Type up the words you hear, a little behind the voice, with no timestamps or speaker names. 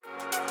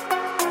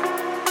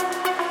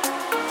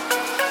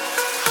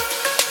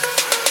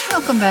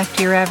Welcome back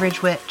to Your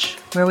Average Witch,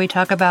 where we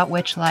talk about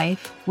witch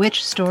life,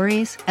 witch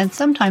stories, and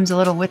sometimes a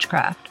little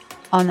witchcraft,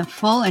 on the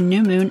full and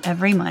new moon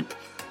every month.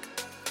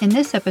 In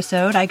this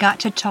episode, I got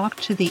to talk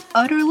to the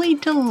utterly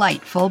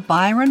delightful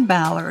Byron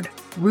Ballard,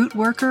 root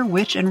worker,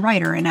 witch, and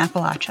writer in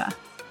Appalachia.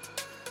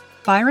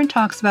 Byron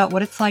talks about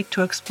what it's like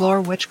to explore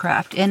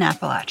witchcraft in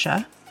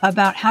Appalachia,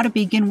 about how to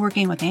begin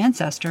working with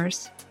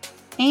ancestors,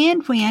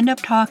 and we end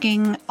up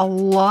talking a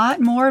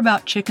lot more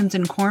about chickens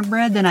and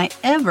cornbread than I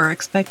ever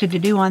expected to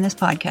do on this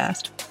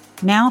podcast.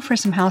 Now for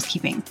some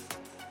housekeeping.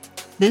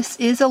 This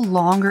is a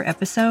longer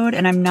episode,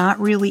 and I'm not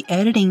really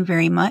editing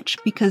very much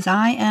because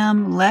I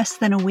am less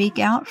than a week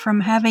out from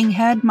having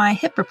had my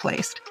hip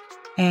replaced.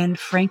 And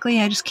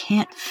frankly, I just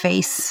can't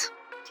face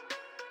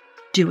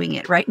doing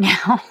it right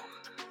now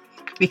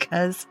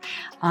because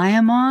I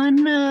am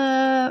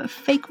on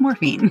fake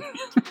morphine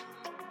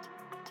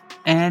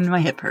and my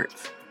hip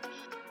hurts.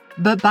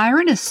 But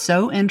Byron is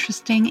so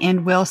interesting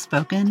and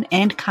well-spoken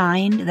and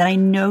kind that I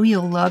know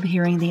you'll love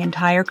hearing the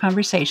entire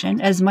conversation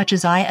as much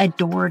as I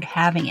adored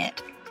having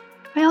it.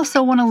 I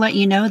also want to let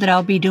you know that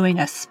I'll be doing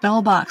a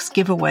Spellbox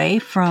giveaway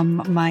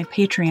from my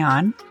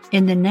Patreon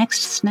in the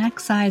next snack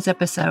size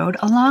episode,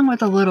 along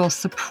with a little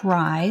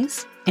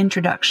surprise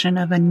introduction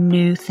of a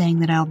new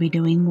thing that I'll be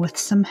doing with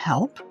some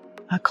help,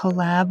 a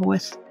collab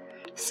with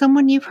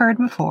someone you've heard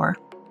before.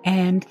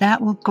 And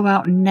that will go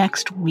out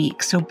next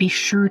week, so be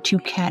sure to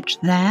catch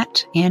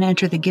that and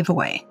enter the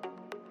giveaway.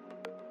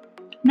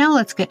 Now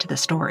let's get to the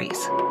stories.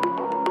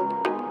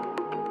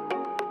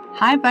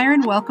 Hi,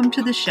 Byron. Welcome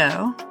to the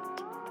show.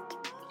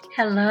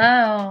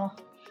 Hello.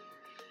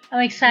 I'm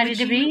excited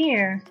to be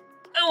here.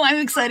 Oh, I'm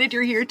excited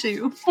you're here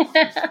too.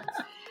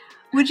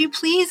 Would you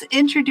please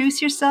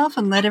introduce yourself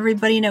and let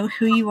everybody know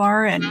who you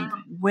are and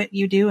what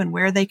you do and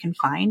where they can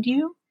find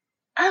you?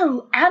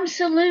 Oh,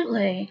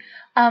 absolutely.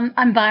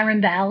 I'm Byron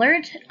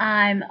Ballard.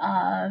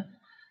 I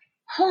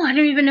don't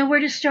even know where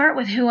to start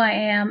with who I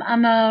am.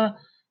 I'm a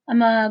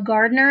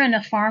gardener and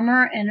a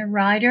farmer and a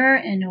writer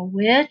and a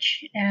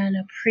witch and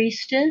a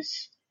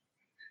priestess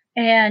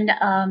and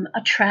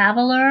a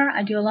traveler.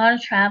 I do a lot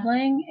of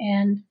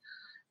traveling,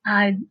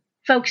 and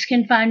folks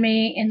can find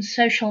me in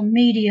social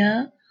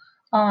media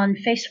on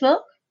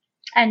Facebook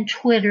and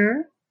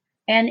Twitter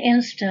and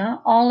Insta.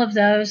 All of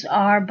those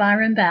are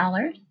Byron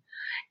Ballard.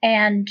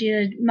 And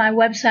my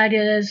website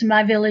is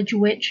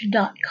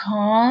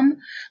myvillagewitch.com,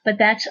 but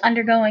that's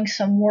undergoing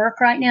some work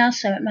right now,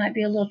 so it might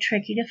be a little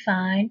tricky to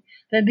find.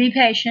 But be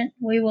patient.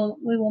 We will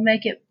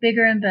make it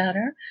bigger and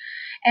better.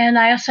 And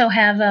I also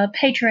have a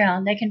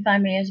Patreon. They can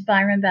find me as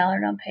Byron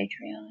Ballard on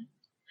Patreon.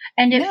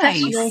 And at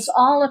festivals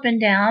all up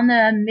and down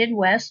the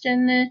Midwest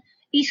and the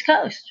East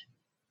Coast.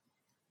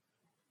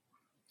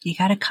 You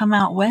got to come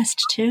out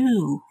west,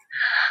 too.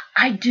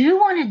 I do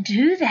want to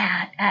do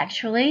that,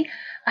 actually.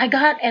 I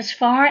got as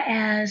far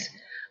as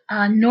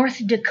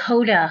North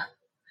Dakota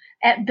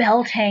at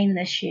Beltane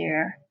this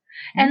year.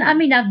 And I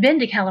mean, I've been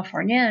to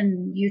California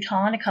and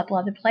Utah and a couple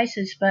other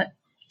places, but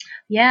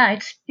yeah,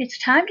 it's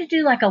time to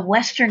do like a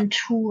Western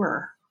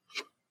tour.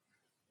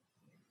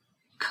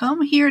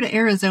 Come here to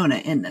Arizona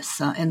in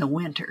the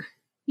winter.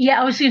 Yeah,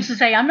 I was going to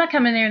say, I'm not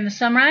coming there in the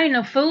summer. I ain't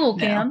no fool,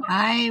 Kim. No,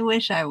 I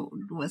wish I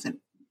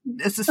wasn't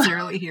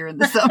necessarily here in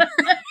the summer.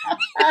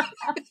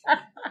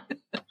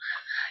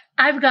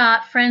 I've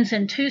got friends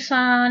in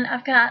Tucson.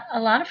 I've got a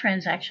lot of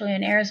friends actually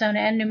in Arizona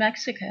and New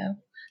Mexico.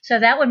 So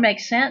that would make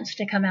sense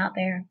to come out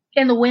there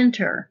in the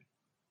winter.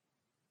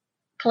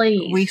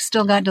 Please. We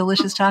still got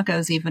delicious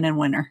tacos even in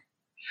winter.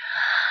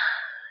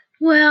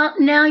 Well,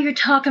 now you're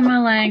talking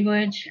my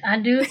language. I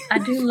do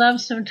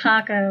love some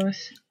tacos.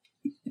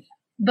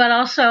 But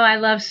also I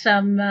love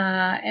some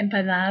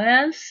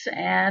empanadas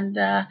and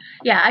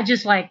I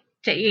just like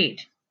to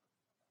eat.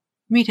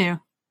 Me too.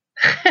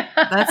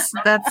 That's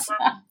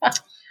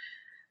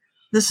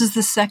This is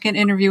the second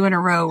interview in a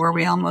row where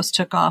we almost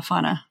took off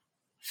on a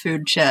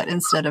food chat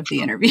instead of the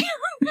interview.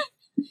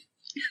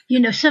 You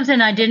know, something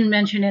I didn't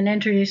mention in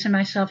introducing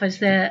myself is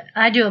that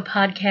I do a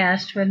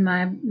podcast with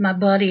my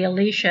buddy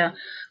Alicia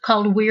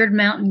called Weird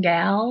Mountain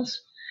Gals.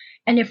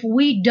 And if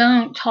we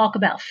don't talk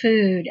about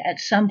food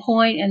at some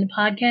point in the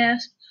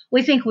podcast,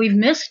 we think we've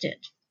missed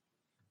it.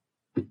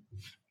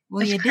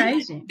 Well, it's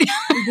crazy.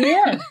 We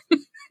did.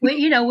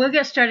 We'll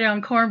get started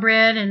on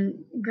cornbread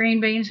and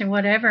green beans and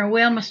whatever, and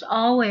we almost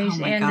always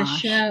end the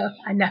show.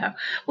 I know.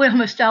 We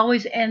almost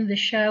always end the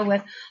show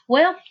with,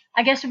 well,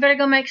 I guess I better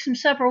go make some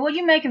supper. What are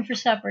you making for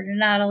supper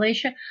tonight,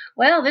 Alicia?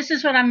 Well, this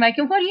is what I'm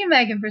making. What are you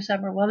making for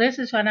supper? Well, this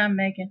is what I'm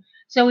making.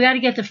 So we got to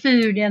get the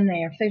food in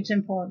there. Food's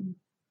important.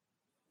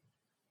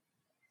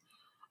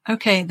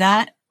 Okay,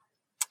 that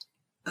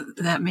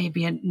may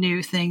be a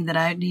new thing that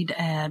I need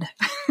to add.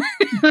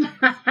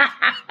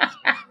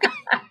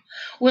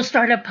 We'll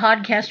start a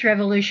podcast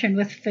revolution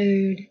with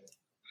food.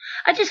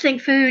 I just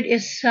think food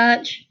is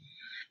such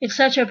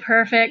a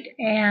perfect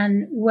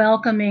and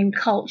welcoming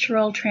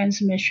cultural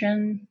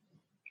transmission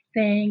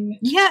thing.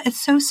 Yeah,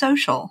 it's so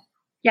social.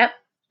 Yep,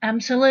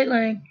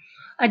 absolutely.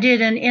 I did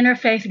an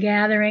interfaith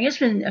gathering. It's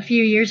been a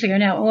few years ago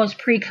now. It was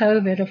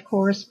pre-COVID, of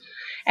course.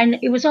 And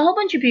it was a whole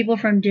bunch of people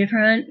from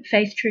different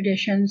faith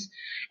traditions,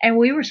 and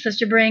we were supposed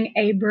to bring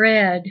a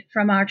bread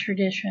from our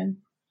tradition.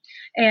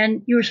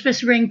 And you were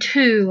supposed to bring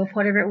two of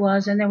whatever it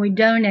was, and then we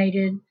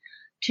donated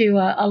to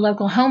a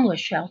local homeless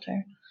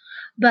shelter.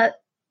 But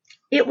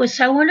it was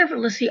so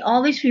wonderful to see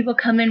all these people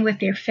come in with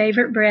their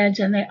favorite breads,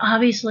 and they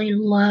obviously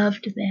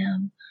loved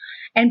them.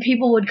 And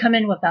people would come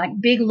in with like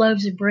big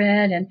loaves of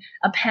bread and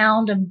a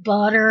pound of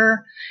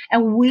butter.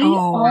 And we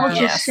all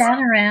just sat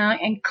around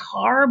and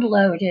carb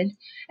loaded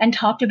and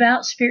talked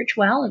about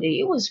spirituality.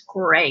 It was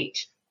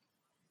great.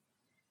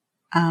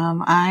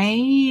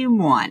 I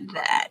want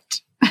that.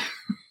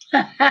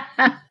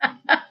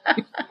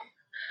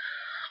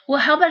 Well,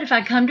 how about if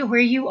I come to where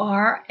you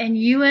are and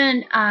you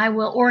and I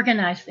will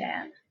organize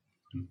that?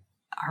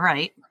 All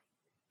right.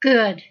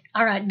 Good.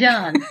 All right.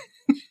 Done.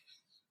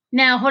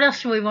 Now, what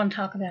else do we want to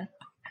talk about?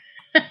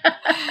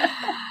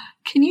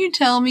 Can you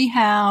tell me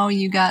how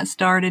you got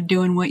started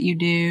doing what you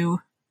do,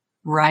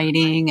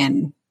 writing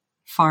and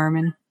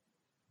farming?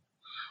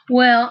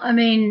 Well, I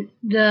mean,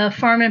 the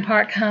farming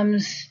part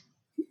comes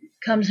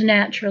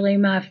naturally.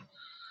 My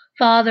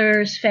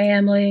father's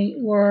family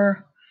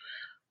were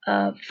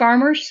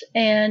farmers,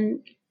 and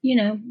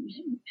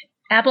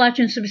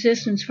Appalachian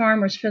subsistence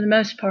farmers for the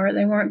most part.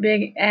 They weren't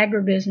big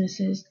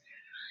agribusinesses.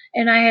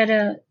 And I had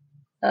a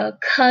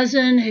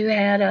cousin who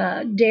had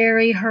a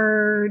dairy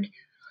herd,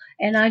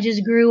 and I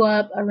just grew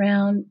up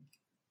around,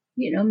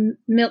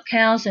 milk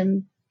cows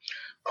and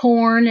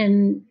corn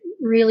and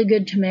really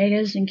good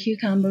tomatoes and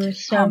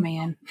cucumbers. So, oh,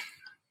 man.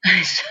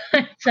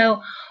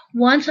 So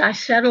once I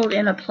settled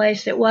in a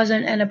place that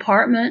wasn't an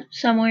apartment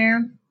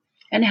somewhere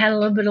and had a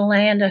little bit of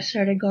land, I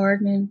started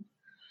gardening.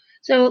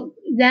 So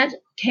that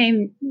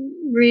came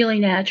really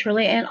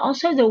naturally. And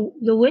also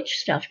the witch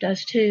stuff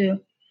does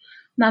too.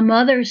 My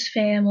mother's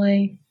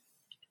family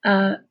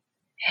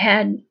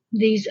had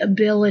these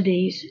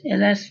abilities,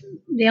 and that's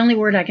the only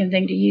word I can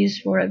think to use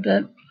for it.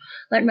 But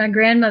like my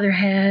grandmother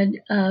had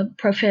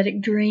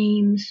prophetic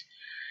dreams,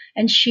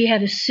 and she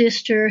had a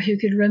sister who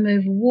could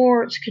remove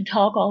warts, could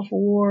talk off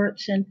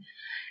warts,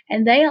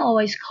 and they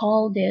always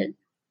called it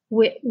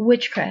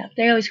witchcraft.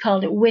 They always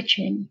called it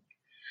witching.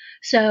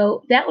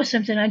 So that was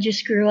something I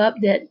just grew up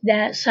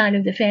that side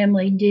of the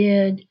family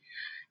did.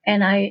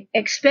 And I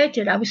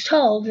was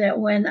told that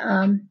when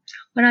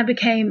I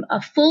became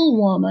a full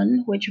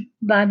woman, which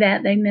by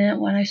that they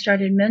meant when I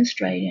started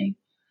menstruating,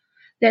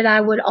 that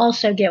I would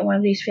also get one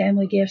of these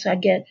family gifts.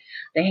 I'd get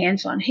the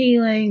hands-on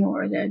healing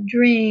or the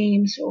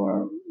dreams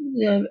or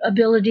the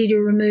ability to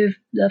remove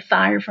the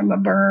fire from a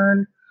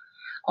burn,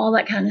 all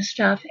that kind of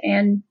stuff.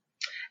 And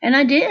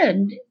I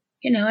did.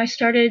 I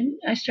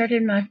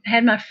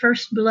had my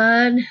first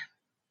blood,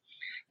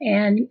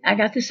 and I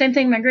got the same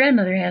thing my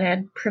grandmother had. I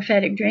had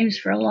prophetic dreams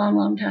for a long,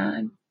 long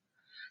time.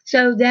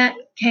 So that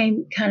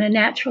came kind of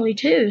naturally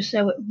too.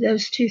 So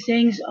those two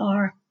things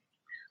are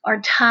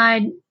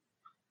tied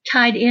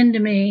into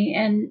me,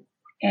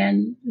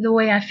 and the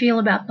way I feel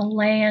about the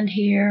land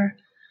here,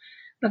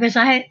 because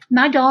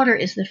my daughter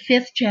is the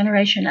 5th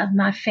generation of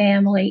my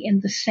family in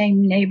the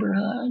same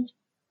neighborhood.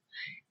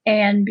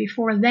 And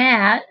before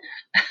that,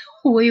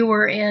 we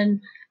were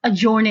in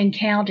adjoining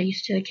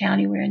counties to the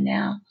county we're in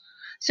now.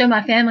 So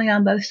my family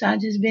on both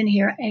sides has been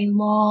here a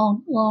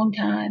long, long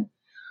time.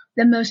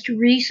 The most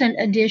recent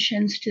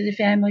additions to the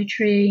family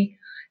tree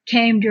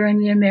came during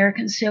the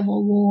American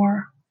Civil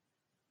War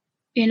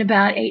in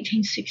about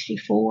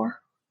 1864.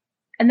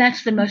 And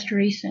that's the most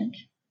recent.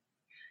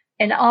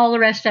 And all the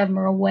rest of them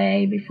are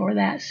way before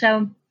that.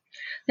 So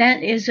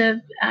that is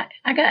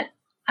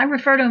I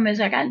refer to them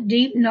as I got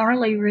deep,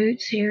 gnarly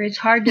roots here. It's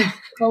hard to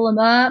pull them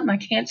up. I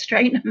can't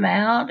straighten them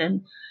out.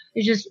 And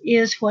it just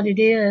is what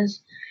it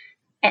is.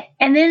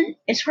 And then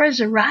as far as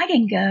the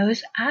writing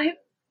goes, I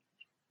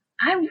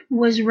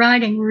was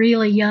writing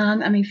really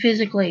young. I mean,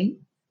 physically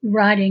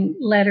writing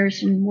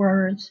letters and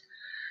words,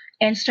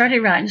 and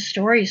started writing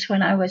stories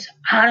when I was,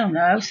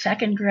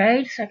 second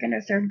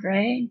or third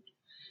grade.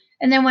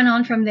 And then went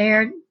on from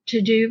there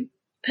to do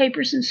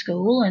papers in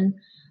school. And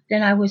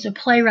then I was a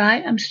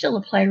playwright. I'm still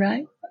a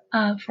playwright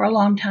for a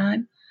long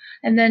time.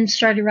 And then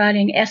started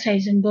writing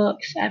essays and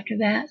books after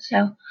that.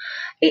 So,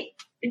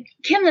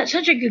 Kim, that's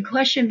such a good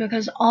question,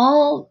 because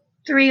all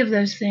 3 of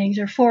those things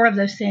or 4 of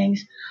those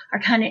things are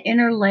kind of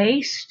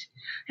interlaced.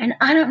 And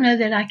I don't know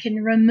that I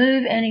can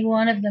remove any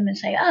one of them and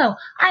say, oh,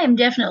 I am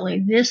definitely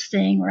this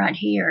thing right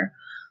here.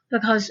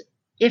 Because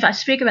if I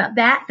speak about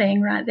that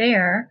thing right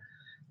there,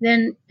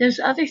 then those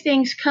other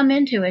things come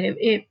into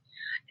it.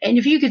 And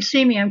if you could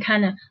see me, I'm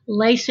kind of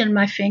lacing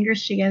my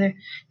fingers together,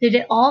 that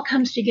it all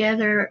comes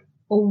together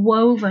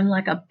woven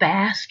like a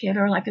basket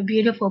or like a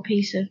beautiful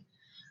piece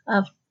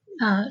of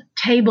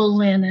table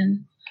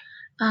linen.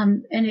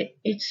 And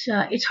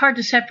it's hard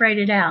to separate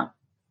it out.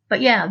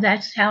 But yeah,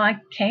 that's how I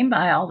came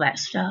by all that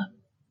stuff.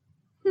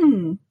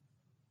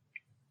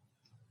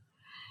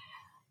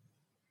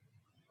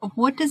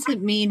 What does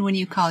it mean when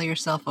you call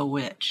yourself a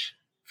witch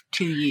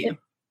to you?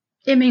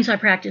 It means I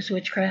practice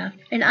witchcraft,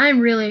 and I'm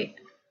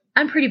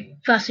pretty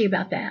fussy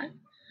about that.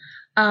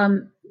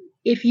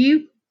 If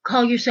you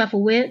call yourself a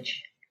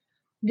witch,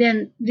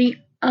 then the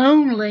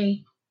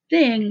only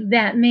thing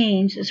that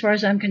means, as far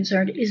as I'm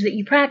concerned, is that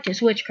you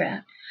practice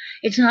witchcraft.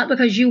 It's not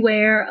because you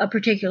wear a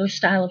particular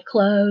style of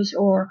clothes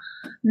or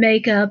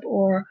makeup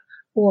or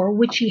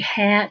witchy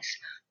hats.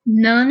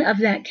 None of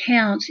that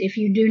counts if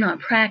you do not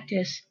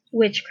practice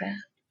witchcraft.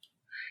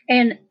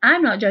 And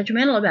I'm not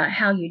judgmental about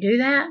how you do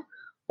that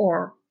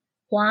or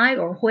why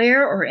or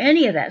where or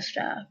any of that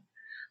stuff.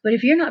 But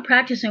if you're not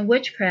practicing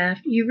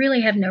witchcraft, you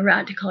really have no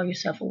right to call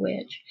yourself a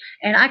witch.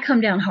 And I come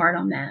down hard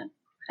on that.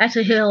 That's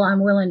a hill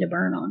I'm willing to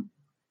burn on.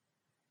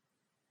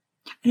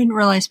 I didn't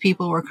realize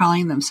people were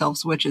calling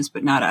themselves witches,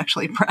 but not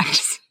actually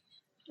practicing.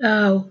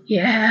 Oh,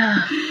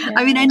 yeah.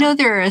 I mean, I know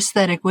there are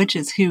aesthetic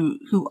witches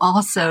who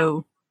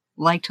also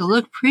like to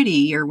look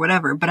pretty or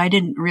whatever, but I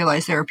didn't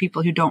realize there are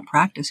people who don't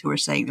practice who are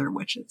saying they're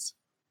witches.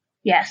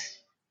 Yes,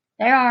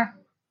 they are.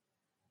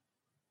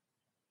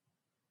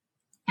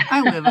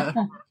 I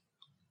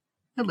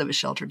live a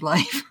sheltered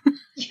life.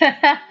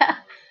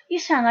 You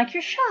sound like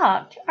you're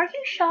shocked. Are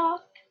you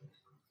shocked?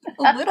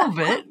 A little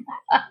bit.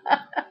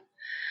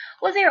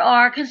 Well, there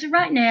are, because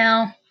right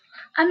now,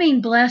 I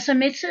mean, bless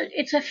them, it's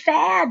a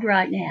fad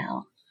right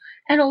now.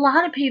 And a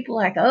lot of people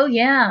are like, oh,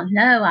 yeah,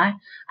 no, I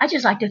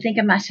just like to think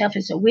of myself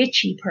as a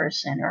witchy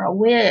person or a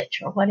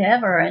witch or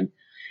whatever.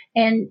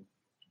 And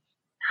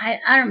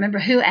I remember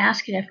who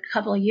asked it a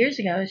couple of years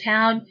ago is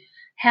how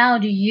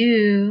do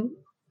you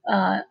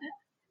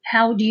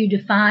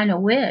define a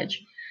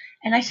witch?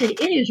 And I said,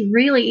 it is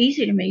really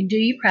easy to me. Do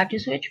you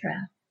practice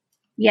witchcraft?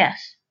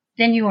 Yes.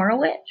 Then you are a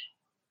witch.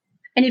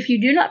 And if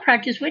you do not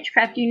practice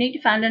witchcraft, you need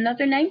to find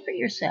another name for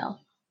yourself.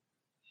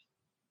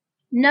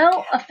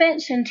 No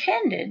offense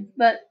intended,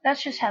 but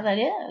that's just how that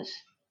is.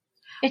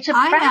 It's a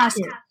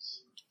practice.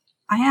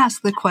 I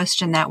ask the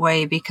question that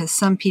way because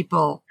some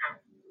people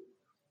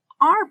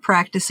are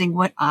practicing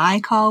what I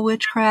call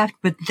witchcraft,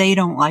 but they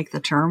don't like the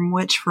term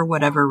witch for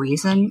whatever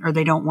reason, or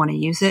they don't want to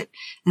use it.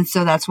 And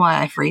so that's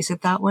why I phrase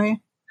it that way.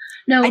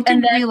 No, I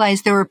didn't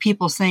realize there were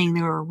people saying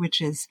there were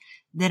witches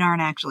that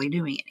aren't actually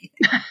doing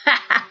anything.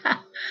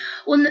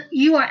 Well,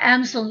 you are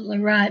absolutely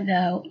right,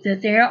 though,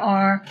 that there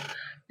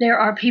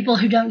are people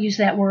who don't use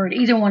that word,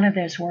 either one of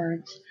those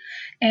words.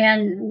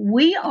 And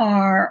we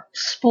are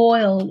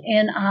spoiled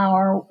in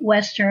our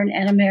Western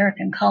and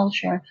American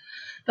culture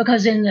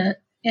because in the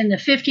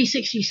 50s,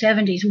 60s,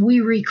 70s,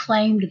 we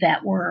reclaimed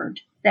that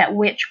word, that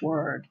witch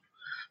word.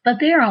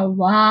 But there are a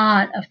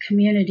lot of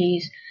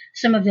communities.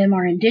 Some of them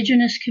are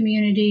indigenous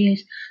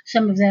communities.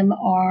 Some of them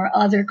are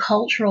other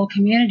cultural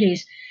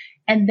communities.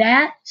 And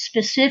that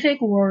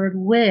specific word,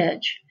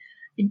 witch,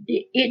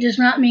 it does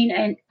not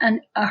mean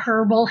a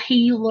herbal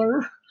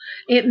healer.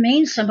 It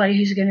means somebody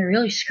who's going to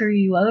really screw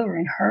you over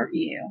and hurt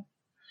you.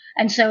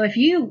 And so if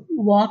you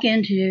walk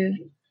into,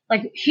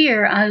 like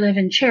here, I live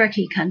in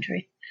Cherokee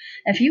country.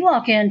 If you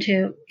walk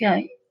into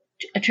a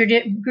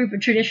group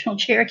of traditional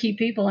Cherokee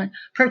people and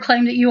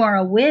proclaim that you are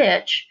a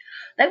witch,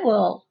 they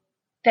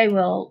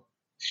will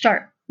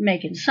start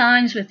making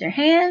signs with their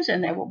hands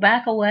and they will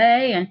back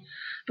away, and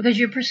because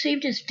you're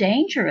perceived as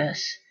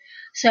dangerous.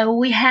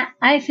 So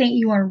I think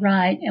you are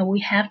right, and we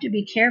have to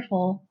be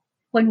careful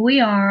when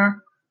we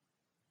are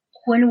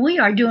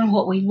doing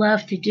what we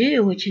love to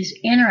do, which is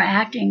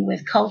interacting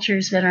with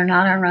cultures that are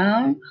not our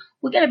own.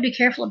 We got to be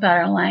careful about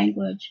our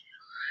language.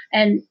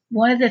 And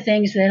one of the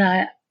things that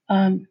I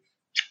want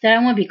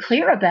to be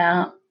clear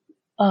about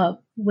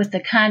with the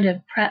kind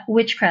of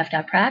witchcraft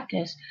I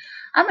practice,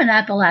 I'm an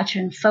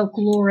Appalachian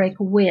folkloric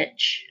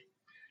witch,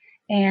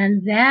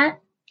 and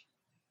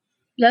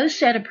those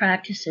set of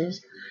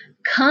practices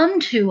come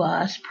to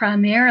us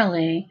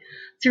primarily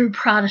through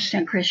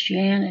Protestant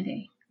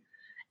Christianity.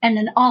 And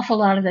an awful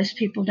lot of those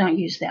people don't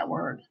use that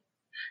word.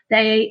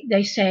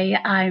 They say,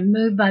 I'm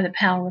moved by the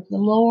power of the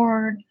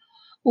Lord,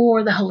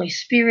 or the Holy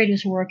Spirit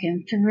is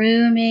working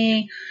through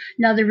me.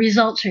 Now, the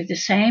results are the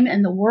same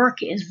and the work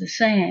is the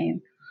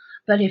same.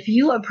 But if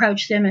you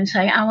approach them and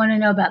say, I want to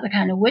know about the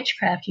kind of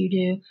witchcraft you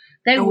do,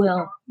 they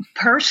will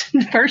purse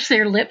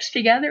their lips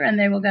together and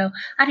they will go,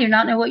 I do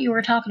not know what you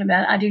were talking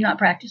about. I do not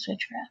practice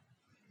witchcraft.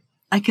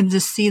 I can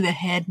just see the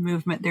head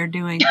movement they're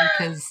doing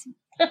because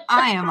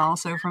I am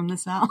also from the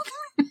South.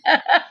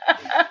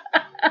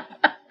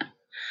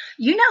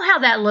 You know how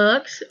that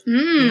looks.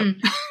 Yep.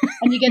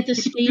 And you get the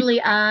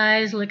steely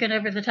eyes looking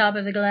over the top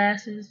of the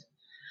glasses.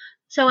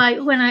 So I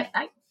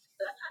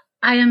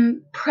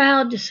am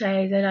proud to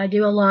say that I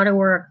do a lot of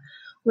work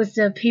with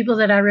the people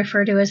that I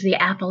refer to as the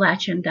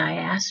Appalachian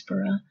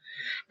diaspora.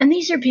 And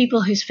these are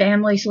people whose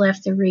families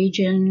left the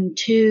region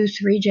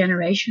 2-3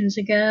 generations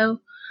ago,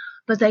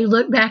 but they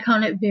look back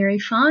on it very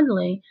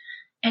fondly.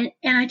 And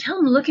I tell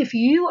them, look, if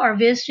you are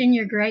visiting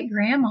your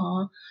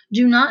great-grandma,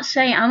 do not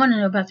say, I want to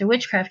know about the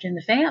witchcraft in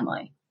the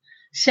family.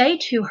 Say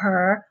to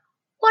her,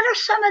 what are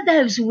some of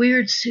those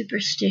weird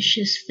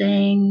superstitious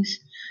things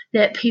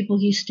that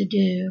people used to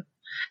do?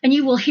 And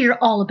you will hear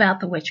all about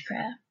the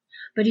witchcraft.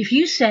 But if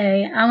you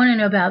say, I want to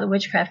know about the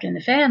witchcraft in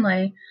the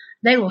family,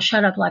 they will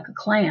shut up like a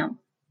clam.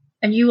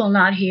 And you will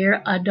not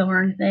hear a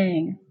darn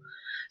thing.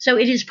 So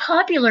it is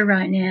popular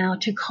right now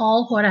to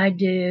call what I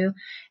do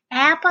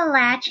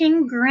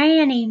Appalachian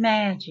granny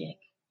magic.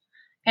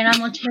 And I'm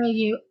going to tell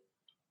you,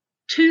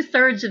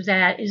 2/3 of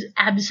that is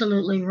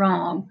absolutely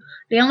wrong.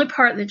 The only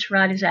part that's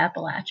right is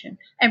Appalachian.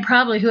 And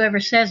probably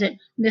whoever says it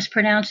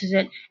mispronounces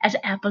it as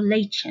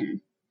Appalachian.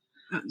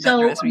 That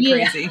drives me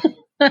crazy.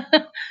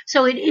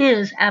 So it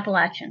is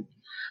Appalachian.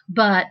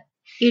 But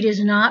it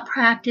is not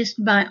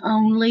practiced by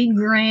only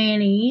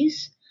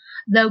grannies,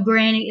 though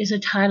granny is a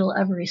title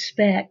of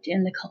respect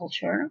in the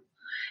culture.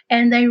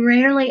 And they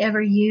rarely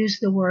ever use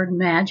the word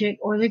magic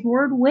or the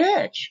word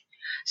witch.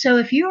 So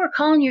if you are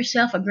calling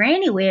yourself a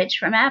granny witch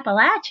from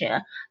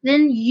Appalachia,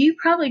 then you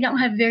probably don't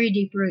have very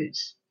deep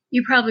roots.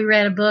 You probably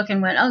read a book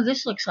and went, oh,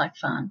 this looks like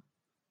fun.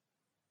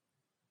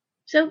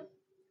 So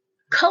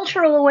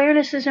cultural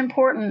awareness is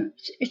important.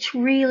 It's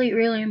really,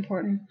 really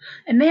important.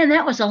 And man,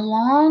 that was a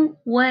long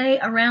way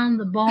around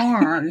the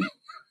barn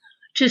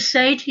to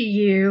say to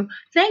you,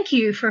 thank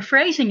you for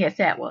phrasing it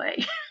that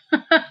way.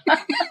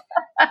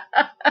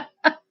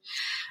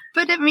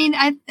 But I mean,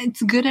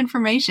 it's good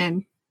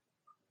information.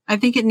 I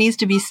think it needs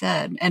to be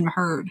said and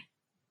heard.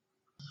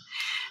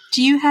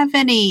 Do you have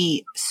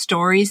any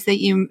stories that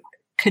you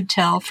could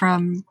tell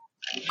from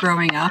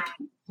growing up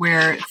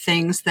where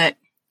things that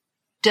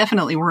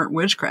definitely weren't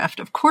witchcraft,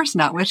 of course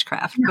not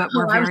witchcraft, but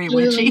were very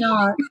witchy?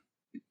 Not.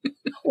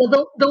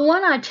 Well, the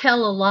one I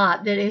tell a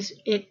lot that is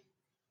it,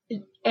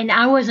 and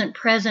I wasn't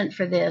present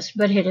for this,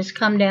 but it has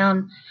come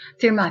down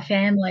through my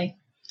family.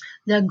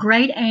 The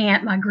great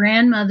aunt, my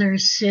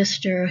grandmother's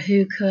sister,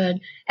 who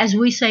could, as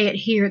we say it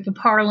here, the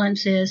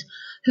parlance is,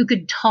 who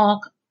could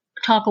talk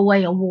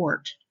away a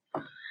wart.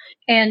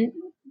 And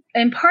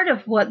part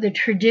of what the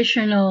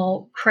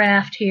traditional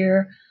craft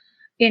here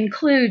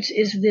includes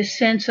is this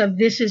sense of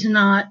this is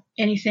not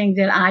anything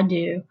that I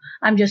do.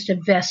 I'm just a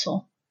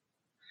vessel.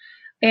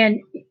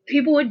 And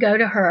people would go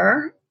to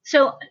her.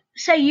 So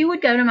say you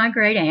would go to my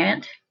great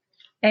aunt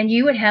and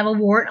you would have a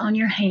wart on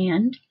your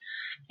hand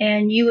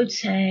and you would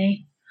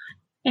say,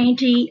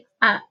 Auntie,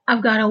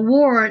 I've got a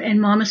wart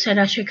and Mama said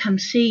I should come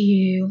see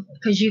you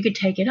because you could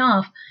take it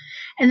off.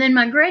 And then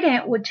my great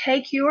aunt would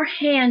take your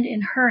hand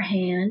in her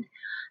hand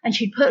and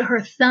she'd put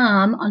her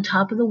thumb on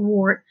top of the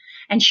wart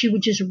and she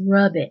would just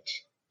rub it.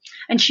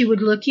 And she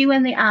would look you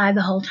in the eye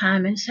the whole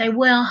time and say,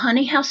 well,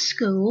 honey, how's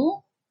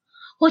school?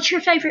 What's your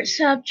favorite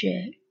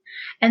subject?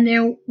 And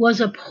there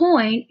was a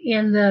point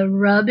in the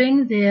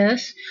rubbing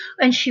this,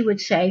 and she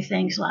would say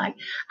things like,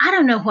 I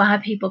don't know why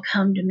people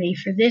come to me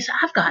for this.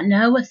 I've got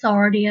no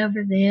authority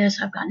over this.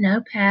 I've got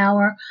no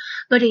power,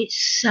 but it's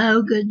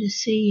so good to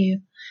see you.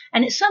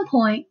 And at some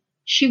point,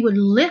 she would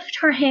lift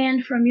her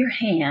hand from your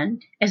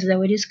hand as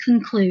though it is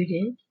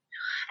concluded.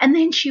 And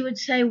then she would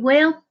say,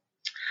 well,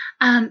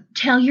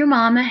 tell your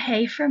mama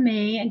hey for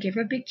me and give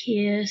her a big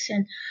kiss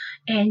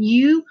and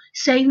you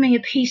save me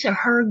a piece of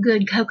her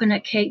good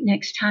coconut cake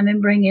next time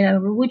and bring it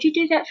over. Would you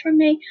do that for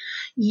me?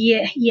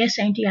 Yeah, yes,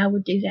 Auntie, I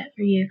would do that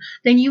for you.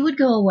 Then you would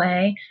go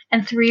away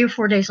and 3 or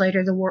 4 days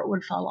later the wart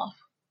would fall off.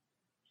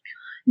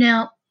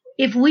 Now,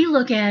 if we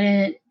look at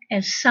it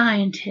as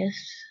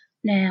scientists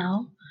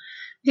now,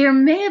 there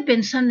may have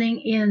been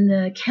something in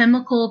the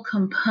chemical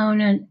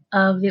component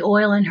of the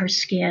oil in her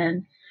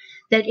skin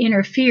that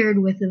interfered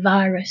with the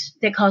virus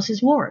that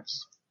causes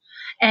warts.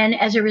 And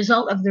as a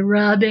result of the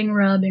rubbing,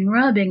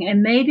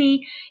 and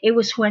maybe it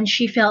was when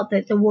she felt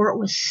that the wart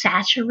was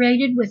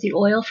saturated with the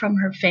oil from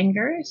her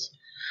fingers,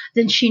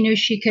 then she knew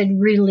she could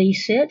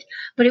release it,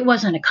 but it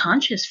wasn't a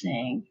conscious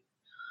thing.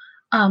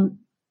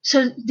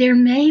 So there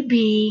may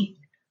be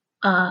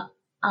a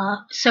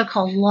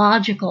so-called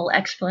logical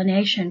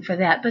explanation for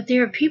that, but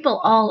there are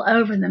people all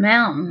over the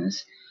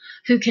mountains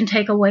who can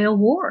take away a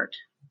wart,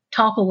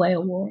 talk away a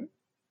wart.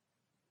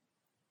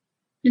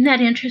 Isn't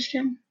that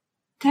interesting?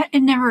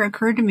 It never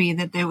occurred to me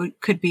that there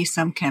could be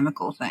some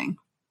chemical thing.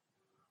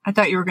 I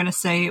thought you were going to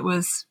say it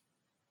was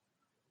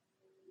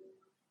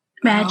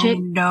magic.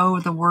 Oh, no,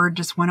 the word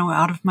just went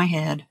out of my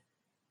head.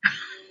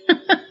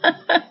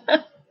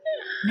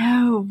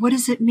 No, what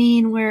does it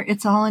mean where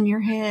it's all in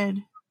your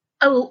head?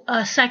 Oh,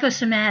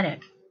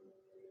 psychosomatic.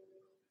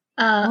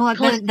 Well,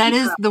 that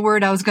is the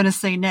word I was going to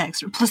say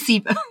next.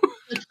 Placebo.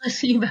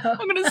 Placebo.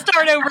 I'm going to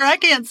start over. I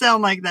can't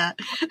sound like that.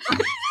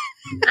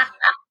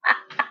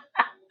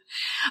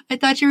 I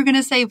thought you were going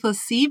to say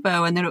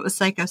placebo and then it was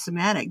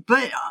psychosomatic.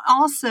 But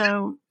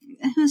also,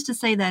 who's to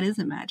say that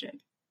isn't magic?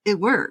 It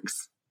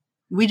works.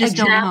 We just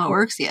don't know how it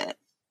works yet.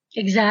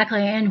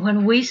 Exactly. And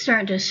when we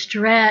start to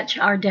stretch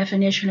our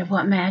definition of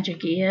what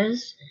magic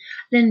is,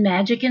 then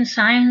magic and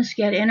science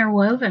get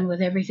interwoven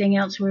with everything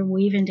else we're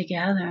weaving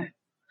together.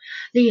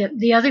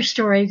 The other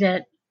story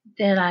that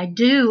I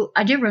do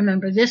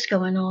remember this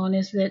going on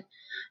is that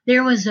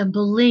there was a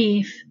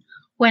belief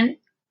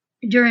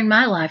during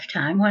my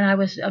lifetime when I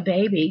was a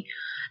baby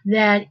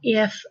that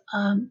if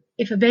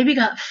a baby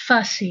got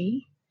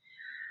fussy,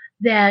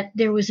 that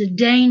there was a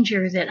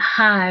danger that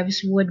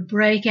hives would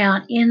break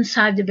out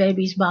inside the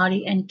baby's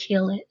body and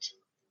kill it.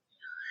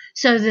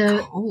 So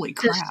Holy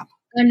crap.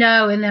 I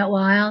know, isn't that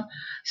wild?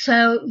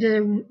 So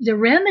the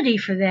remedy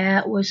for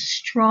that was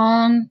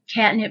strong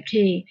catnip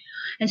tea.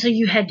 And so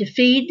you had to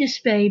feed this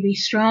baby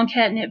strong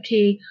catnip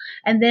tea,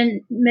 and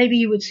then maybe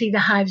you would see the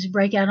hives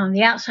break out on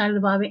the outside of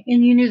the body,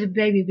 and you knew the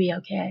baby would be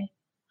okay.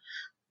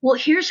 Well,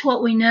 here's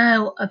what we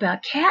know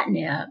about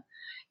catnip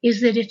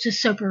is that it's a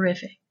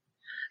soporific.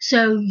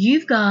 So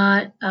you've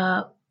got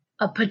a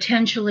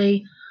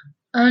potentially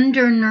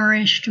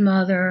undernourished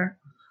mother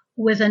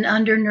with an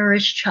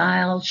undernourished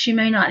child. She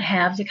may not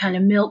have the kind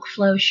of milk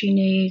flow she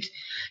needs.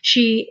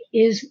 She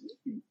is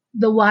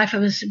the wife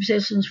of a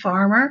subsistence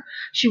farmer.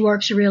 She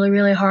works really,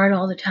 really hard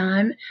all the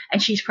time,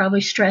 and she's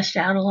probably stressed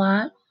out a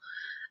lot.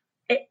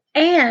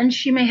 And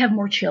she may have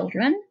more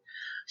children.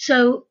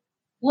 So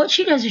what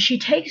she does is she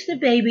takes the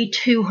baby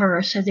to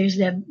her, so there's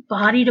that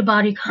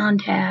body-to-body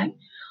contact,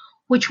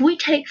 which we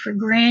take for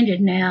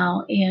granted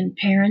now in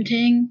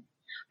parenting.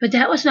 But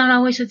that was not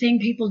always the thing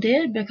people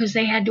did because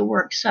they had to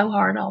work so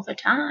hard all the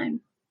time.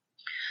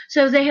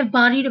 So they have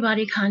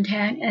body-to-body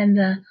contact, and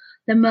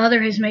the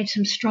mother has made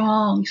some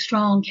strong,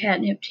 strong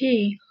catnip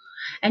tea,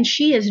 and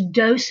she is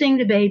dosing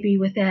the baby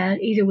with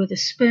that, either with a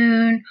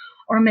spoon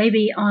or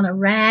maybe on a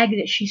rag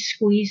that she's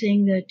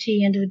squeezing the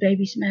tea into the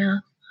baby's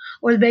mouth,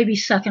 or the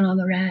baby's sucking on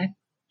the rag.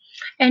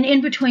 And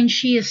in between,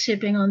 she is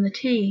sipping on the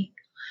tea.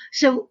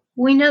 So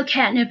we know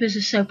catnip is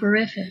a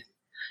soporific.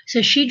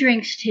 So she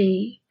drinks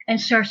tea and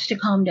starts to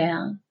calm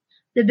down.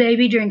 The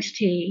baby drinks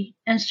tea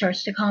and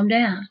starts to calm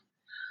down.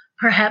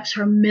 Perhaps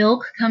her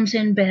milk comes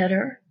in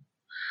better.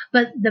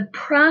 But the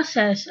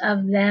process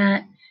of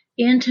that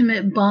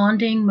intimate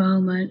bonding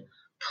moment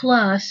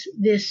plus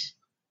this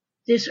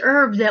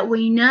herb that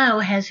we know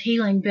has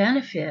healing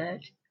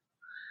benefit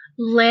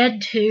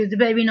led to the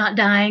baby not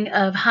dying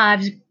of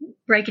hives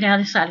breaking out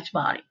inside its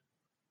body.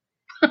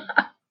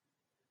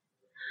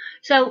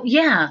 So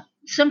yeah,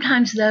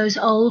 sometimes those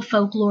old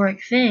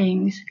folkloric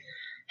things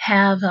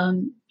have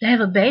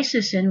a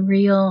basis in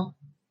real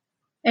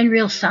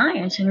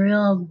science and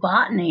real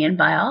botany and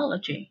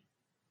biology.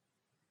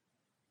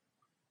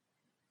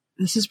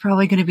 This is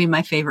probably going to be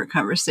my favorite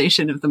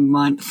conversation of the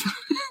month.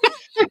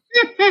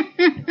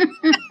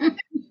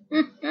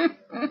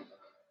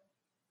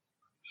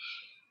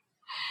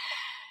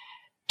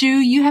 Do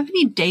you have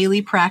any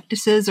daily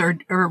practices or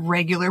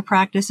regular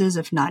practices,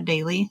 if not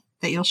daily,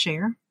 that you'll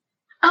share?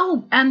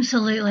 Oh,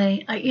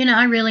 absolutely.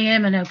 I really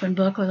am an open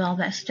book with all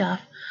that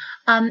stuff.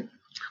 I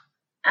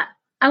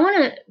want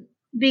to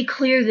be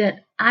clear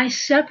that I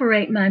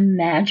separate my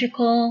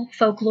magical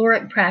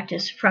folkloric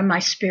practice from my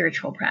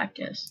spiritual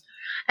practice.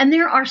 And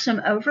there are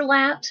some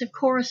overlaps, of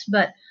course,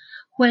 but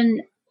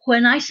when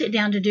I sit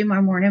down to do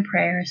my morning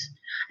prayers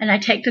and I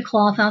take the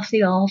cloth off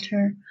the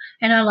altar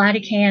and I light a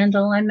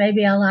candle and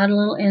maybe I light a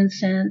little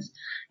incense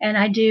and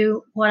I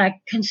do what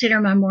I consider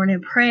my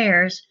morning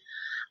prayers,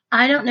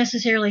 I don't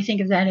necessarily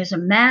think of that as a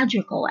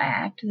magical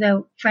act,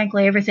 though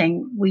frankly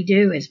everything we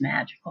do is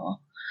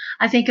magical.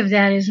 I think of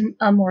that as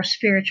a more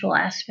spiritual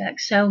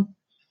aspect. So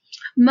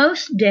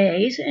most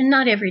days, and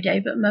not every day,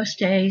 but most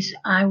days,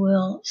 I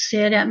will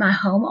sit at my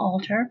home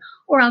altar,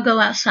 or I'll go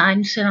outside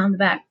and sit on the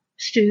back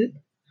stoop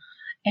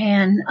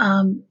and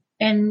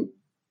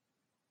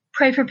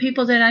pray for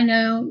people that I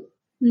know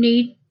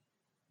need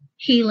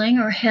healing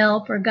or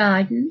help or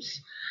guidance.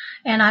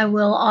 And I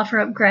will offer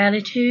up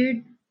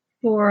gratitude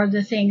for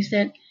the things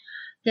that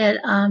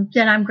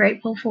I'm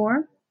grateful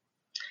for.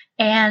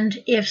 And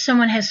if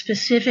someone has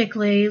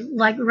specifically,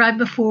 like right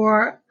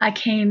before I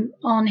came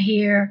on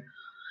here,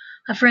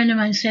 a friend of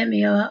mine sent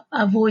me a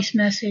voice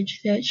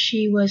message that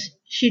she's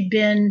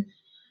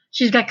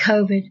got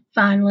COVID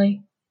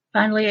finally.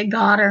 Finally it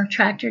got her,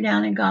 tracked her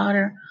down and got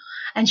her.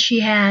 And she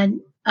had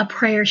a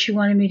prayer she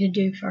wanted me to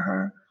do for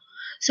her.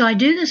 So I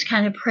do this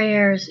kind of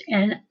prayers,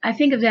 and I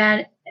think of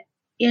that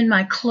in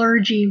my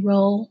clergy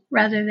role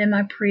rather than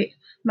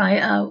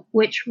my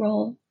witch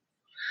role.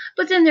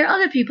 But then there are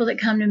other people that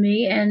come to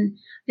me, and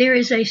there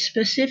is a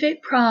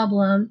specific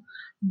problem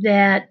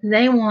that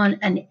they want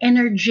an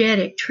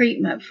energetic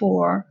treatment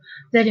for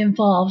that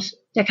involves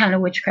the kind of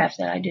witchcraft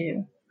that I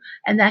do.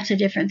 And that's a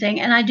different thing.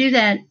 And I do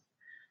that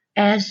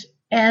as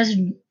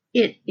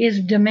it is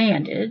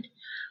demanded.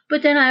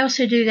 But then I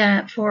also do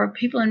that for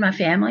people in my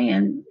family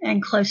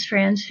and close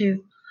friends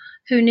who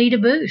need a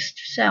boost.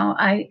 So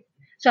I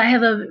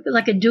have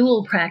a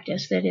dual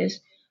practice that is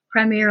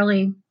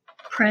primarily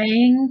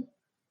praying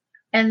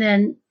and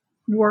then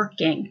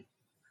working.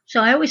 So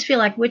I always feel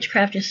like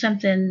witchcraft is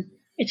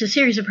it's a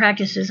series of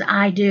practices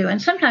I do. And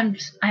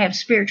sometimes I have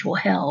spiritual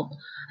help.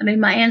 I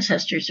mean, my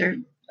ancestors are,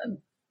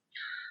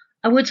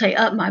 I would say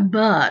up my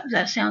butt.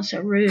 That sounds so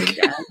rude.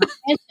 My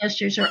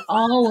ancestors are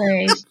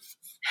always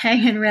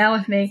hanging around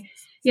with me.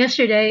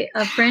 Yesterday,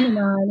 a friend of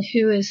mine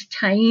who is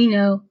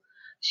Taino,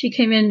 she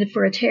came in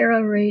for a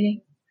tarot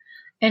reading.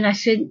 And I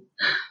said,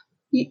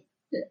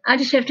 I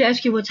just have to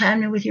ask you what's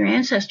happening with your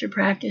ancestor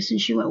practice.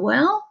 And she went,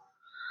 well,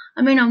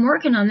 I'm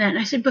working on that. And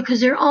I said, because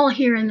they're all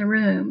here in the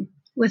room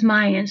with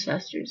my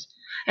ancestors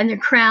and they're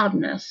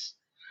crowding us.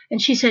 And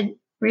she said,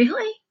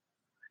 really?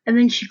 And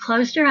then she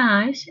closed her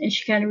eyes and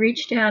she kind of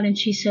reached out and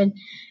she said,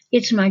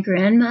 It's my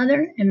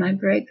grandmother and my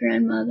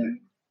great-grandmother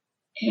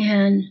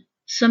and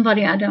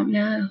somebody I don't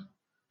know.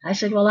 I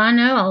said, well, I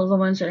know all the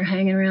ones that are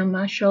hanging around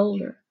my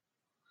shoulder.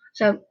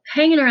 So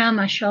hanging around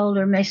my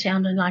shoulder may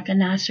sound like a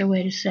nicer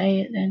way to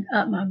say it than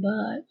up my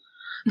butt,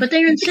 but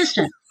they're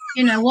insistent.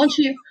 You know, once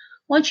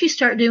you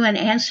start doing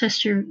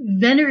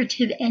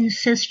venerative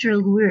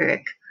ancestral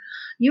work,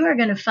 you are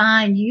going to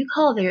find you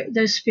call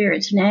those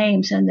spirits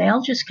names and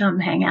they'll just come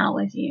hang out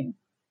with you.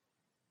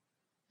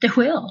 They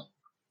will.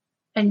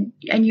 And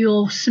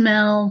you'll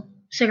smell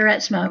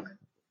cigarette smoke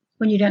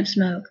when you don't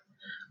smoke.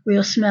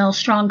 You'll smell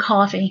strong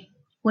coffee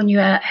when you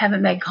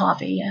haven't made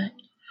coffee yet.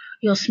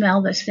 You'll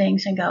smell those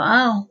things and go,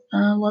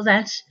 well,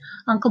 that's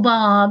Uncle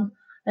Bob.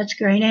 That's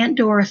Great Aunt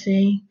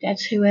Dorothy.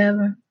 That's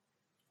whoever.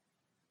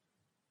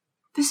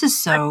 This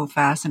is so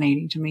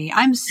fascinating to me.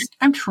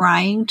 I'm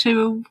trying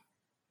to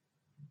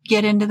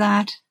get into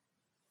that,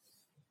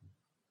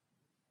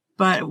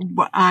 but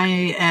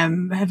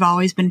have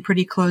always been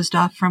pretty closed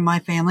off from my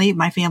family.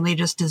 My family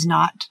just does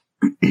not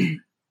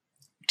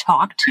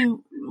talk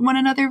to one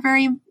another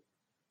very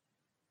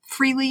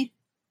freely.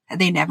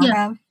 They never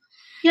have.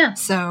 Yeah.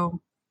 So,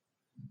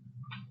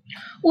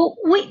 well,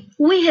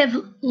 we have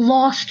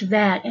lost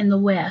that in the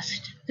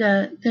West,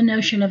 the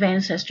notion of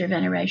ancestor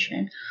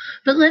veneration.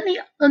 But let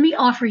me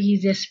offer you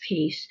this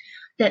piece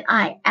that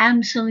I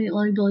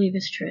absolutely believe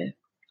is true.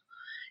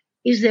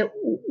 Is that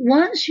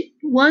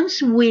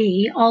once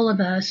we, all of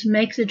us,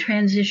 make the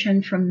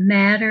transition from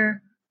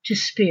matter to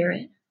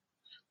spirit,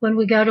 when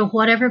we go to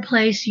whatever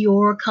place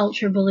your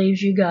culture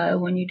believes you go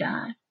when you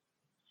die,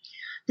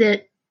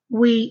 that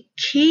we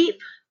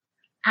keep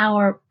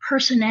our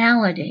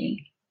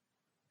personality,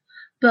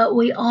 but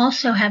we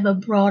also have a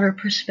broader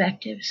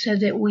perspective so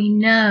that we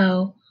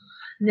know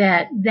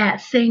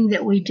that thing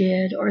that we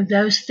did or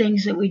those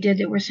things that we did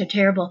that were so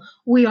terrible,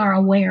 we are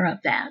aware of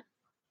that.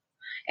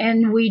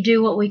 And we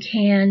do what we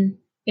can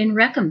in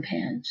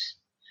recompense.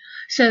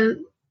 So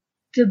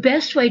the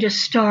best way to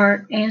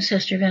start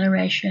ancestor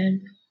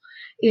veneration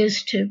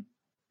is to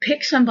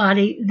pick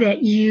somebody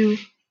that you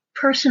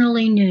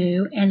personally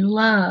knew and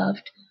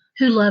loved,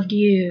 who loved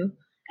you,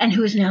 and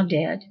who is now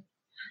dead.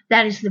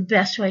 That is the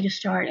best way to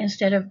start,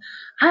 instead of,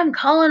 I'm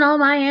calling all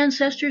my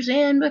ancestors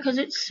in because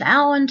it's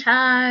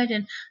Samhain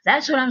and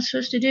that's what I'm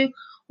supposed to do.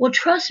 Well,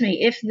 trust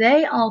me, if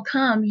they all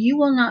come, you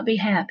will not be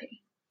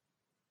happy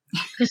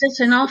because it's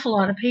an awful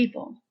lot of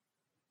people.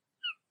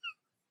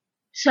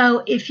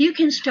 So if you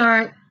can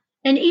start,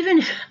 and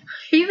even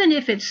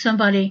if it's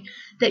somebody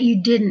that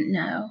you didn't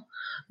know,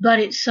 but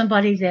it's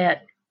somebody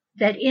that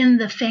in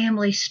the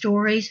family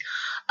stories,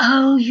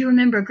 oh, you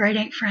remember Great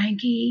Aunt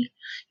Frankie?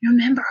 You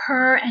remember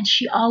her? And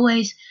she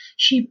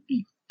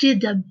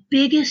did the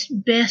biggest,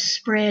 best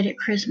spread at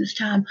Christmas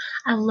time.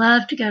 I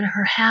love to go to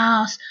her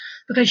house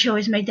because she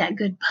always made that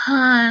good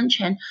punch.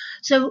 And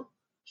so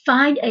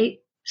find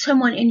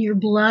someone in your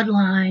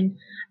bloodline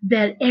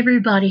that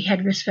everybody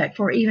had respect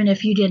for, even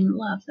if you didn't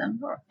love them,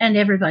 and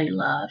everybody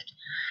loved,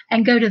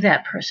 and go to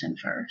that person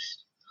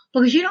first.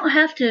 Because you don't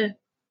have to,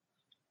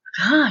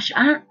 gosh,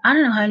 I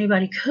don't know how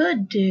anybody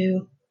could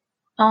do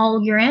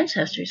all your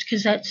ancestors,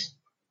 because that's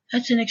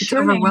an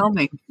extraordinary. It's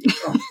overwhelming.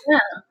 Yeah.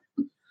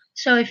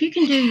 So if you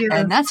can do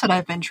and that's what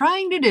I've been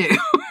trying to do.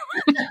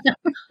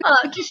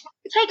 Just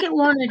take it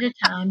one at a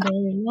time,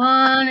 baby,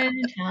 one at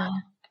a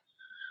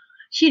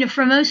time.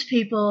 For most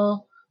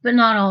people, but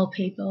not all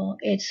people,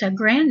 it's a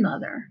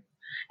grandmother.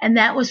 And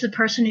that was the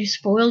person who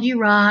spoiled you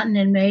rotten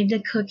and made the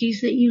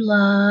cookies that you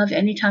love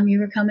anytime you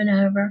were coming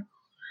over.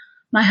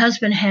 My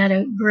husband had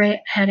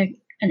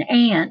an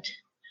aunt,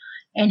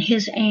 and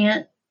his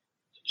aunt,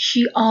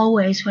 she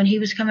always, when he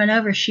was coming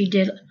over,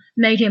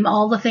 made him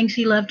all the things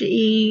he loved to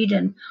eat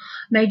and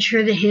made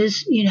sure that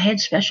his, had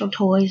special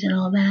toys and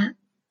all that.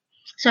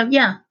 So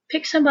yeah,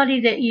 pick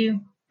somebody that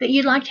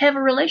you'd like to have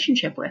a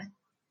relationship with.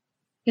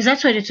 Because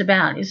that's what it's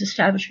about, is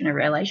establishing a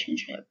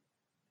relationship.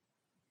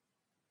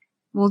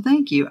 Well,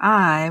 thank you.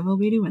 I will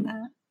be doing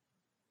that.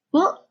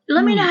 Well,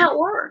 let me know how it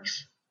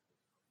works.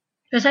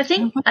 Because I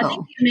think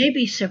you may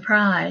be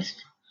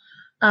surprised.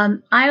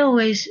 I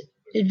always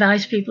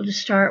advise people to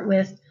start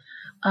with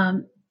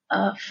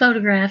a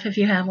photograph, if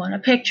you have one, a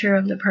picture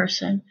of the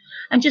person,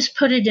 and just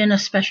put it in a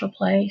special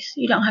place.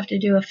 You don't have to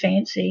do a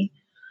fancy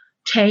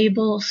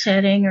table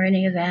setting or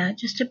any of that,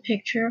 just a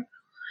picture.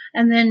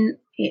 And then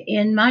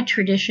in my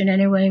tradition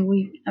anyway,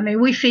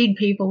 we feed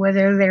people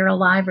whether they're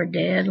alive or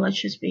dead,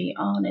 let's just be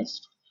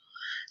honest.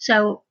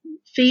 So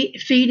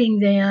feeding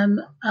them,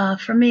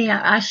 for me,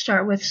 I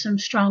start with some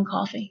strong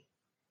coffee.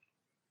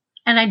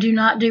 And I do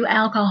not do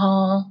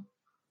alcohol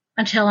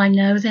until I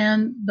know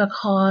them,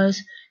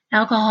 because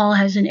alcohol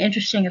has an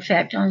interesting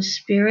effect on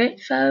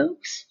spirit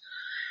folks.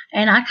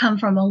 And I come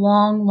from a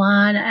long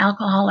line of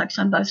alcoholics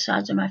on both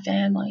sides of my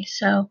family.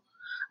 So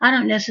I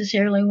don't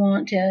necessarily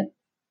want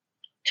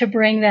to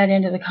bring that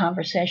into the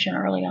conversation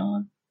early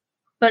on.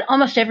 But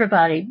almost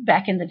everybody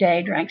back in the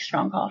day drank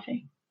strong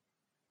coffee.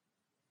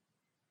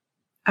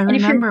 I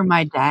remember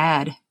my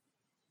dad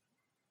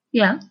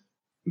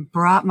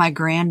brought my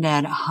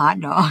granddad a hot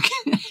dog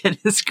at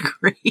his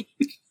grave.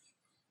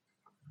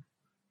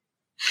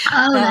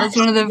 Oh, That was that's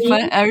one of the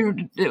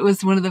sweet. it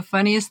was one of the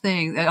funniest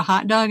things. A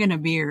hot dog and a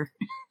beer.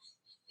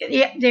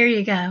 Yeah, there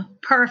you go.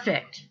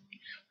 Perfect.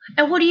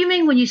 And what do you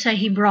mean when you say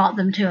he brought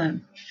them to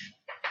him?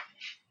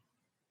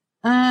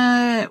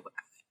 Uh,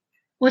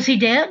 Was he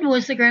dead?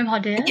 Was the grandpa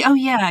dead? oh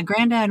yeah,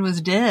 Granddad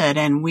was dead,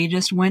 and we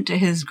just went to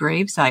his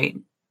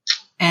gravesite.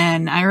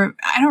 And I don't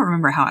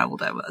remember how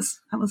old I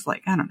was. I was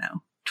like, I don't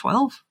know,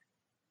 12,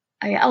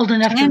 Old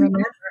enough to 10.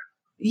 remember.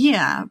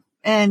 Yeah.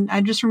 And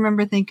I just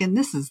remember thinking,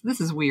 this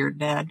is weird,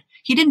 Dad.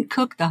 He didn't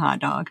cook the hot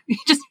dog. He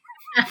just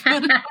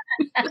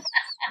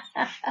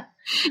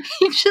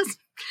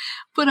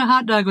put a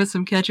hot dog with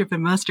some ketchup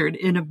and mustard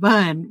in a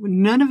bun.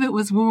 None of it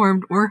was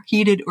warmed or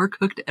heated or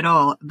cooked at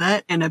all.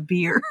 That and a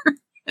beer,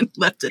 and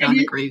left it on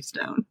the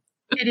gravestone.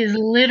 It is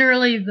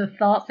literally the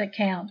thought that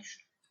counts.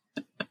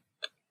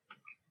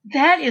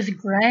 That is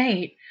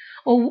great.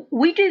 Well,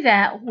 we do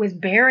that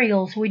with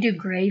burials. We do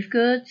grave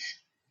goods.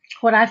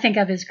 What I think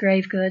of as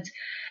grave goods.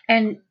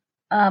 And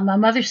my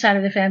mother's side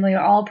of the family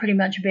are all pretty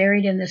much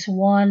buried in this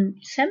one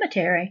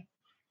cemetery.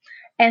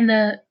 And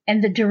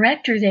the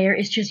director there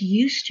is just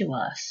used to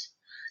us.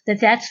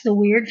 That's the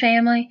weird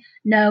family.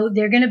 No,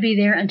 they're going to be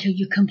there until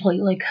you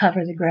completely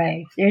cover the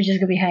grave. They're just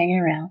going to be hanging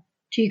around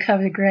till you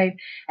cover the grave,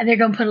 and they're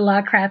going to put a lot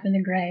of crap in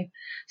the grave.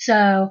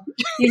 So,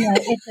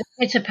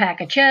 it's a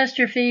pack of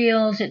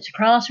Chesterfields, it's a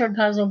crossword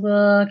puzzle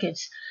book,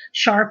 it's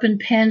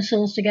sharpened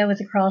pencils to go with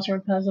the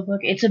crossword puzzle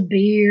book, it's a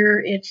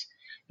beer, it's,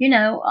 we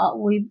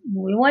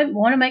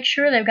want to make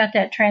sure they've got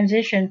that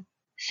transition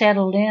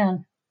settled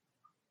in.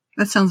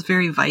 That sounds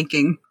very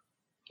Viking.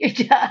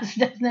 It does,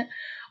 doesn't it?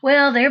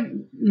 Well, they're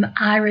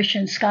Irish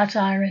and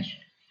Scots-Irish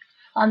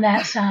on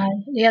that side.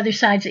 The other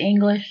side's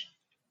English.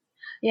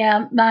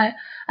 Yeah,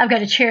 I've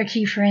got a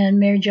Cherokee friend,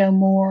 Mary Jo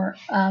Moore,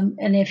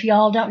 and if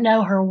y'all don't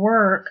know her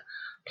work,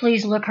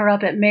 please look her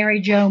up at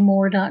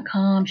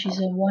maryjomoore.com. She's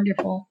a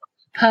wonderful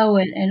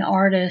poet and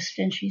artist,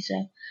 and she's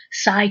a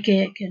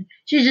psychic, and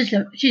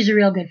she's a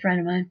real good friend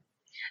of mine.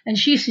 And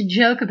she used to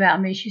joke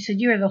about me. She said,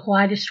 "You are the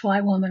whitest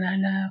white woman I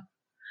know."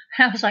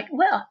 And I was like,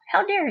 "Well,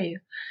 how dare you?"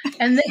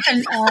 And then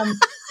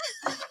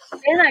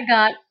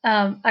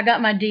I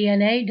got my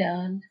DNA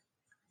done,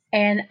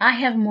 and I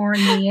have more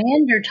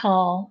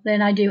Neanderthal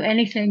than I do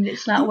anything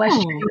that's not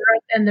Western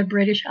Europe and the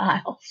British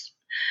Isles.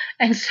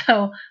 And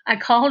so I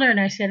called her and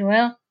I said,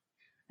 "Well,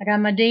 I got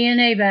my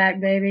DNA back,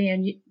 baby,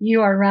 and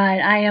you are right.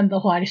 I am the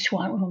whitest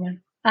white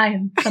woman. I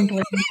am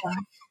completely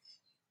white,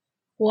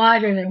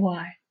 whiter than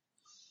white."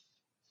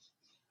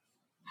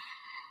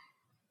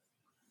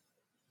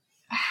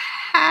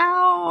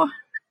 How?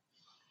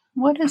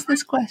 What is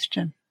this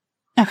question?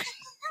 Okay.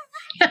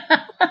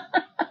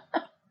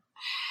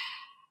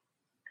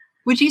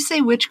 Would you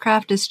say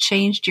witchcraft has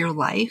changed your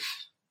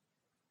life?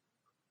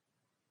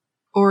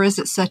 Or is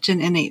it such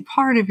an innate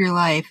part of your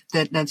life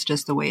that that's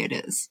just the way it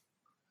is?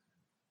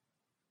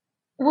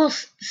 Well,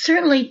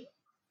 certainly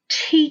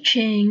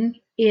teaching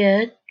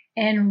it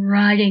and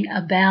writing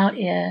about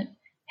it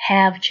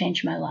have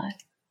changed my life.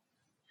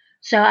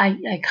 So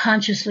I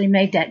consciously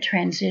made that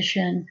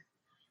transition,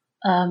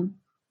 and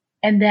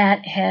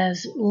that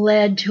has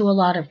led to a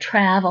lot of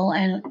travel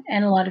and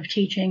a lot of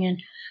teaching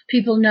and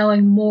people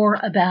knowing more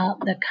about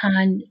the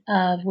kind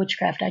of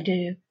witchcraft I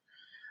do.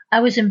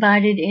 I was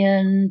invited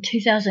in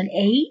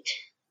 2008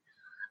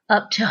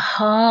 up to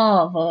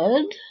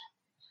Harvard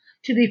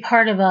to be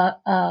part of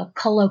a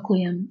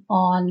colloquium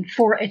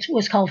it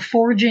was called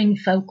Forging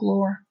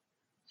Folklore.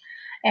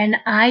 And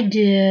I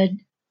did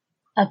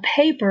a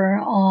paper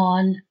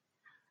on,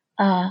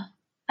 I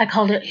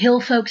called it Hill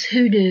Folks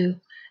Hoodoo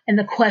and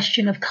the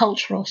Question of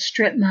Cultural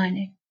Strip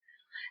Mining.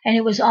 And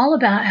it was all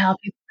about how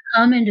people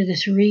come into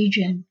this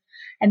region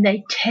and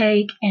they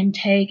take and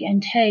take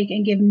and take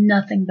and give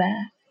nothing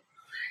back.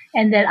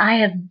 And that I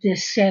have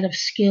this set of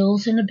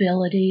skills and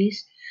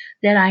abilities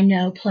that I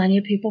know plenty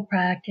of people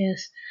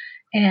practice.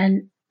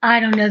 And I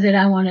don't know that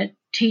I want to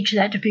teach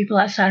that to people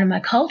outside of my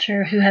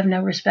culture who have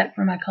no respect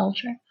for my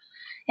culture.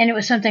 And it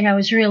was something I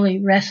was really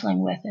wrestling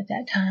with at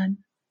that time.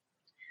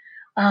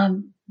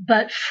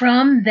 But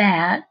from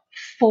that,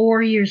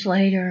 4 years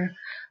later,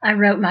 I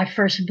wrote my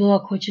first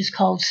book, which is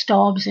called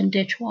Staubs in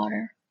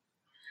Ditchwater.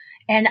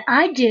 And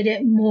I did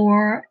it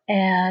more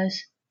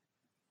as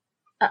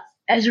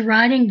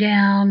writing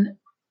down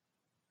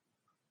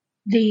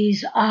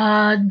these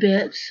odd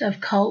bits of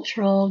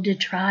cultural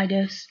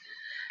detritus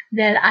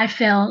that I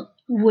felt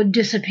would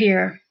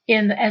disappear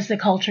as the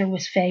culture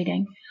was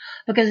fading.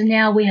 Because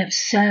now we have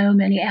so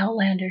many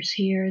outlanders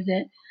here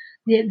that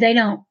they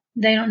don't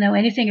know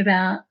anything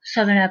about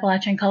Southern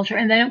Appalachian culture,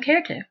 and they don't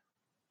care to.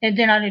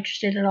 They're not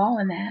interested at all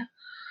in that.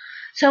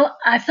 So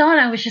I thought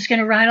I was just going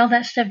to write all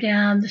that stuff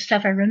down, the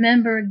stuff I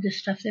remembered, the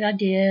stuff that I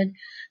did,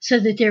 so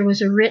that there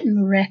was a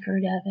written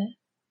record of it.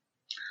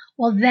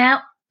 Well,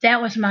 that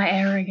was my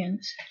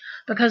arrogance,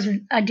 because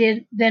I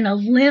did then a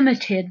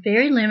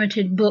very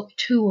limited book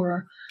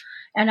tour,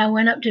 and I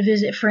went up to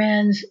visit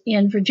friends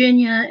in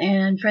Virginia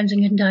and friends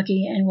in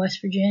Kentucky and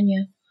West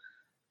Virginia.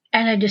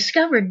 And I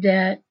discovered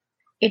that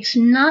it's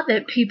not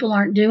that people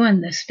aren't doing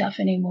this stuff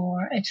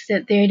anymore. It's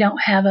that they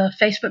don't have a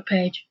Facebook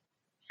page.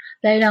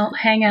 They don't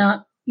hang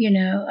out,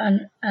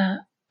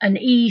 an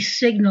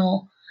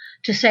e-signal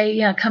to say,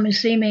 yeah, come and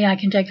see me. I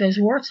can take those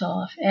warts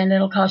off, and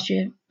it'll cost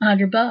you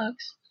 $100.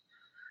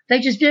 They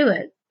just do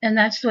it, and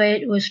that's the way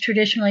it was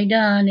traditionally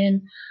done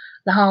in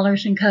the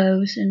hollers and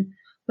coves and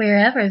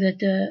wherever, that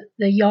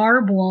the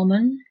yarb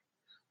woman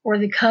or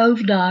the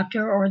cove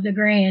doctor or the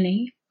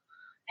granny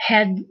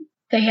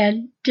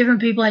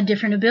different people had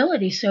different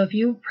abilities. So if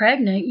you were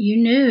pregnant, you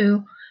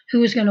knew who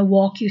was going to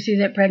walk you through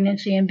that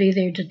pregnancy and be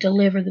there to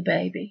deliver the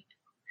baby.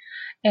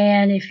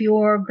 And if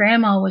your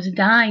grandma was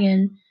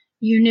dying,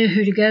 you knew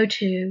who to go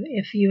to.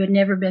 If you had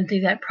never been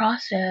through that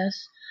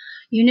process,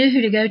 you knew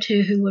who to go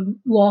to who would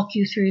walk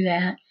you through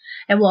that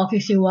and walk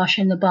you through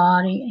washing the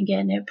body and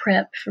getting it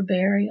prepped for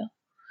burial.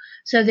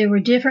 So there were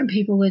different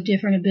people with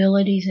different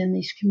abilities in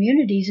these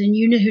communities, and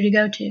you knew who to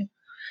go to.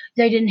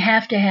 They didn't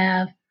have to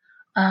have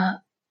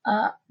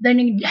they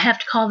didn't have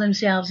to call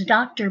themselves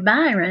Dr.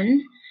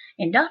 Byron,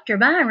 and Dr.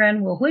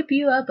 Byron will whip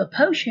you up a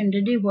potion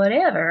to do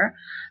whatever.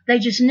 They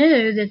just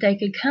knew that they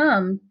could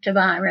come to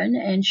Byron,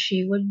 and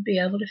she would be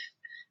able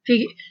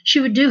to she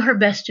would do her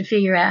best to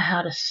figure out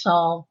how to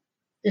solve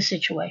the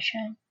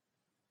situation.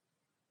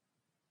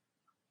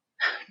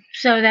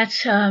 So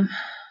that's that.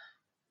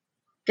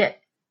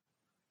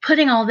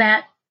 Putting all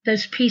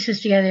those pieces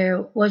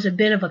together was a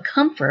bit of a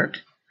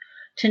comfort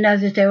to know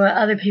that there were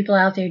other people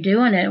out there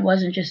doing it. It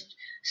wasn't just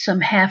some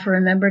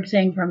half-remembered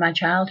thing from my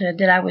childhood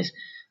that I was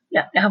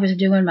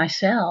doing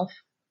myself.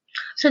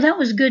 So that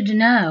was good to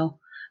know.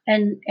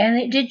 And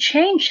it did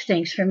change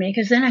things for me,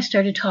 because then I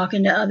started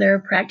talking to other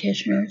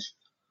practitioners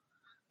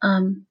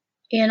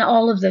in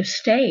all of those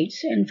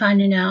states and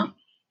finding out,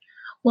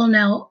 well,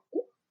 now,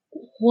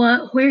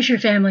 where's your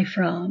family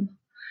from?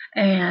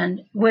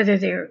 And whether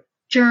they're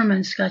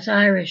German, Scots,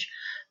 Irish.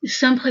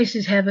 Some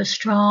places have a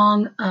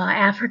strong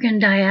African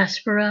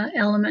diaspora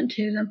element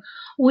to them.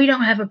 We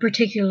don't have a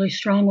particularly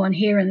strong one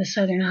here in the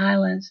Southern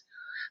Highlands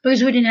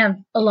because we didn't have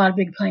a lot of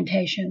big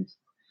plantations.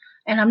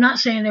 And I'm not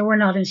saying there were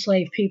not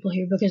enslaved people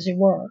here, because there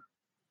were.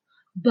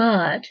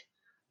 But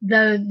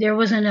there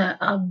wasn't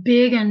a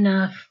big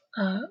enough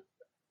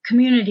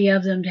community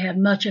of them to have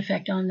much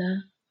effect on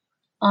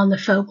the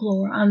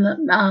folklore, on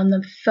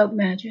the folk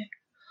magic.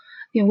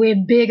 We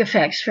had big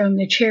effects from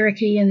the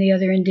Cherokee and the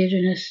other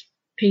indigenous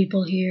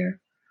people here,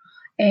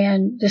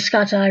 and the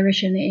Scots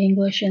Irish and the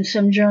English, and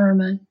some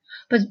German.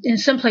 But in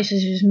some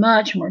places, there's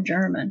much more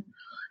German.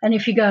 And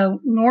if you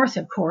go north,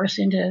 of course,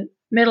 into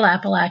Middle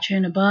Appalachia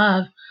and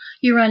above,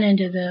 you run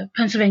into the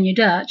Pennsylvania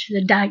Dutch,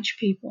 the Dutch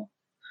people.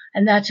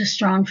 And that's a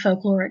strong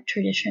folkloric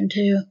tradition,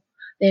 too.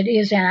 It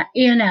is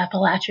in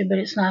Appalachia, but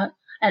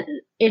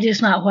it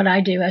is not what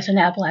I do as an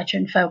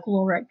Appalachian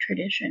folkloric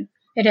tradition.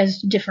 It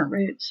has different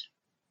roots.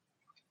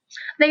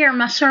 There,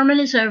 my sermon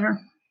is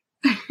over.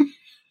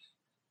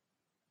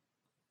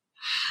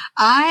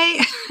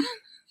 I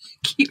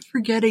keep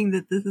forgetting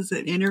that this is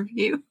an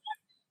interview.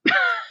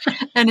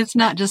 And it's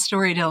not just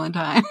storytelling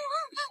time.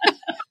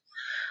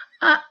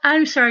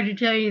 I'm sorry to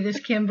tell you this,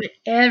 Kim, but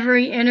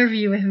every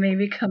interview with me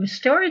becomes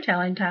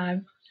storytelling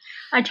time.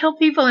 I tell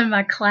people in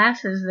my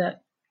classes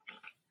that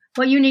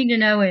what you need to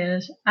know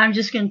is I'm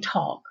just going to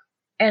talk.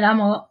 And I'm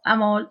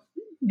going to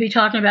be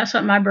talking about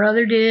something my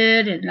brother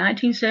did in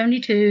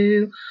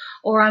 1972,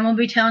 or I'm going to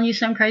be telling you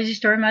some crazy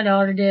story my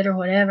daughter did or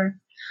whatever.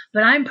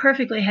 But I'm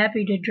perfectly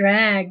happy to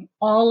drag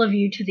all of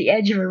you to the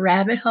edge of a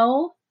rabbit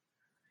hole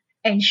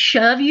and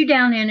shove you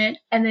down in it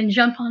and then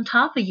jump on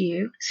top of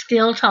you,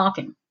 still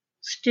talking.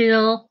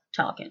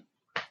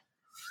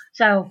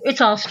 So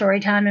it's all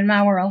story time in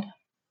my world.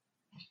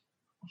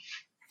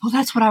 Well,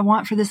 that's what I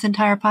want for this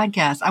entire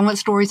podcast. I want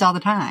stories all the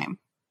time.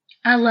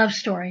 I love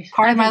stories.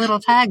 Part of my little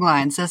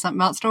tagline says something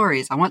about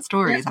stories. I want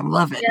stories. Yep. I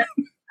love it. Yep.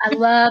 I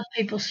love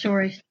people's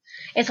stories.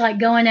 It's like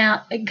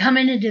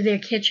coming into their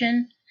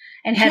kitchen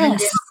and having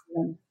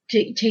them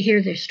to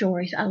hear their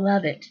stories. I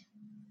love it.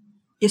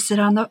 You sit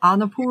on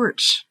the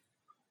porch.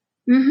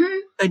 Mm-hmm.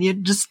 And you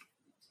just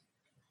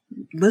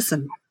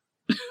listen.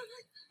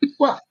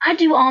 Well, I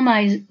do all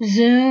my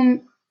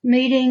Zoom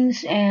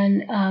meetings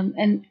and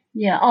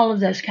all of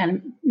those kind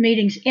of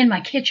meetings in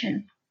my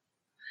kitchen,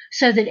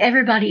 so that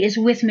everybody is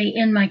with me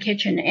in my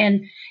kitchen.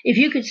 And if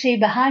you could see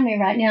behind me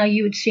right now,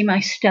 you would see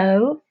my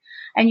stove,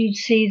 and you'd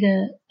see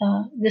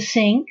the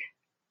sink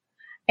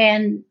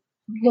and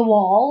the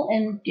wall,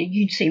 and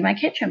you'd see my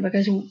kitchen,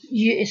 because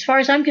as far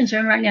as I'm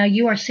concerned right now,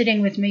 you are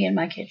sitting with me in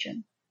my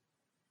kitchen.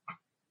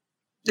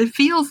 It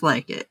feels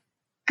like it.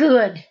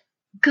 Good,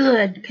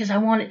 because I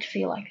want it to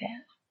feel like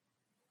that.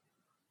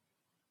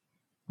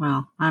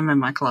 Well, I'm in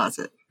my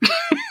closet.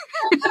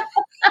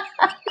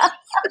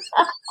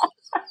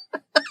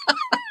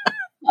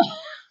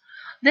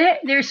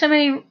 There's so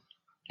many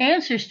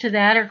answers to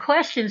that, or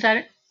questions.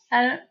 I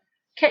don't.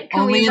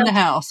 Only in the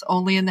house.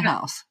 Only in the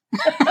house.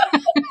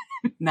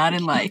 Not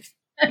in life.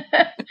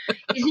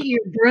 Is it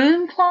your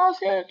broom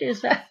closet?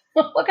 Is that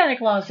what kind of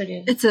closet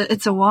is it?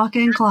 It's a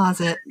walk-in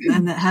closet,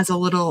 and it has a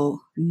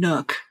little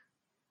nook.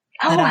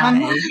 Oh, how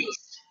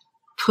nice!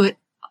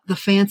 the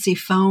fancy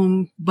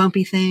foam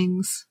bumpy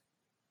things.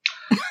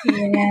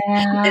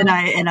 Yeah.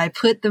 and I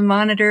put the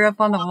monitor up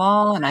on the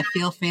wall, and I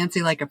feel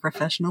fancy like a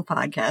professional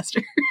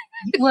podcaster.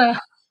 Well,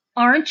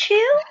 aren't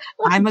you?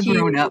 Look I'm a at you.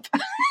 grown up.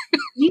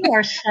 You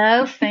are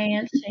so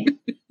fancy.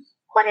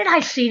 What did I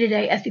see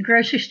today at the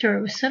grocery store?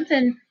 It was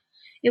something,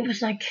 it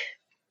was like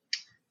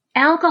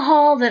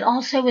alcohol that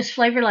also was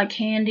flavored like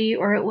candy,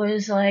 or it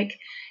was like,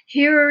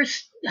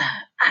 it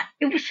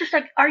was just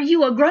like, are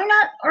you a grown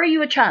up or are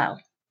you a child?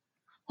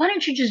 Why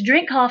don't you just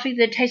drink coffee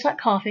that tastes like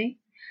coffee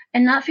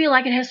and not feel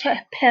like it has to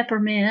have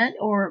peppermint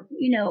or,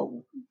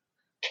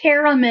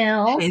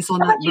 caramel?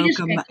 Hazelnut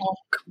mocha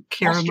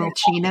caramel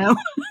chino.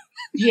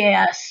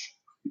 Yes.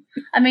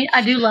 I mean,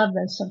 I do love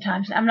those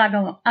sometimes. I'm not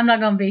going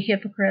to be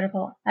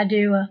hypocritical. I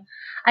do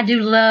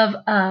love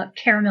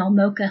caramel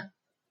mocha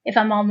if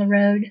I'm on the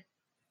road.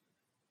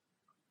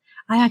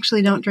 I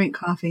actually don't drink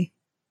coffee.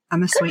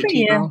 I'm a sweet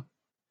tea girl.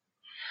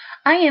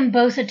 I am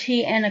both a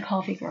tea and a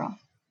coffee girl,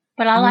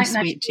 but I like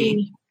my sweet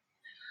tea.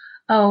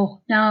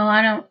 Oh, no,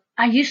 I don't.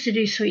 I used to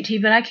do sweet tea,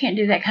 but I can't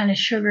do that kind of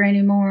sugar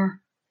anymore.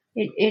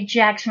 It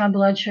jacks my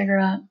blood sugar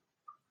up.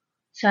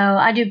 So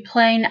I do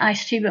plain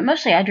iced tea, but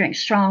mostly I drink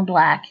strong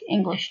black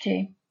English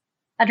tea.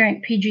 I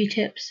drink PG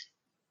Tips.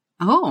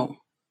 Oh.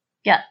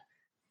 Yeah.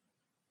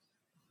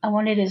 I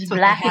wanted as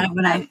black as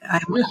when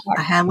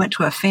I went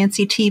to a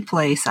fancy tea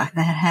place that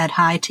had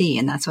high tea,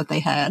 and that's what they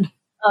had.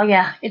 Oh,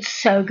 yeah. It's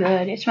so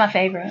good. It's my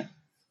favorite.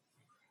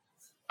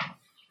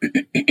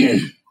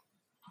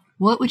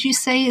 What would you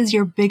say is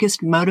your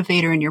biggest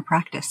motivator in your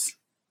practice?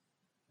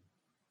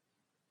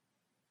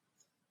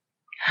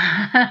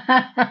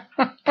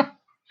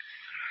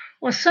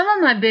 Well, some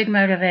of my big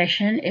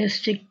motivation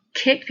is to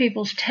kick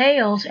people's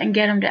tails and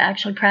get them to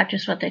actually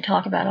practice what they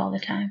talk about all the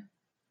time.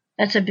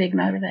 That's a big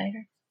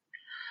motivator.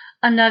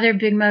 Another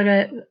big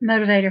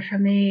motivator for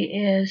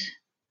me is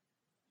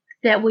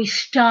that we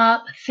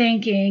stop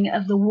thinking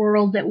of the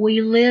world that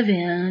we live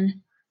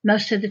in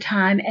most of the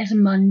time as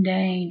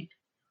mundane.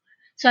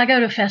 So I go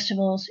to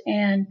festivals,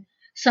 and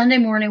Sunday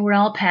morning we're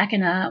all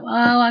packing up.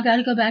 Oh, I got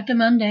to go back to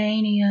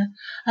Mundania.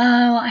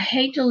 Oh, I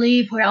hate to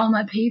leave where all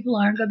my people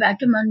are and go back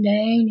to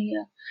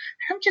Mundania.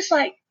 I'm just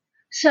like,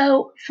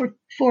 so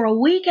for a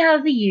week out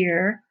of the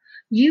year,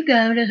 you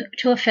go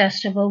to a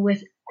festival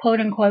with quote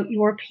unquote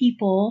your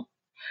people,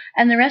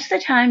 and the rest of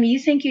the time you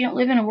think you don't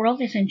live in a world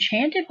that's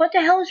enchanted? What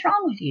the hell is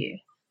wrong with you?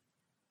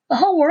 The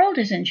whole world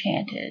is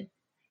enchanted.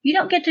 You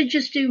don't get to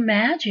just do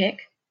magic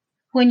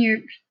when you're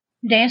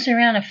dancing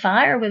around a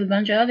fire with a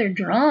bunch of other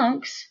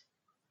drunks.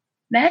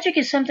 Magic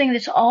is something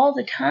that's all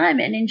the time,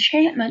 and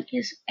enchantment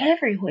is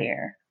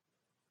everywhere.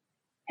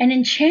 And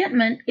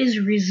enchantment is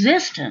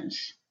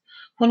resistance.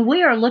 When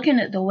we are looking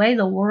at the way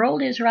the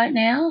world is right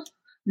now,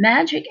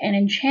 magic and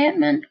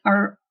enchantment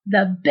are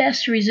the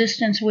best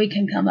resistance we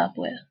can come up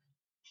with.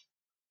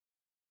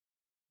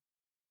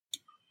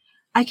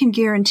 I can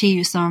guarantee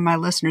you some of my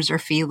listeners are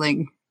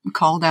feeling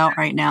called out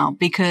right now,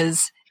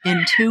 because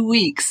in 2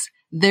 weeks,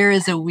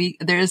 there's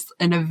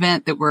an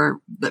event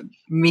that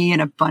me and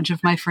a bunch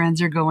of my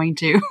friends are going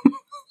to.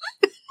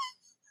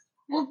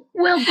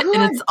 Well, good.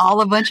 And it's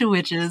all a bunch of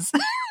witches.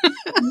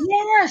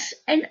 Yes.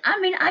 And I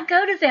mean, I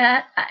go to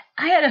that.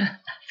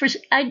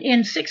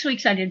 In 6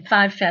 weeks, I did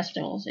 5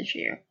 festivals this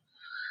year.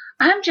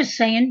 I'm just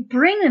saying,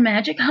 bring the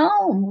magic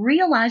home.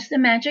 Realize the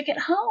magic at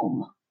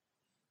home.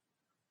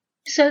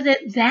 So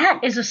that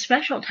is a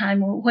special time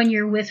when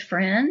you're with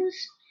friends.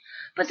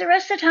 But the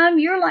rest of the time,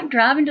 you're like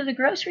driving to the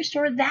grocery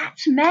store.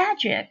 That's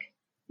magic.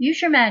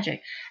 Use your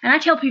magic. And I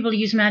tell people to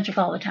use magic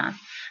all the time.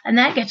 And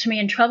that gets me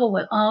in trouble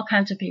with all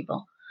kinds of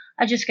people.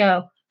 I just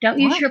go, don't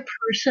use your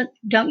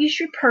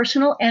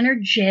personal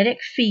energetic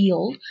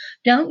field.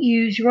 Don't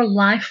use your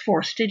life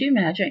force to do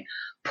magic.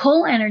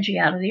 Pull energy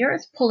out of the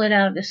earth, pull it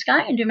out of the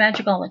sky, and do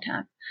magic all the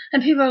time.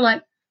 And people are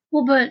like,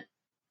 well, but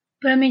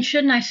I mean,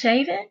 shouldn't I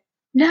save it?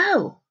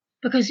 No.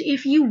 Because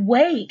if you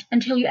wait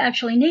until you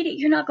actually need it,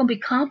 you're not going to be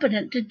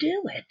competent to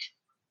do it.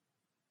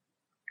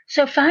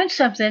 So find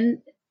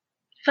something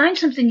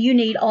you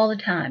need all the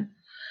time.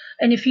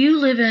 And if you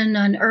live in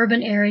an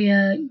urban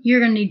area, you're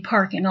going to need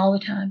parking all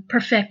the time.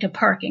 Perfect a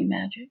parking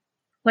magic.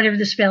 Whatever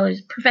the spell is,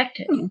 perfect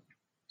it.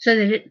 So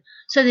that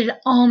it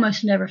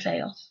almost never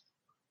fails.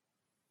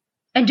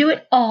 And do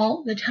it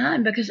all the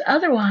time, because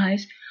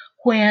otherwise,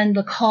 when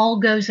the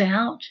call goes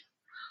out,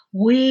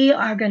 we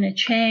are going to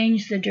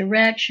change the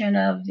direction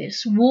of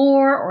this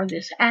war or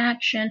this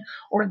action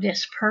or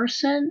this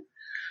person,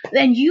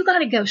 then you got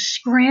to go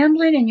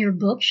scrambling in your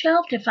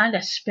bookshelf to find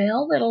a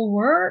spell that'll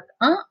work.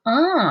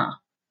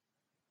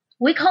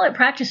 We call it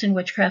practicing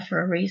witchcraft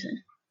for a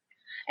reason.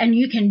 And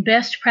you can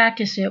best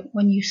practice it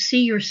when you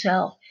see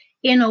yourself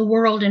in a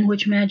world in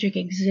which magic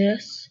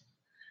exists,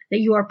 that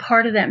you are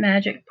part of that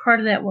magic, part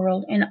of that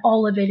world, and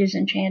all of it is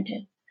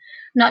enchanted.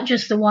 Not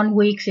just the 1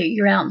 week that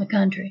you're out in the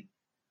country.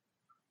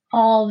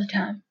 All the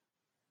time.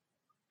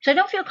 So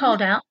don't feel called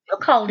out. Feel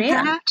called in.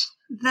 I'm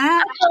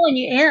calling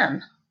you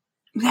in.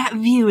 That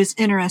view is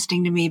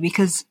interesting to me,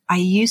 because I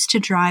used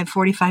to drive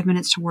 45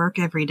 minutes to work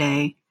every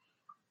day.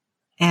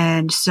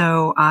 And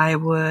so I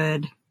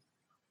would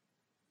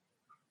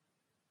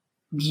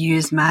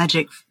use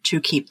magic to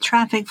keep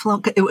traffic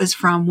flow. It was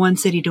from one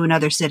city to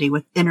another city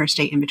with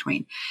interstate in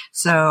between.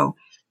 So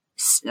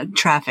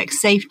traffic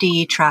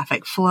safety,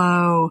 traffic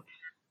flow.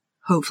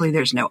 Hopefully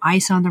there's no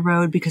ice on the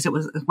road, because it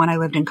was when I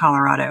lived in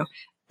Colorado,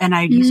 and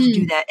I used to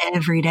do that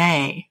every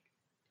day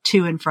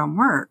to and from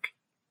work.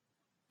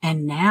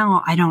 And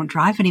now I don't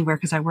drive anywhere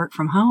because I work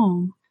from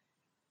home.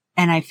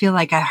 And I feel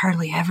like I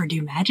hardly ever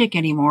do magic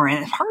anymore.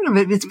 And part of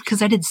it is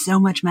because I did so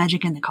much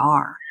magic in the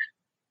car.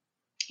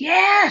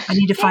 Yes. I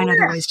need to find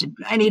other ways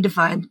I need to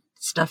find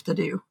stuff to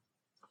do.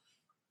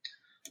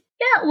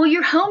 Yeah. Well,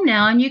 you're home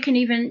now, and you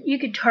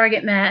could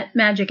target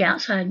magic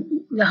outside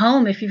the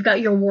home if you've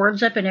got your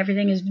wards up and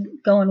everything is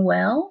going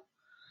well.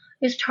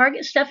 Is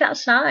target stuff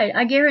outside.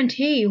 I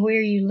guarantee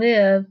where you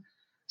live,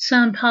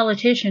 some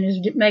politician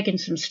is making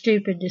some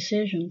stupid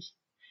decisions.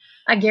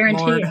 I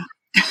guarantee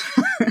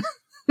it.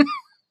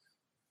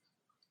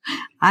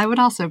 I would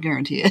also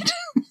guarantee it.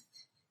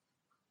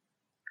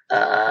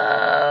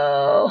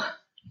 Oh.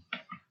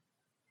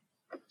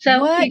 So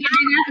what? you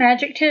can do that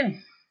magic too.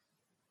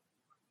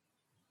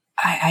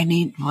 I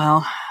need,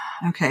 well,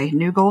 okay,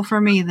 new goal for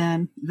me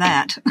then,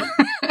 that.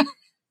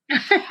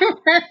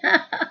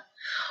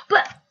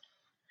 But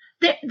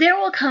there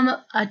will come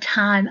a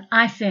time,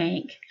 I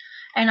think,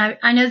 and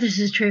I know this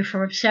is true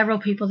for several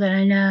people that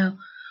I know,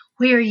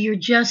 where you're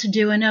just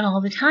doing it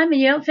all the time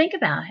and you don't think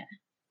about it.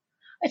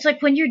 It's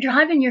like when you're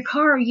driving your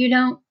car, you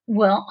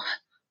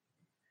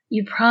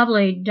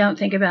probably don't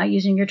think about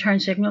using your turn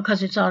signal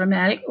because it's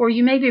automatic, or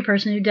you may be a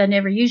person who doesn't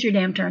ever use your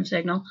damn turn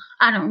signal.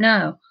 I don't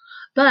know.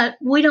 But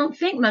we don't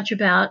think much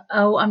about,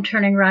 oh, I'm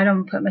turning right, I'm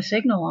going to put my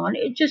signal on.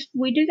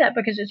 We do that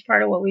because it's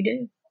part of what we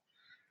do.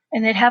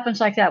 And it happens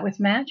like that with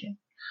magic.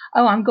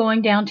 Oh, I'm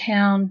going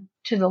downtown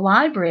to the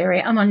library.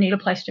 I'm going to need a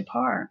place to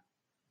park.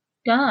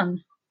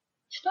 Done.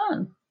 It's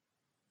done.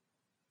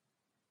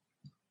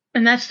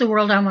 And that's the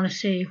world I want to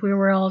see, where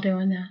we're all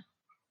doing that.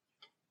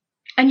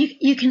 And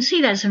you can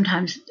see that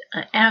sometimes,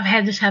 and I've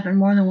had this happen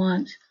more than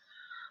once,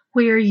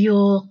 where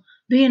you'll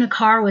be in a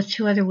car with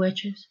two other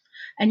witches,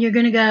 and you're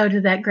going to go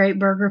to that great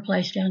burger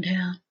place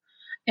downtown.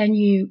 And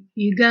you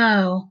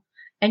go,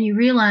 and you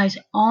realize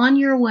on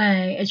your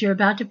way, as you're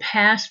about to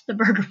pass the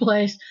burger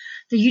place,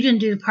 that you didn't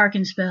do the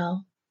parking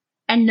spell,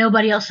 and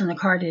nobody else in the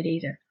car did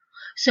either.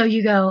 So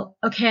you go,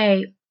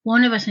 okay,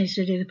 one of us needs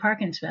to do the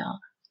parking spell.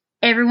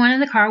 Everyone in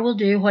the car will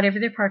do whatever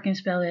their parking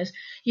spell is.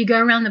 You go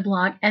around the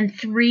block, and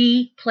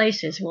 3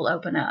 places will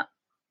open up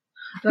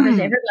because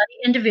everybody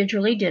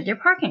individually did their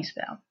parking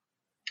spell.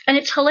 And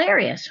it's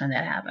hilarious when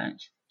that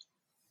happens.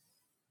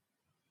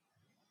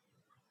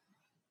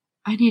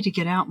 I need to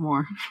get out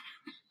more.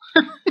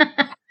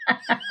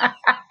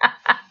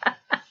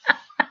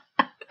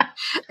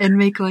 And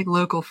make like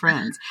local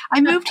friends.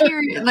 I moved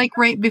here like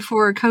right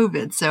before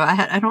COVID, so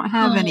I don't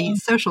have any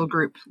social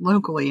group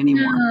locally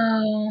anymore.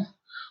 No.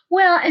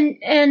 Well,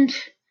 and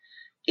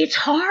it's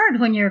hard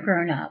when you're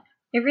grown up.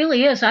 It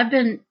really is. I've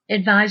been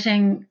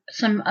advising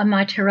some of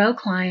my tarot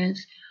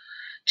clients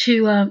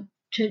to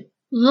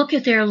look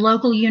at their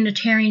local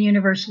Unitarian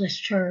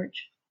Universalist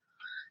church,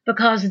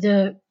 because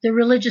the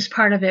religious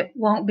part of it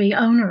won't be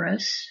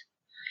onerous.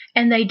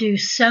 And they do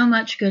so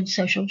much good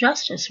social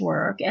justice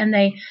work, and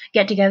they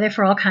get together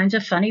for all kinds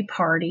of funny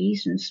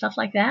parties and stuff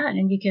like that.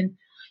 And you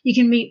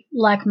can meet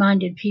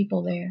like-minded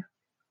people there.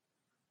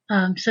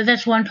 So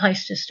that's one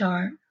place to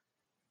start.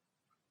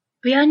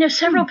 But yeah, I know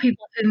several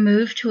people who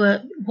moved to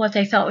what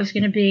they thought was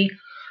going to be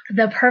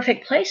the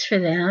perfect place for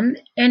them,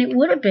 and it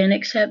would have been,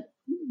 except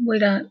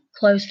we got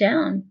closed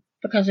down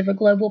because of a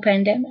global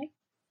pandemic.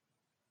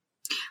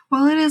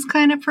 Well, it is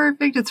kind of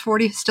perfect. It's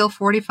still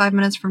 45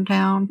 minutes from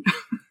town.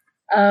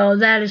 Oh,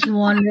 that is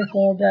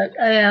wonderful.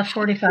 But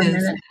 45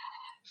 minutes.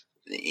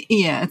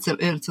 Yeah,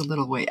 it's a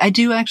little way. I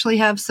do actually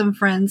have some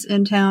friends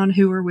in town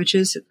who are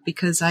witches,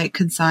 because I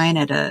consign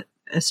at a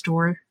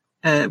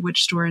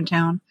witch store in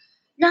town.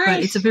 Nice.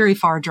 But it's a very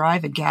far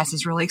drive, and gas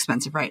is really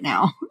expensive right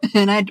now.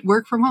 And I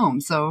work from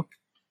home, so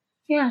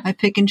yeah, I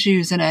pick and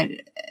choose, and I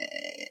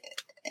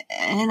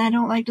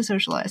don't like to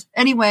socialize.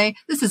 Anyway,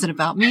 this isn't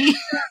about me.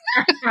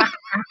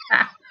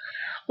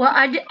 Well,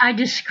 I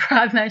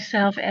describe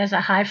myself as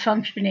a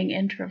high-functioning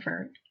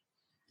introvert.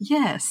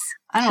 Yes.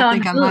 I don't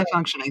think I'm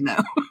high-functioning,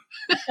 though.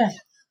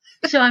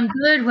 So I'm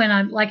good when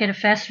I'm like at a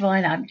festival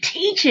and I'm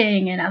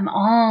teaching and I'm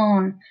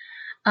on.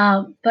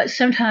 But at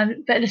some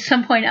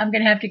point, I'm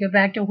going to have to go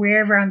back to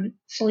wherever I'm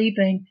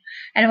sleeping,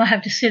 and I'm going to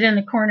have to sit in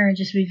the corner and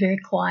just be very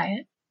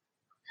quiet.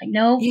 Like,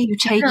 no. Yeah,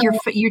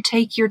 you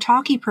take your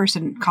talkie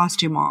person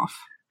costume off.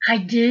 I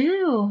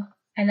do.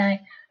 And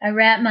I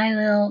wrap my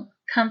little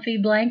comfy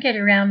blanket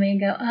around me and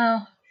go,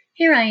 oh,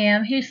 here I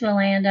am. Here's the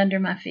land under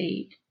my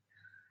feet.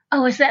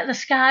 Oh, is that the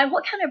sky?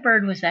 What kind of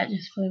bird was that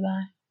just flew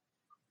by?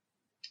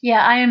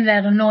 Yeah, I am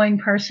that annoying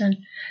person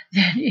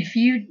that if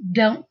you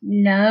don't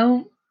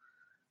know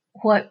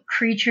what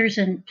creatures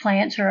and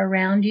plants are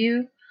around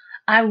you,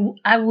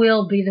 I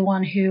will be the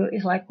one who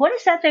is like, what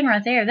is that thing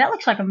right there? That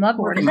looks like a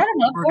mugwort. Is that a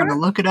mugwort? We're going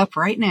to look it up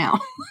right now.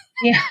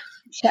 Yeah,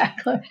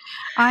 exactly.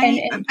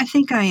 I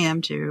think I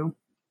am too.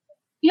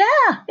 Yeah,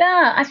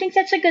 yeah. I think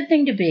that's a good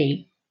thing to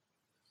be.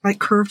 Like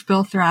curved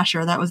bill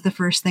thrasher. That was the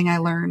first thing I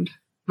learned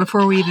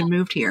before we even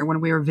moved here, when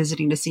we were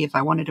visiting to see if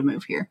I wanted to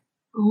move here.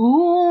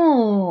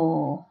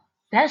 Ooh,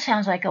 that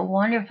sounds like a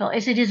wonderful.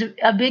 Is it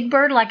a big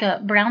bird like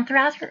a brown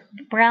thrasher?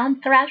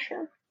 Brown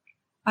thrasher?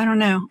 I don't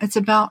know. It's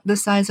about the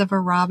size of a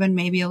robin,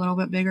 maybe a little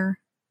bit bigger.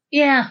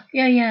 Yeah,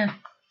 yeah, yeah.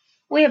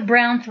 We have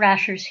brown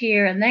thrashers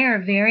here, and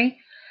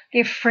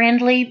they're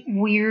friendly,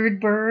 weird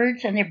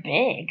birds, and they're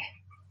big.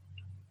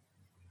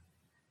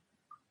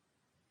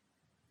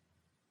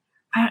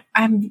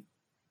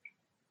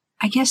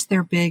 I guess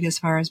they're big as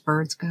far as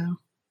birds go.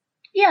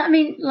 Yeah, I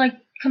mean, like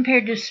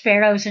compared to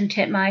sparrows and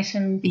titmice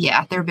and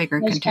yeah, they're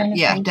bigger.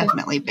 Yeah, things.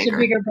 Definitely bigger. It's a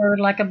bigger bird,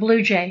 like a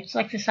blue jay. It's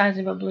like the size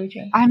of a blue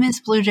jay. I miss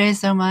blue jays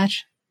so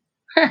much.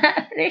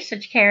 They're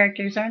such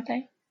characters, aren't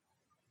they?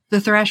 The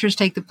thrashers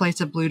take the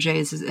place of blue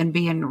jays and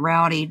being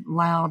rowdy,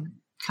 loud,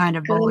 kind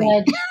of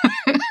bully.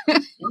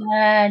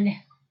 Good.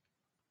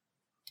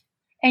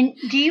 And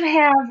do you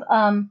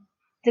have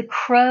the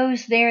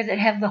crows there that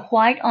have the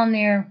white on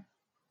their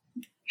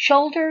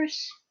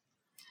shoulders?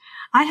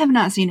 I have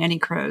not seen any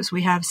crows.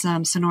 We have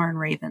some Sonoran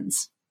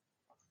ravens.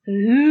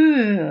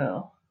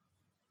 Ooh.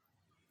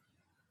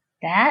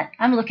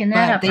 I'm looking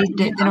that up.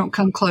 They don't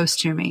come close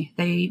to me.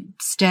 They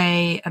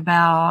stay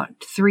about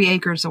 3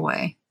 acres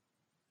away.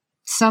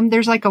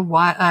 There's like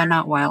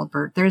not wild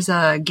bird. There's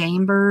a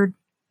game bird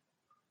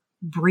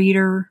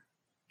breeder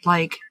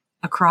like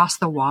across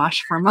the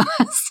wash from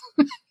us.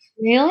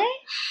 Really?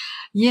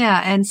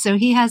 Yeah, and so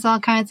he has all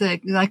kinds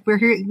of, like,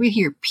 we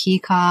hear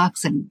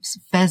peacocks and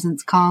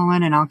pheasants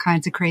calling and all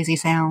kinds of crazy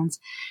sounds.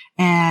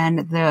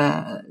 And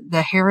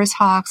the Harris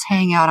hawks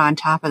hang out on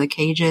top of the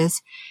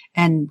cages,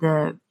 and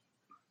the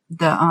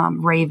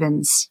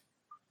ravens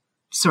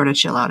sort of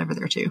chill out over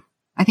there too.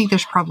 I think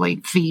there's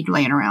probably feed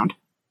laying around.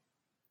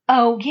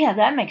 Oh yeah,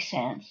 that makes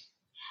sense.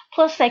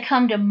 Plus, they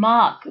come to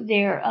mock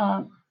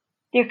their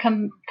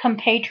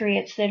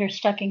compatriots that are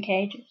stuck in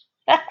cages.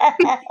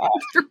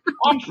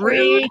 I'm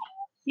free.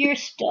 You're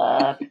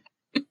stuck.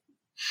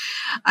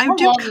 I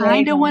do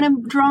kind of want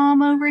to draw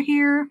them over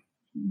here,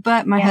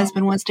 but my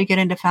husband wants to get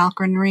into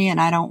falconry, and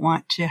I don't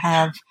want to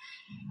have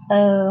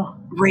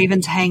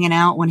ravens hanging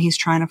out when he's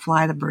trying to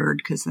fly the bird,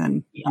 because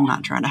then I'm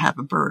not trying to have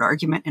a bird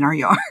argument in our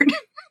yard.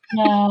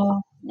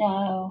 No.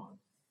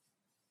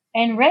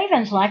 And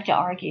ravens like to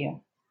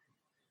argue.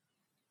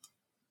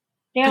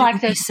 They're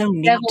like the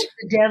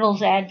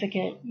devil's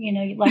advocate,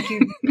 like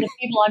the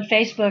people on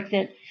Facebook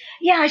that,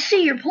 yeah, I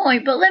see your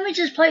point, but let me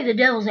just play the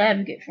devil's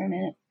advocate for a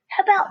minute.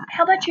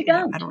 How about you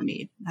don't? I don't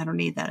need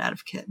that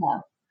advocate.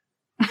 No.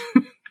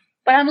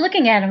 But I'm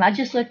looking at them. I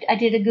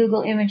did a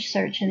Google image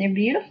search, and they're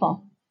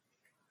beautiful.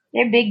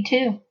 They're big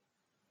too.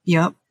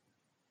 Yep.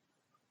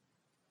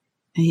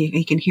 And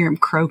you can hear them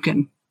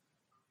croaking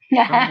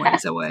from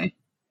ways away.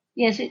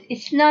 Yes,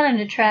 it's not an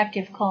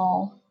attractive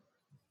call.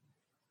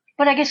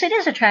 But I guess it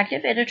is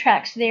attractive. It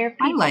attracts their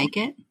people. I like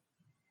it.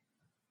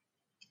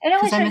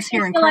 Because I miss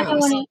hearing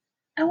crows. Like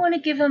I want to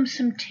give them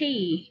some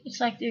tea. It's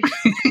like there's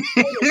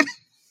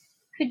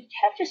could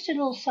have just a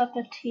little sup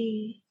of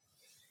tea.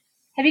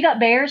 Have you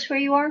got bears where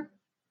you are?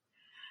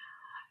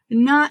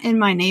 Not in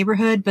my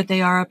neighborhood, but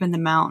they are up in the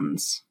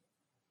mountains.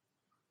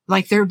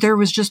 Like there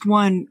was just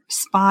one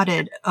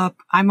spotted up.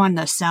 I'm on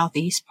the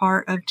southeast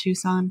part of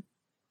Tucson.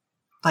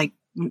 Like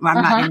I'm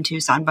not in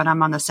Tucson, but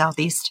I'm on the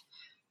southeast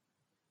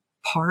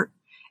part.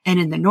 And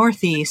in the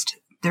northeast,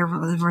 there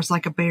was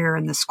like a bear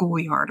in the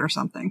schoolyard or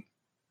something.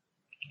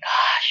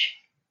 Gosh.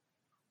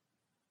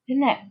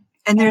 Isn't that?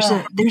 And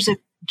there's a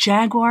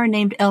jaguar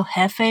named El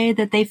Jefe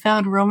that they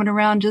found roaming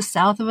around just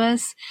south of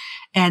us.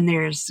 And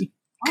there's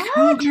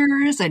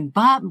cougars and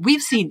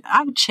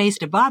I've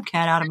chased a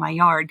bobcat out of my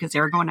yard because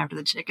they were going after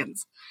the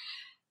chickens.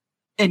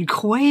 And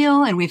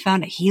quail, and we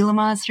found a Gila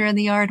monster in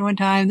the yard one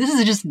time. This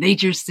is just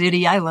Nature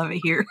City. I love it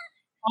here.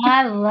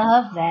 I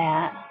love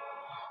that.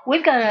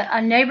 We've got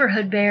a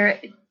neighborhood bear.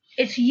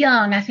 It's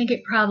young. I think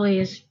it probably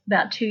is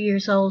about 2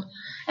 years old.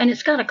 And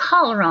it's got a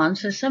collar on,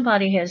 so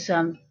somebody has,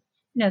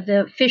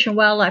 the Fish and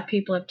Wildlife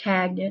people have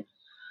tagged it.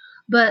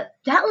 But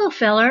that little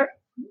feller,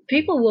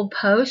 people will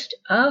post,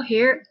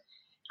 here,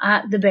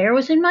 the bear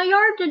was in my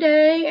yard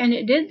today, and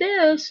it did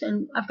this.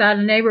 And I've got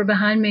a neighbor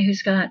behind me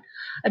who's got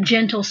a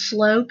gentle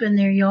slope in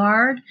their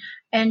yard.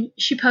 And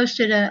she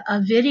posted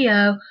a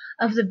video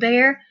of the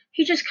bear.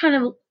 He just kind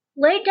of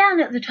laid down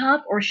at the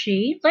top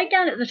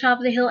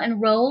of the hill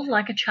and rolled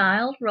like a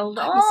child, rolled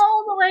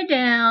all the way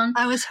down.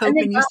 I was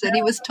hoping you said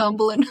he was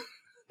tumbling.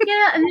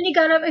 Yeah, and then he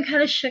got up and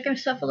kind of shook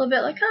himself a little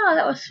bit, like, oh,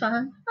 that was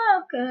fun.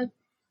 Oh, good.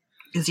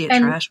 Is he a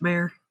trash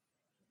bear?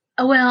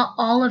 Well,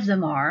 all of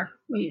them are.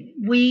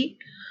 We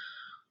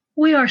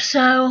are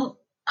so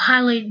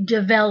highly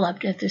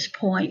developed at this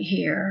point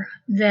here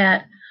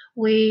that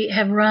we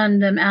have run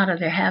them out of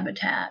their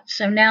habitat.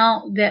 So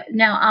now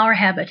our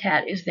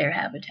habitat is their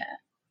habitat.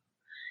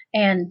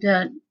 And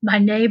my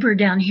neighbor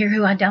down here,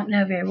 who I don't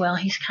know very well,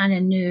 he's kind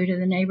of new to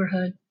the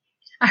neighborhood.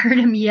 I heard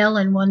him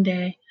yelling one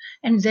day,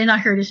 and then I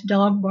heard his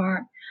dog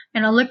bark.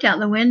 And I looked out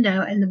the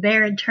window, and the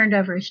bear had turned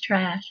over his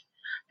trash.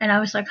 And I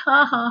was like,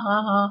 ha, ha,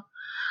 ha,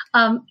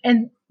 ha.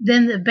 And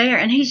then the bear,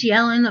 and he's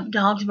yelling, the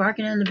dog's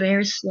barking, and the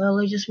bear's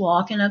slowly just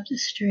walking up the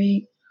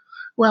street.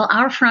 Well,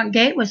 our front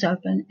gate was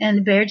open, and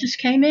the bear just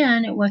came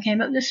in. It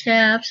came up the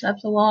steps, up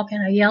the walk,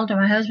 and I yelled to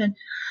my husband,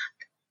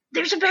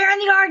 there's a bear in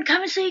the yard.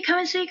 Come and see, come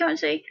and see, come and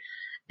see.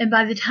 And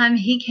by the time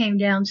he came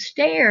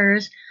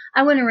downstairs,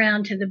 I went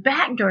around to the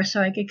back door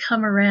so I could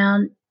come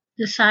around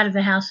the side of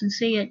the house and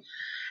see it.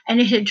 And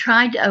it had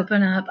tried to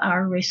open up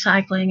our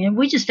recycling, and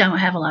we just don't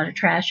have a lot of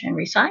trash and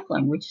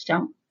recycling. We just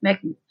don't make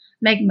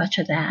much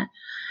of that.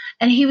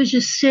 And he was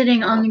just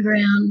sitting on the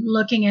ground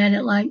looking at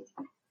it like,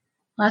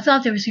 well, I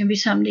thought there was going to be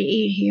something to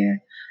eat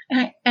here.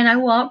 And I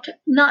walked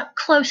not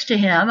close to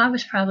him. I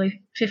was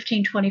probably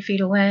 15, 20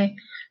 feet away.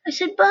 I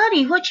said,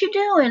 buddy, what you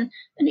doing?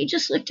 And he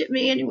just looked at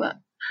me and he went,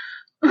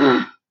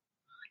 ugh.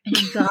 And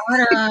he got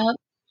up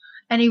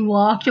and he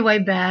walked away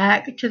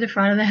back to the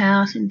front of the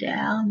house and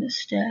down the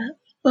steps.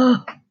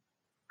 Oh,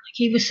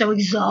 he was so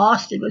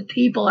exhausted. With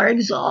people are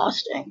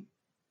exhausting.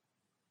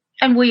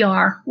 And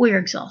we're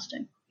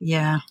exhausting.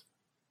 Yeah.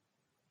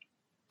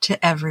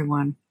 To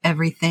everyone,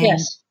 everything.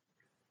 Yes.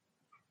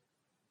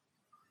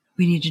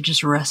 We need to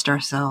just rest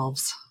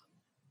ourselves.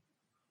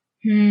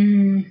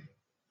 I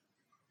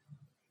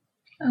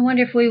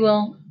wonder if we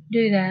will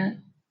do that.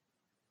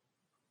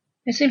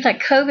 It seems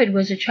like COVID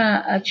was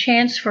a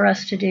chance for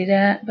us to do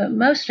that, but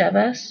most of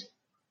us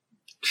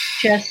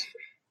just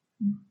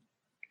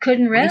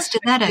couldn't rest.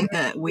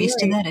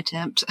 Wasted that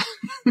attempt.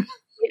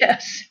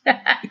 Yes.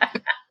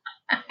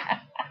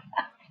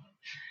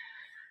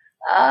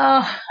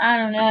 Oh, I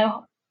don't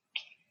know.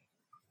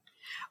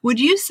 Would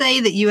you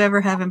say that you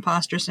ever have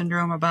imposter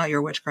syndrome about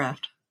your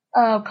witchcraft?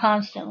 Oh,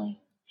 constantly.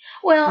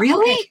 Well,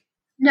 really? Okay.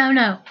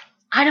 No.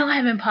 I don't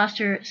have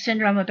imposter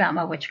syndrome about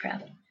my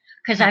witchcraft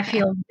because I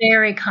feel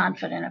very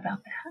confident about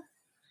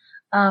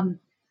that.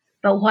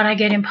 But what I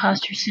get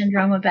imposter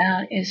syndrome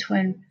about is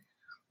when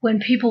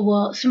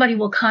somebody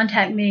will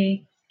contact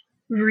me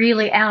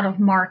really out of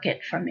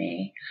market for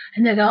me,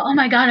 and they go, oh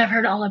my God, I've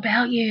heard all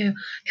about you.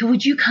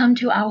 Would you come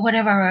to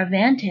whatever our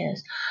event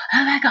is?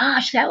 Oh my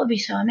gosh, that would be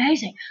so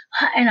amazing.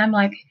 And I'm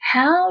like,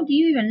 how do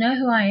you even know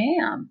who I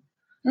am?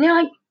 And they're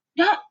like,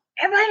 no,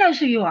 everybody knows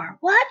who you are.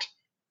 What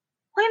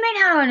do you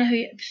mean how do I know who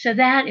you are? So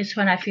that is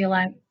when I feel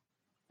like,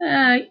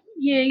 yeah,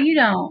 you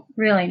don't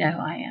really know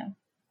who I am.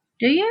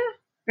 Do you?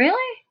 Really?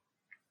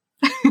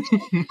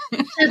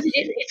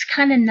 It's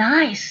kind of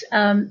nice.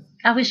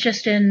 I was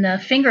just in the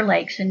Finger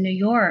Lakes in New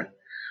York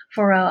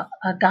for a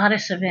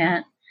goddess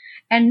event,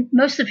 and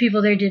most of the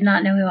people there did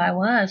not know who I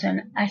was.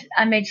 And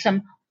I made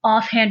some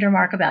offhand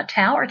remark about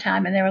Tower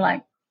Time, and they were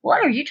like,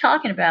 what are you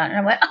talking about? And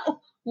I went, oh,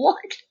 what?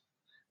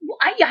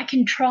 I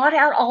can trot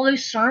out all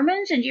those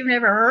sermons and you've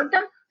never heard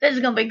them? This is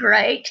going to be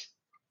great.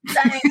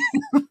 Thanks.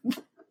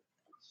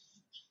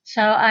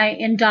 So I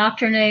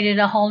indoctrinated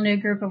a whole new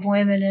group of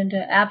women into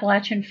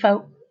Appalachian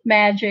folk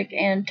magic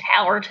and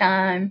Tower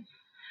Time.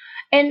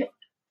 And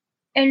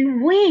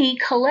we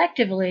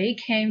collectively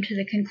came to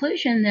the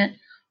conclusion that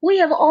we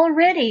have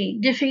already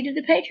defeated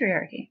the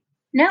patriarchy.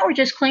 Now we're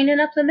just cleaning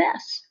up the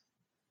mess.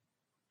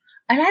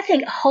 And I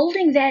think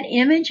holding that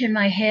image in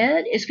my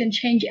head is going to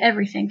change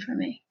everything for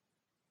me.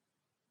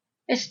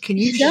 Can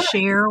you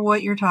share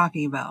what you're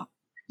talking about?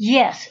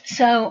 Yes.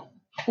 So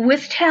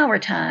with Tower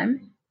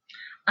Time,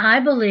 I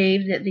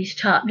believe that these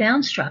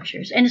top-down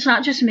structures, and it's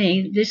not just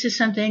me, this is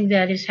something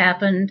that has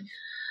happened.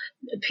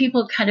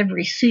 People kind of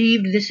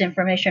received this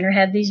information or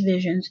had these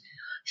visions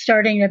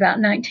starting in about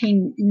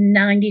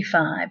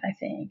 1995, I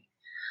think,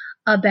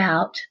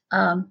 about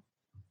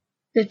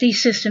that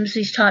these systems,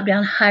 these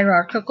top-down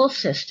hierarchical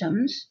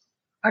systems,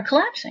 are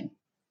collapsing.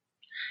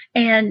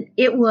 And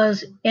it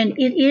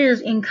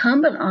is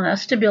incumbent on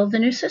us to build the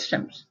new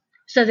systems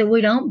so that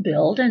we don't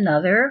build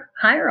another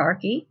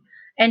hierarchy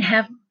and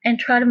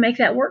try to make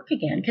that work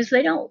again, because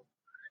they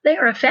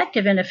are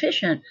effective and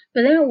efficient,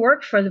 but they don't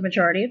work for the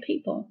majority of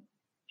people.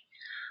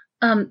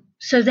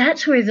 So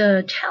that's where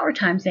the Tower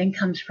Time thing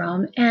comes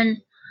from. And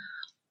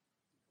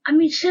I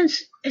mean,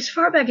 since as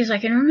far back as I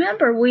can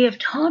remember, we have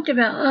talked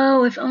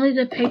about, if only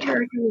the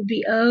patriarchy would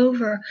be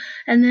over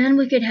and then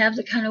we could have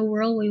the kind of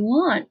world we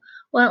want.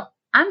 Well,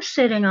 I'm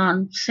sitting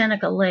on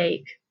Seneca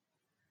Lake,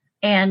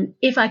 and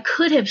if I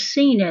could have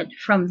seen it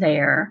from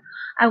there,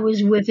 I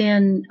was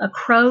within a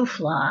crow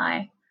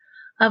fly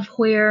of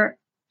where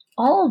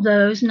all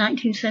those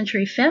 19th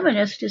century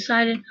feminists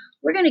decided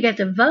we're going to get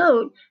the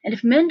vote, and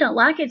if men don't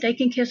like it, they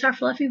can kiss our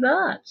fluffy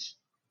butts.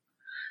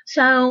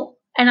 So,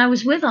 and I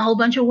was with a whole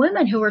bunch of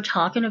women who were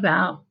talking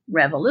about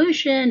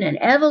revolution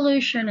and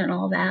evolution and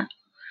all that.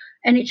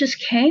 And it just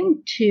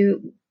came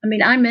to, I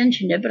mean, I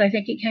mentioned it, but I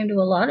think it came to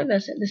a lot of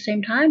us at the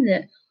same time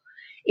that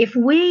if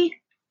we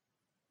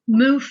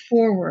move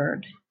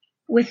forward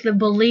with the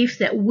belief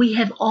that we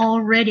have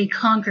already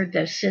conquered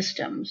those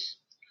systems,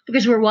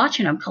 because we're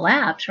watching them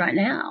collapse right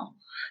now.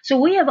 So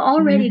we have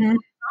already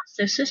lost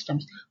those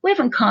systems. We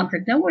haven't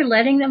conquered them. We're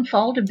letting them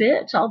fall to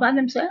bits all by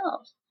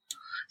themselves.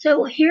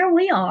 So here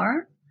we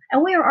are,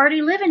 and we are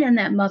already living in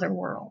that mother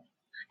world.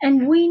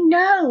 And we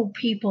know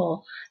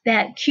people,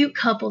 that cute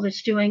couple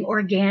that's doing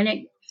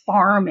organic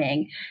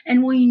farming,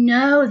 and we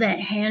know that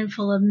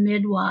handful of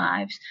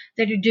midwives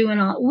that are doing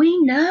all,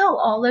 we know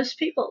all those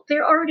people.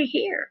 They're already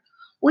here.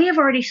 We have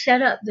already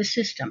set up the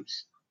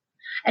systems.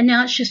 And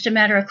now it's just a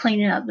matter of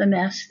cleaning up the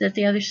mess that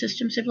the other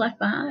systems have left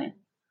behind.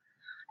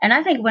 And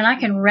I think when I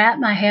can wrap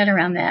my head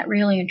around that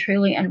really and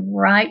truly and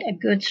write a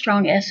good,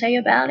 strong essay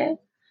about it,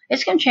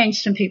 it's going to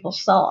change some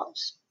people's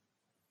thoughts.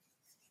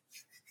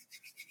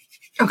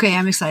 Okay,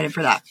 I'm excited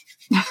for that.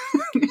 Yeah,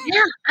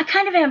 I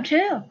kind of am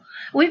too.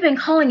 We've been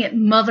calling it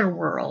Mother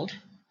World,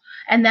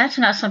 and that's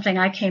not something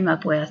I came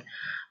up with.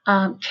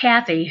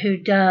 Kathy, who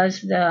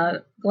does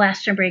the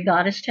Glastonbury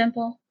Goddess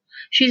Temple,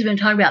 she's been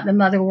talking about the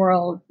Mother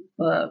World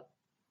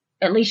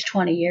at least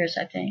 20 years,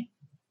 I think.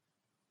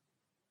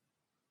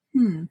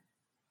 And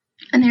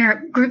there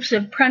are groups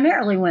of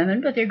primarily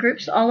women, but there are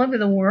groups all over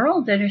the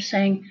world that are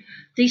saying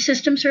these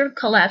systems are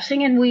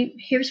collapsing, and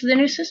here's the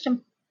new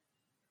system.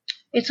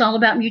 It's all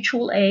about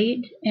mutual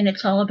aid, and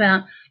it's all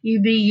about you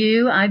be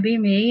you, I be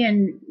me,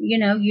 and,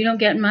 you don't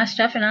get in my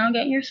stuff and I don't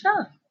get in your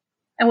stuff.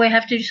 And we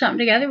have to do something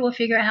together. We'll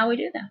figure out how we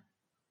do that.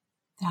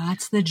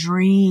 That's the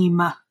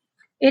dream.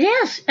 It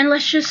is. And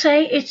let's just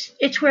say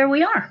it's where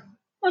we are.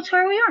 Well, it's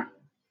where we are.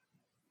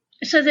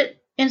 So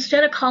that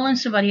instead of calling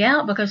somebody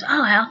out because,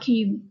 how can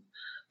you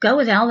go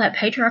with all that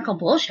patriarchal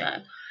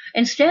bullshit?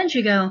 Instead,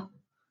 you go,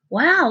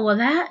 wow, well,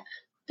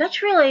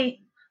 that's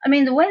really,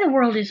 the way the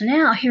world is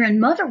now here in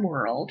Mother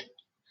World,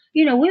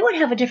 we would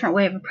have a different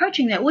way of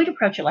approaching that. We'd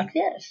approach it like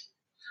this.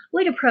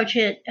 We'd approach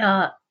it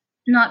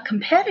not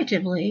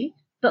competitively,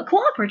 but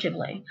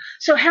cooperatively.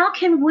 So how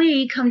can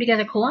we come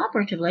together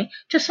cooperatively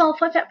to solve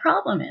what that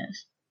problem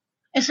is?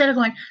 Instead of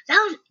going,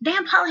 those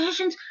damn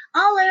politicians,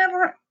 all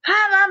over, blah,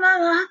 blah, blah,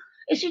 blah.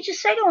 Is you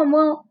just say to them,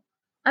 well,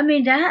 I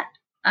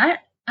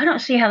don't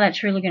see how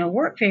that's really going to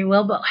work very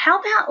well, but how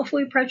about if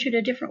we approach it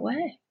a different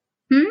way?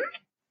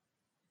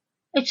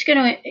 It's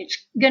going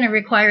to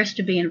require us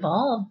to be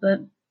involved, but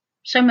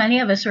so many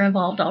of us are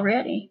involved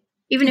already.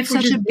 Even it's if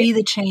we such just a be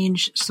the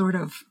change sort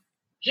of.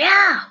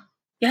 Yeah.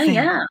 thing.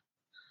 Yeah.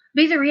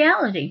 Be the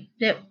reality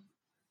that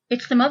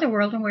it's the Mother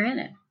World and we're in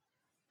it.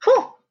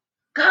 Whew.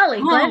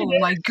 Golly, glad to be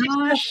my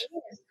gosh.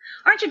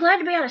 Aren't you glad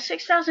to be out of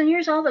 6,000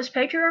 years, all those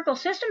patriarchal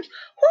systems?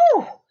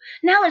 Whew.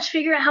 Now let's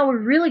figure out how we're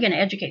really going to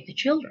educate the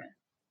children.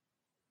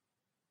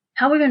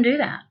 How are we going to do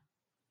that?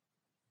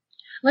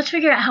 Let's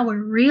figure out how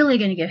we're really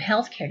going to give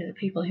health care to the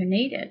people who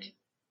need it.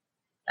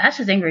 That's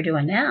the thing we're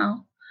doing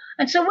now.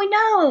 And so we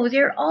know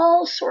there are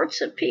all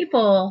sorts of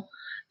people.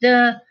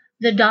 The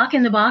doc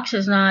in the box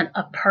is not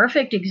a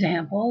perfect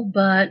example,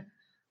 but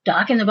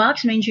doc in the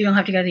box means you don't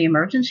have to go to the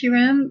emergency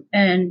room.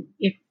 And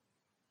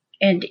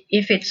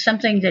if it's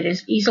something that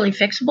is easily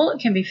fixable,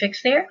 it can be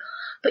fixed there.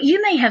 But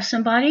you may have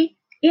somebody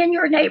in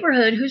your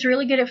neighborhood who's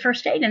really good at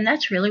first aid, and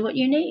that's really what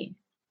you need.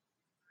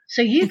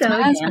 So you It's go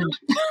my husband.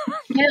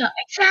 Yeah,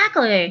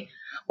 exactly.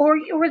 Or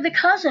the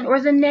cousin or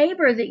the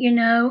neighbor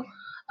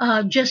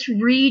that just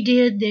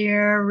redid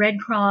their Red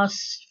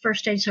Cross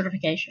first aid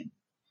certification.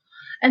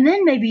 And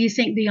then maybe you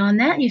think beyond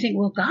that and you think,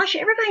 well, gosh,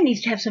 everybody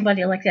needs to have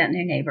somebody like that in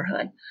their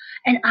neighborhood.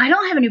 And I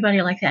don't have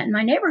anybody like that in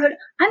my neighborhood.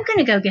 I'm going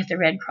to go get the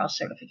Red Cross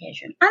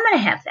certification. I'm going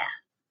to have that.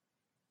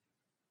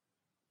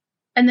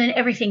 And then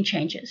everything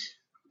changes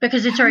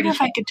because it's already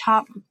changed. If I could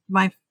top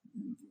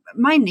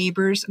my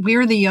neighbors,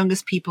 we're the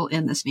youngest people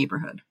in this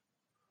neighborhood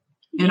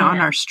and on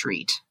our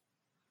street.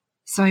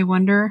 So I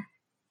wonder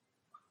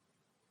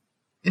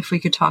if we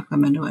could talk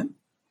them into it.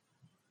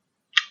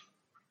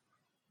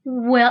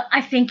 Well,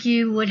 I think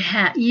you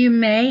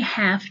may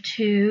have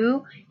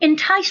to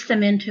entice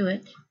them into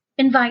it,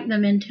 invite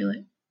them into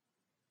it.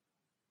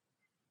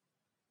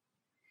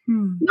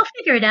 You'll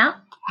figure it out.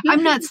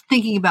 I'm not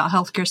thinking about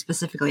healthcare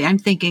specifically. I'm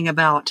thinking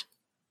about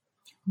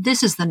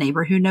this is the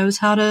neighbor who knows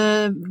how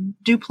to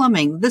do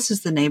plumbing. This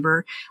is the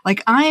neighbor.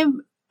 Like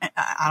I'm an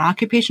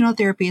occupational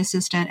therapy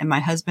assistant and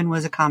my husband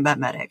was a combat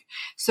medic.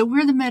 So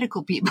we're the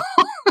medical people.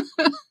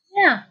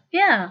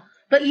 Yeah.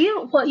 But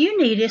what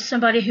you need is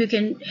somebody who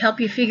can help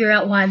you figure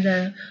out why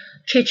the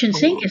kitchen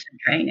sink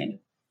isn't draining.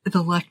 The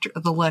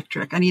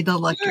electric. I need the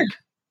electric.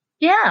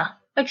 Yeah,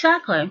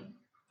 exactly.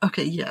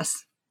 Okay,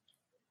 yes.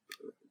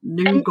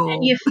 New goal.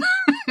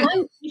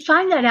 And you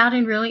find that out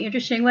in really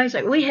interesting ways.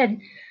 Like we had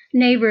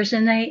neighbors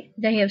and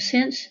they have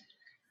since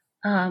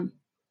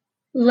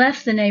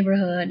left the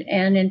neighborhood,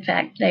 and in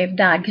fact they've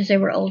died because they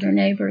were older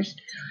neighbors.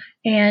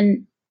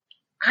 And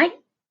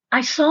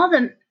I saw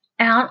them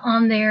out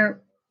on their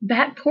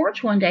back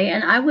porch one day,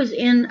 and I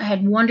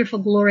had wonderful,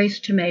 glorious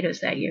tomatoes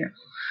that year.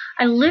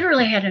 I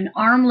literally had an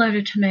armload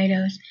of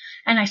tomatoes,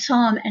 and I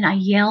saw them, and I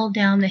yelled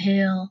down the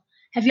hill,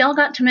 "Have y'all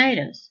got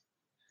tomatoes?"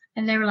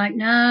 And they were like,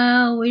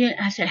 "No, we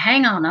didn't." I said,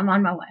 "Hang on, I'm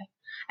on my way."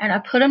 And I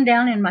put them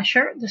down in my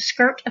shirt, the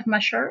skirt of my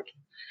shirt,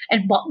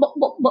 and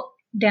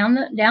down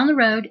the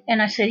road.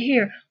 And I said,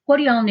 "Here, what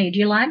do y'all need? Do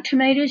you like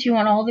tomatoes? You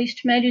want all these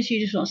tomatoes? You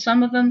just want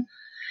some of them?"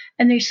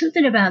 And there's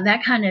something about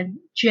that kind of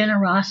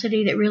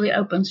generosity that really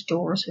opens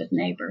doors with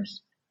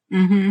neighbors.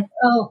 Mm-hmm.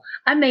 Oh,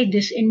 I made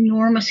this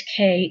enormous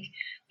cake,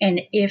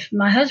 and if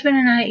my husband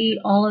and I eat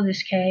all of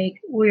this cake,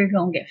 we're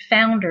going to get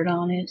foundered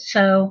on it.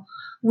 So,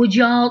 would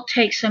y'all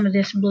take some of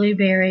this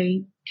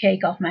blueberry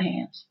cake off my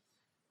hands?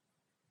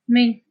 I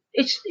mean,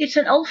 it's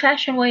an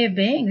old-fashioned way of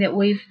being that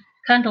we've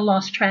kind of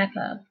lost track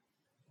of.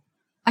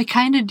 I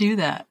kind of do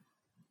that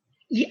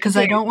because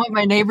I don't want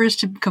my neighbors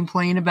to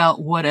complain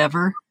about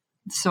whatever.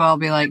 So I'll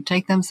be like,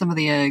 take them some of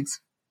the eggs.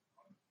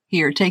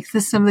 Here, take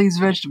some of these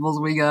vegetables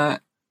we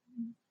got.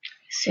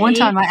 See? One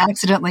time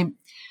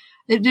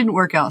it didn't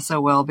work out so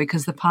well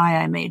because the pie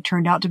I made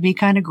turned out to be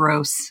kind of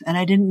gross, and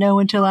I didn't know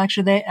until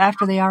after they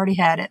already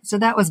had it. So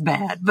that was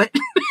bad. But,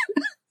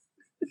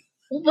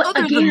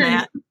 other than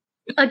that.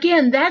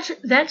 Again,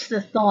 that's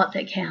the thought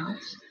that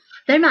counts.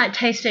 They might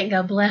taste it and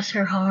go, bless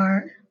her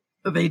heart.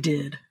 They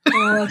did.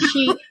 Oh,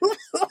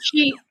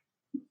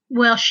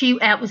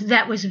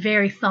 that was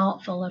very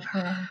thoughtful of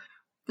her.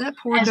 That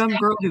poor dumb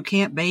girl who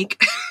can't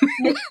bake.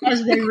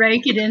 As they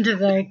rake it into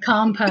the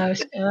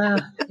compost. Yeah,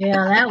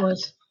 that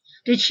was.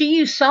 Did she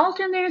use salt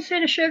in there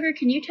instead of sugar?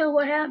 Can you tell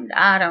what happened?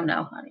 I don't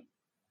know, honey.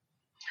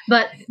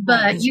 But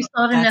you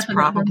thought enough about it. That's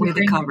probably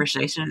the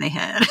conversation they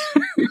had.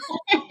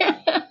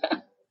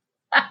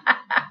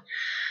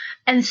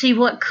 And see,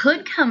 what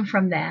could come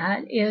from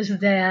that is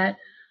that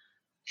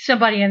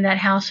somebody in that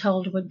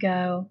household would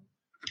go,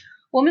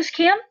 well, Miss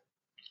Kim,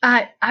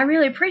 I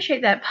really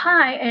appreciate that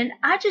pie, and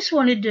I just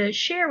wanted to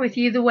share with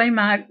you the way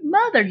my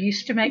mother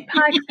used to make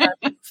pie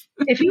crust.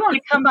 If you want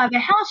to come by the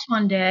house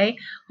one day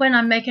when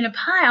I'm making a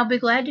pie, I'll be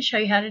glad to show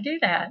you how to do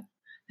that.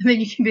 And then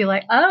you can be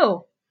like,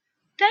 oh,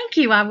 thank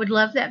you. I would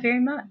love that very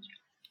much.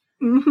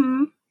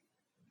 Mm-hmm.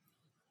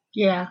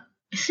 Yeah.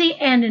 See,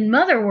 and in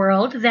Mother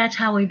World, that's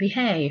how we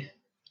behave.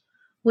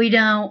 We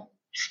don't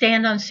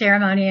stand on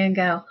ceremony and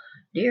go,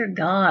 dear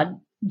God,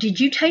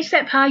 did you taste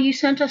that pie you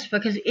sent us?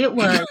 Because it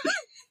was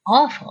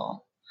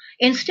awful.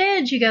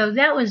 Instead, you go,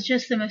 that was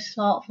just the most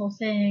thoughtful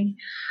thing.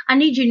 I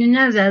need you to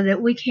know, though,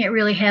 that we can't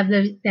really have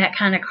that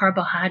kind of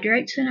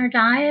carbohydrates in our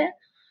diet.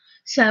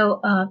 So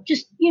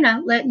just,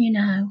 letting you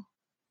know.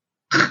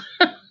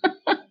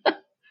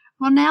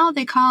 Well, now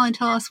they call and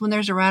tell us when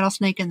there's a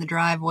rattlesnake in the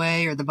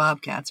driveway or the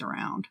bobcat's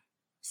around.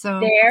 So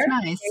it's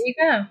nice. There you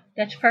go.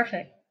 That's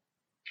perfect.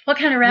 What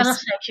kind of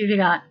rattlesnakes you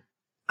got?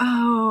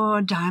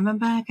 Oh,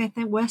 diamondback, I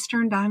think.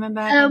 Western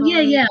diamondback. Oh,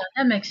 yeah.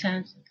 That makes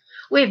sense.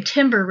 We have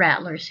timber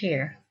rattlers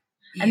here,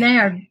 and they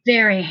are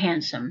very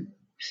handsome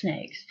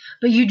snakes.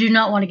 But you do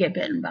not want to get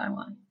bitten by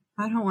one.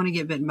 I don't want to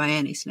get bitten by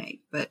any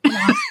snake, but...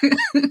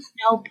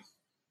 Nope.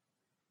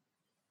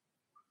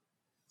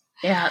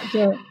 Yeah,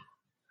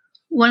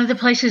 one of the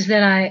places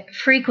that I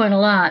frequent a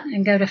lot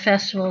and go to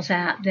festivals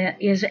at that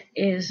is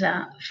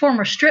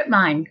former strip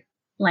mine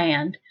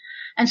land.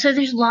 And so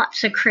there's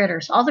lots of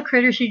critters, all the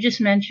critters you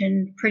just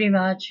mentioned pretty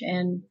much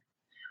and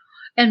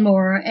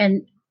more.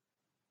 And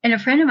a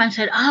friend of mine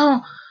said,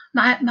 oh,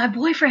 my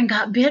boyfriend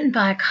got bitten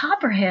by a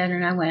copperhead.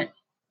 And I went,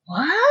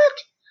 what?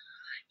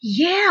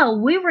 Yeah,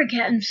 we were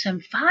getting some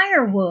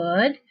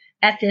firewood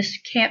at this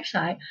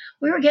campsite.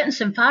 We were getting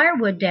some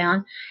firewood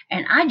down,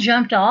 and I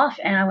jumped off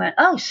and I went,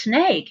 oh,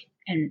 snake.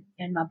 And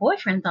my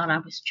boyfriend thought I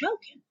was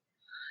joking.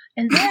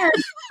 And then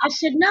I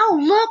said, no,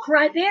 look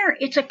right there.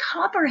 It's a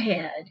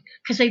copperhead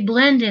because they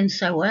blend in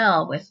so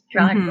well with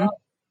dried wood.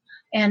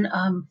 And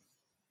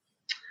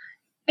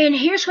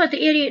here's what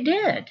the idiot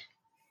did.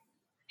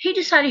 He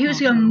decided he was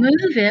going to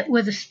move it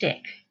with a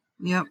stick.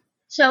 Yep.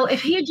 So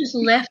if he had just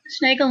left the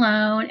snake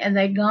alone and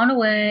they'd gone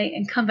away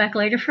and come back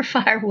later for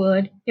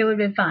firewood, it would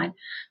have been fine.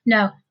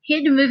 No, he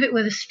had to move it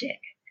with a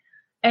stick.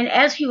 And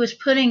as he was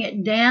putting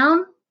it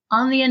down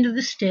on the end of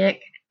the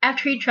stick,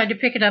 after he tried to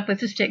pick it up with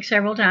the stick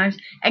several times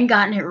and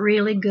gotten it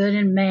really good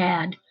and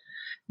mad,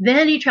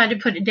 then he tried to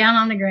put it down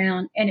on the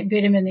ground and it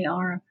bit him in the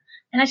arm.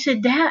 And I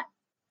said, that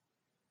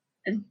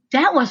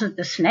wasn't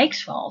the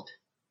snake's fault.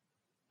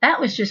 That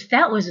was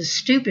a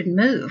stupid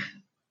move.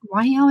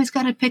 Why you always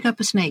got to pick up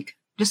a snake?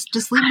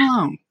 Just leave it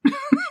alone.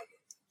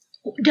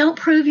 Don't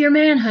prove your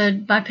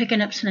manhood by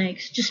picking up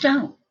snakes. Just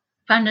don't.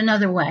 Find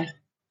another way.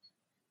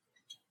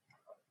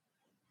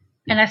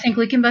 And I think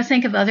we can both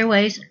think of other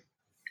ways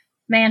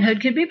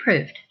manhood could be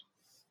proved.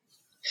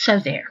 So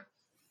there.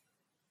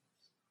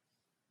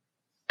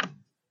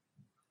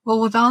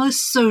 Well, with all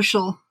this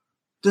social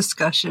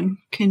discussion,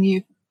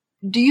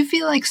 do you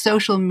feel like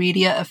social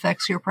media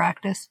affects your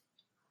practice?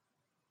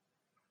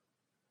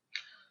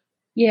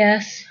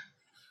 Yes.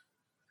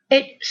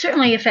 It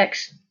certainly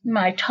affects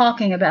my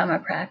talking about my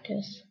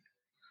practice,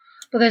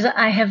 because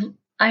I have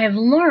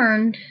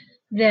learned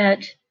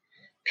that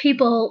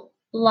people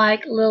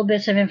like little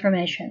bits of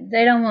information.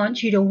 They don't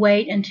want you to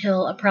wait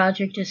until a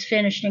project is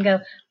finished and go,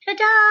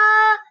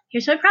 ta-da,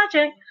 here's my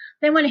project.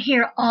 They want to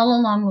hear all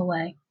along the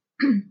way.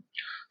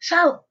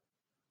 So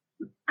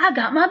I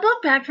got my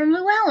book back from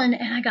Llewellyn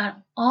and I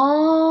got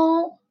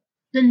all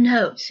the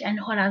notes. And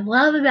what I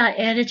love about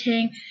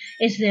editing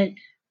is that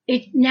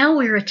now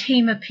we're a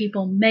team of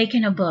people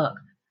making a book.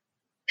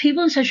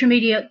 People in social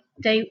media,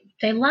 they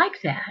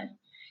like that.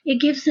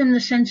 It gives them the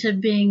sense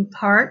of being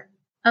part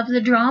of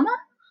the drama,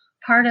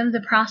 part of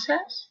the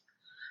process.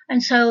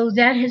 And so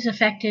that has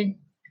affected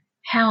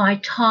how I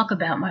talk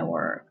about my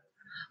work.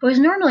 Because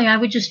normally I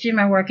would just do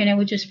my work and it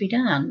would just be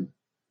done.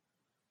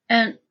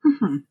 And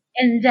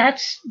and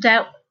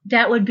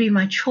that would be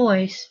my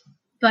choice.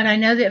 But I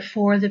know that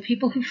for the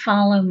people who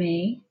follow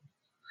me,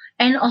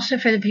 and also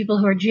for the people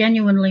who are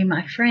genuinely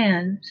my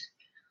friends,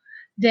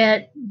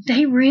 that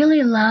they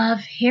really love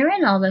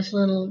hearing all those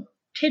little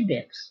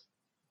tidbits.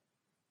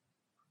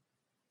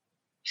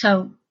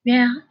 So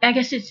yeah, I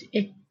guess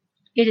it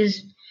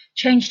has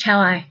changed how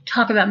I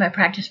talk about my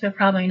practice, but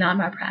probably not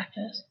my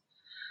practice.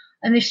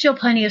 And there's still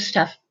plenty of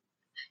stuff.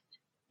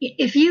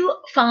 If you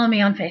follow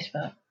me on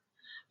Facebook,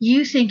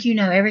 you think you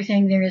know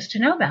everything there is to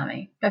know about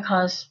me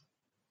because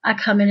I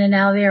come in and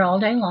out there all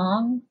day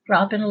long,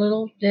 dropping a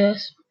little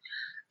this,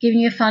 giving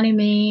you a funny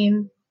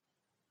meme,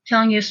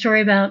 telling you a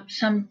story about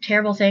some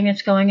terrible thing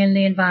that's going in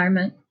the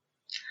environment.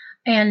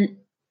 And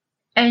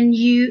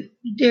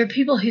there are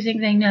people who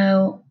think they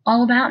know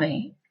all about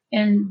me,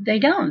 and they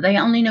don't. They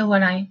only know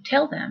what I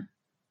tell them.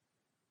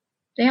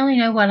 They only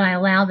know what I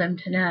allow them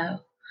to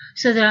know.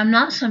 So that I'm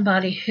not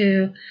somebody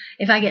who,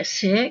 if I get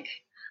sick,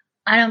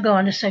 I don't go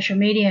onto social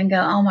media and go,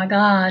 oh my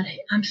God,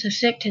 I'm so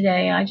sick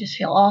today. I just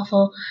feel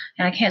awful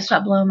and I can't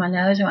stop blowing my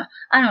nose.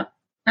 I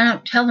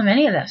don't tell them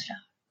any of that stuff.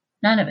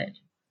 None of it.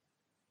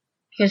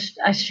 Because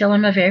I still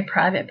am a very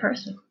private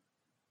person.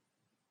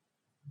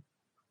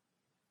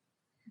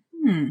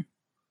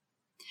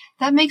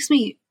 That makes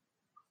me,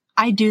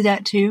 I do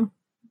that too,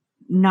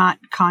 not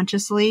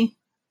consciously,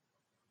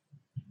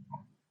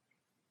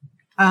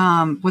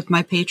 with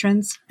my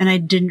patrons. And I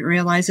didn't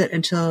realize it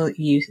until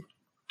you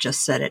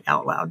just said it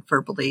out loud,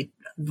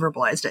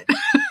 verbalized it.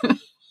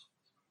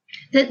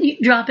 That you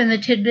drop in the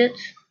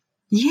tidbits?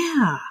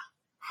 Yeah.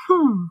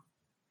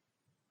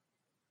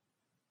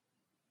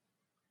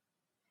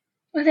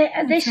 Well,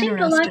 they seem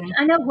to like,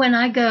 I know when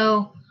I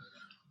go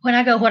what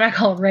I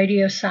call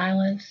radio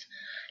silence,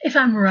 if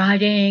I'm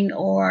riding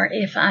or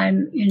if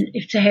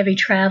it's a heavy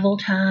travel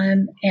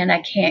time and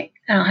I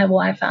don't have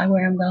Wi-Fi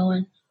where I'm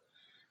going,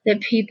 that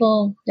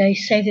people, they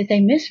say that they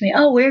miss me.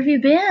 Oh, where have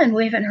you been?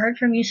 We haven't heard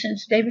from you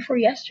since the day before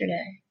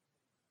yesterday.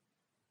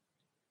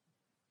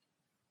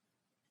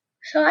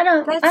 So I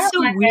don't. That's so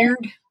weird.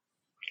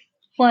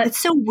 What? It's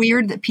so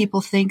weird that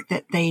people think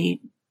that they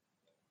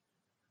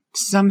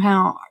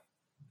somehow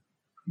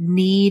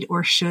need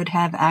or should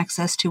have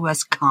access to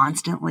us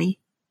constantly.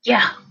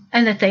 Yeah,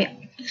 and that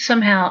they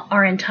somehow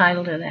are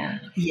entitled to that.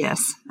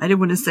 Yes, I didn't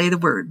want to say the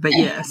word, but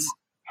yes.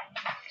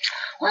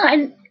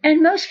 Well,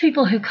 and most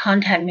people who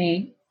contact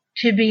me,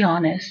 to be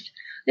honest,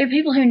 they're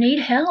people who need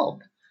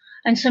help.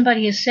 And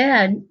somebody has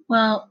said,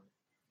 well,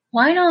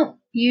 why don't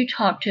you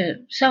talk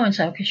to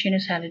so-and-so because she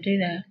knows how to do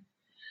that.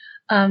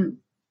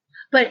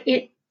 But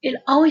it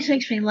always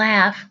makes me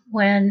laugh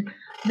when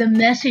the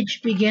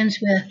message begins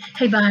with,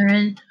 hey,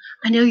 Byron,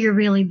 I know you're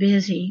really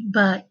busy,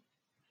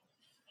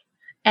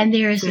 and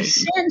there's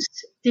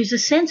a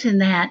sense in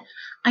that,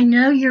 I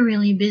know you're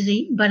really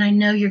busy, but I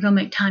know you're going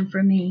to make time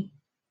for me.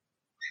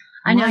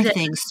 I know that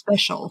thing's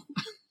special.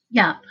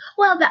 Yeah.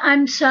 Well,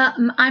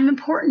 I'm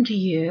important to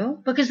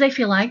you because they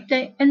feel like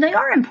they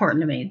are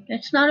important to me.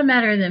 It's not a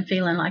matter of them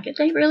feeling like it.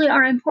 They really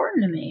are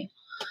important to me.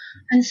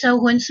 And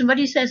so when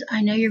somebody says,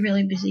 I know you're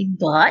really busy,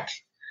 but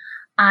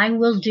I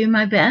will do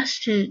my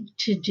best to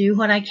do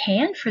what I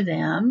can for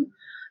them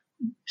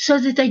so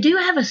that they do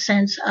have a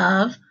sense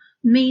of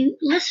me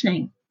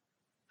listening,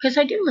 because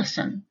I do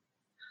listen.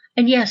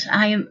 And yes,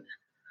 I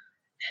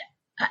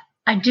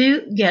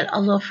do get a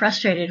little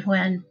frustrated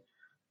when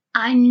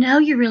I know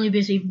you're really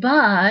busy,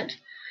 but,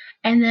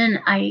 and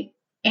then I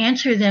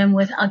answer them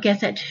with, I'll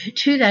get that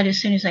to that as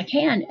soon as I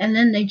can. And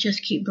then they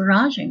just keep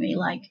barraging me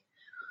like,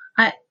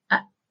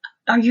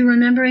 are you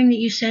remembering that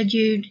you said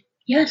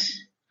yes,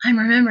 I'm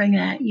remembering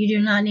that. You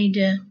do not need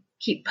to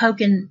keep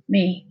poking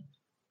me.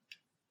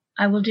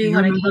 I will do what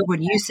I can. You remember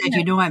when you said,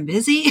 you know, I'm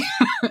busy?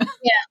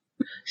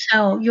 Yeah.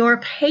 So your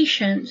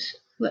patience,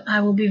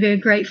 I will be very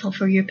grateful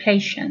for your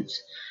patience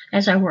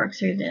as I work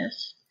through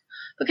this,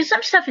 because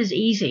some stuff is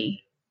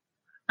easy.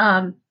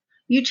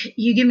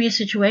 You give me a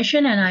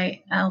situation and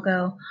I'll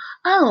go,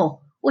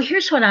 oh, well,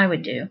 here's what I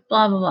would do,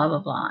 blah, blah, blah, blah,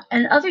 blah.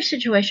 And other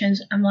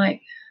situations, I'm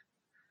like,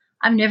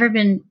 I've never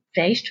been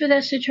faced with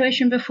that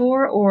situation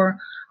before, or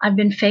I've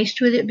been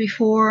faced with it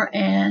before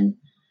and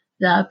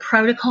the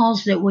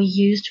protocols that we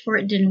used for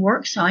it didn't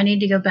work. So I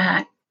need to go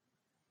back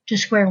to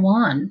square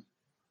one.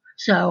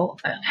 So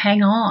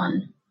hang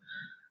on.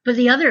 But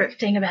the other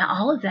thing about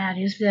all of that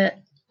is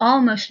that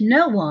almost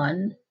no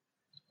one,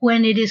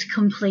 when it is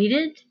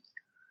completed,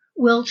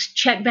 will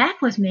check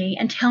back with me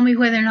and tell me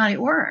whether or not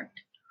it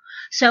worked.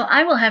 So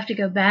I will have to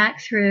go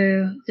back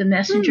through the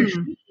messenger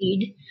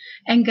feed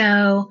and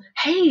go,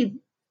 hey,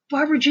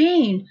 Barbara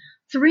Jean,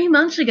 3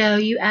 months ago,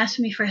 you asked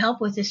me for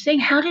help with this thing.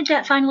 How did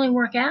that finally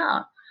work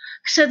out?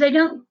 So they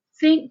don't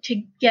think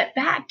to get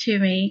back to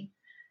me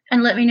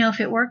and let me know if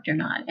it worked or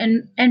not.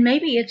 And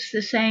maybe it's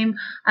the same,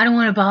 I don't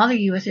want to bother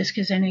you with this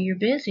because I know you're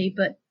busy,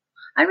 but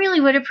I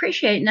really would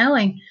appreciate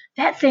knowing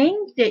that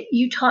thing that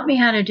you taught me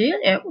how to do,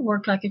 it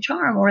worked like a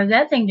charm, or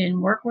that thing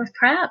didn't work worth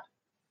crap.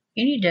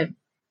 You need to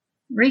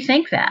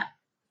rethink that.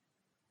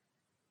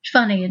 It's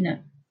funny, isn't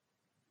it?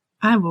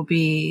 I will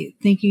be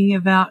thinking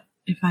about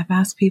if I've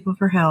asked people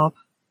for help,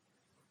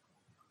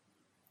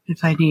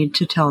 if I need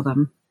to tell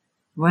them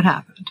what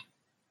happened.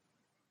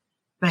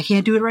 But I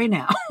can't do it right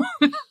now.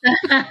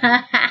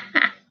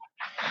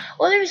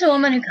 Well, there was a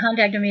woman who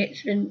contacted me.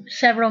 It's been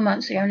several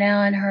months ago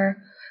now, and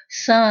her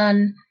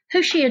son,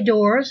 who she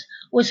adores,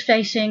 was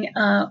facing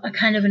a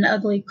kind of an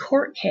ugly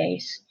court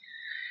case.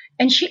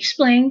 And she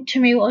explained to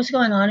me what was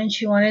going on, and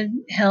she wanted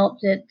help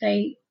that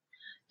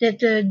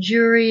the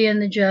jury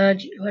and the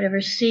judge, whatever,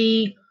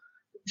 see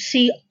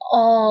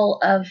all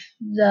of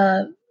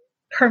the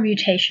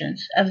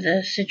permutations of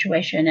the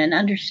situation and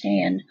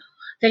understand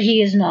that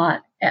he is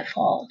not at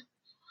fault.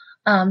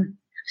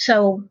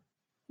 So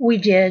we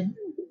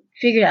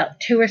figured out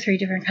 2 or 3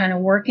 different kind of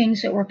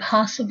workings that were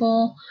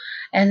possible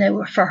and that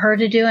were for her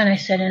to do. And I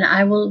said, and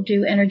I will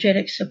do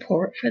energetic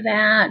support for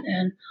that.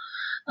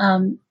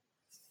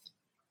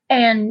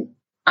 And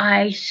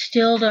I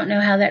still don't know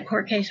how that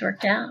court case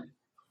worked out.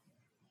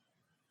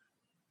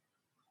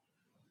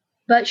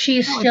 But she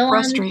is still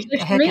on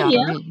social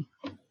media.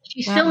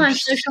 She's still on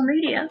social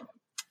media.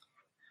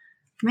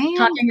 Man.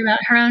 Talking about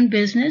her own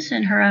business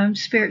and her own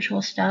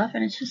spiritual stuff.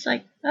 And it's just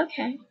like,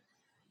 okay.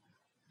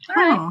 All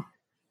right.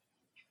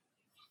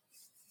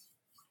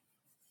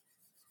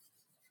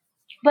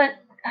 But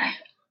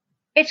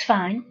it's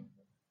fine.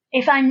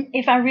 If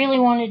I really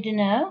wanted to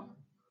know,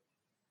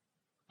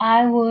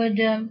 I would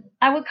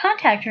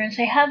contact her and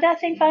say, how'd that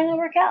thing finally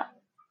work out?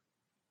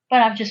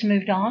 But I've just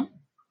moved on.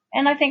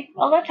 And I think a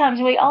lot of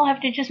times we all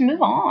have to just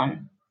move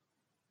on.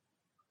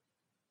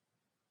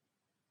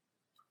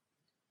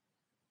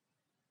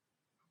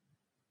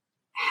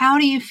 How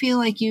do you feel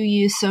like you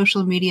use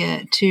social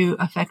media to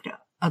affect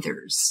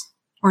others?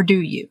 Or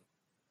do you?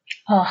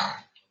 Oh,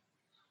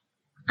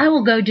 I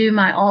will go do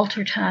my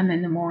altar time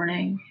in the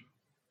morning.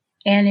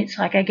 And it's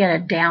like I get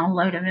a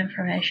download of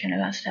information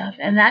about stuff.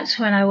 And that's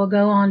when I will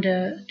go on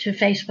to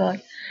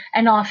Facebook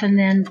and often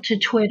then to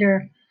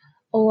Twitter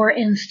or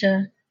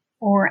Insta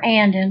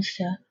and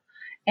Insta.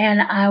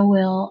 And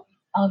I'll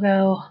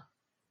go,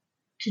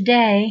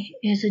 today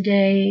is a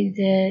day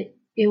that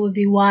it would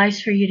be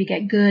wise for you to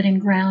get good and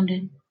ground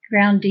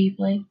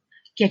deeply,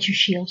 get your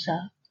shields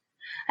up.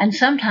 And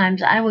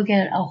sometimes I will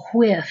get a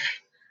whiff,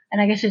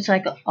 and I guess it's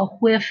like a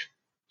whiff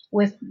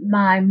with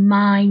my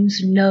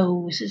mind's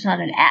nose. It's not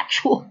an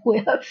actual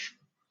whiff,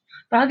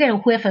 but I'll get a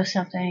whiff of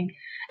something,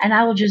 and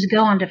I will just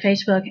go onto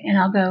Facebook and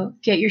I'll go,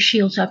 get your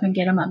shields up and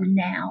get them up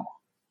now.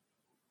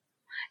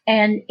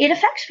 And it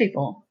affects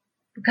people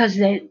because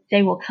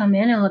they will come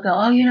in and they'll go,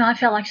 oh, I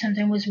felt like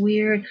something was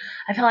weird.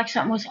 I felt like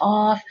something was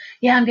off.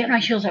 Yeah, I'm getting my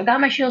shields up. Got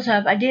my shields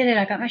up. I did it.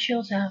 I got my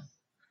shields up.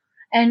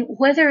 And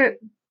whether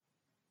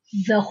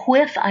the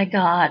whiff I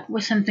got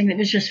was something that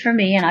was just for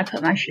me and I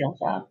put my shields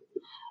up,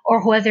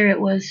 or whether it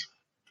was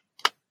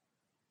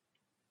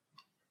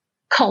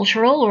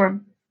cultural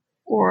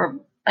or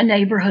a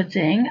neighborhood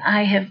thing,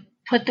 I have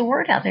put the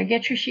word out there,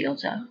 get your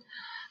shields up.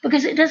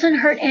 Because it doesn't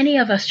hurt any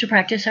of us to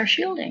practice our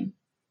shielding.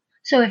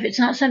 So if it's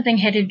not something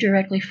headed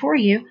directly for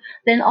you,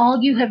 then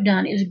all you have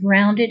done is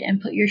grounded and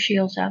put your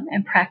shields up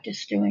and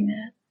practice doing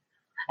that.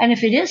 And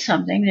if it is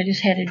something that is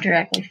headed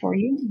directly for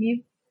you,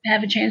 you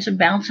have a chance of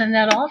bouncing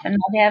that off and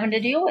not having to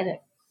deal with it.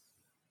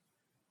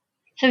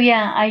 So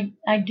yeah,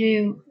 I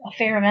do a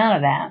fair amount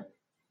of that.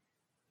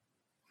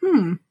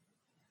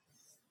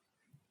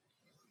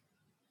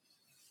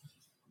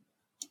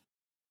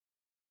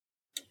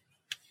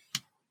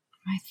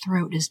 My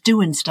throat is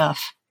doing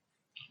stuff.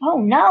 Oh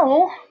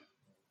no.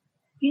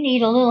 You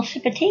need a little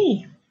sip of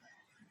tea.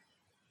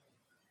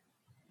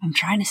 I'm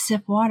trying to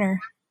sip water.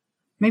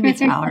 Maybe it's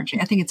allergy.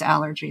 I think it's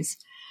allergies.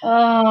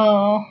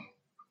 Oh.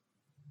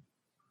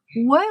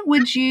 What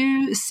would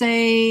you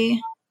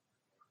say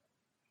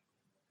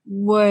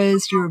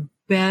was your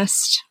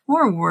best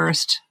or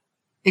worst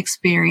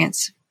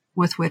experience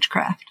with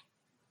witchcraft?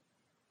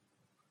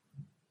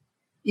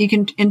 You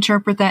can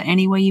interpret that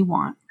any way you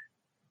want.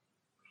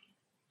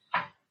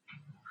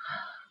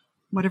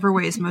 Whatever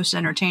way is most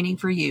entertaining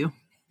for you.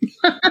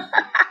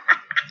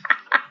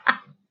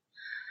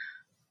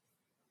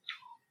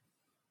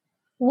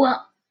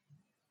 Well,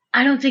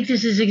 I don't think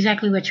this is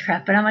exactly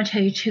witchcraft, but I'm going to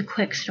tell you 2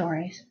 quick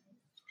stories.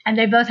 And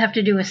they both have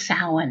to do with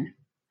Samhain.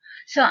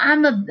 So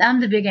I'm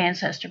the big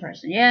ancestor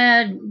person.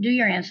 Yeah, do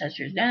your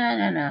ancestors.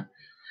 No.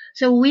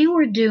 So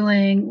we've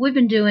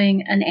been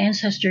doing an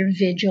ancestor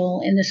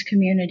vigil in this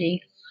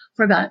community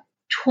for about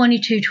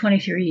 22,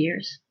 23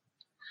 years.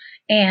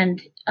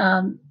 And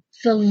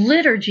the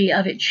liturgy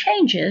of it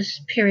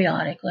changes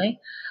periodically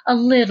a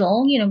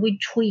little. We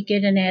tweak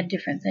it and add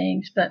different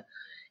things, but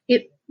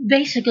it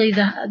basically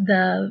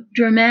the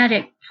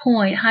dramatic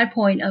high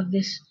point of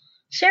this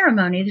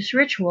ceremony, this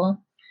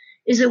ritual,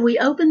 is that we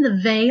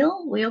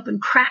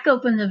crack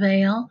open the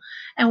veil,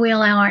 and we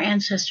invite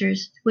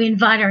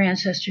our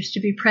ancestors to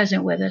be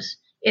present with us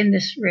in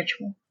this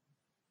ritual.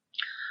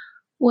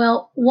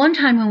 Well, one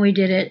time when we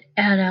did it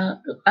at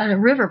a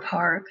river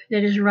park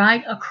that is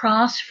right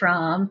across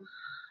from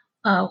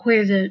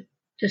where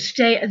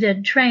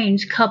the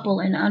trains couple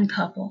and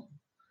uncouple.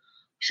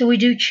 So we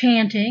do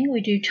chanting,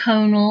 we do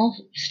tonal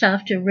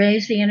stuff to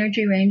raise the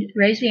energy,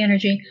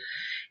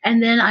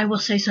 and then I will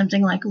say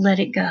something like "Let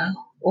it go"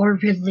 or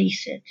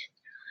 "Release it."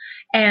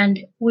 And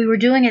we were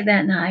doing it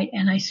that night,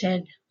 and I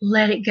said,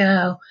 "Let it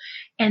go,"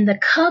 and the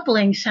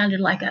coupling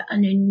sounded like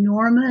an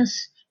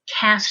enormous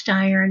cast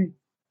iron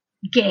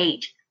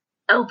gate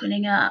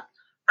opening up.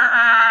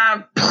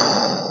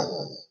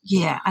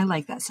 Yeah, I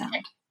like that sound.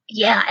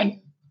 Yeah, and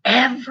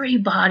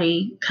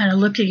everybody kind of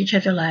looked at each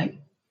other like,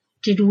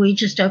 did we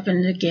just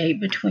open the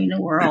gate between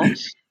the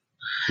worlds?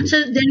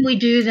 So then we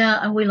do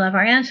we love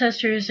our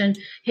ancestors, and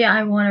yeah,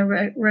 I want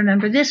to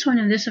remember this one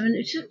and this one.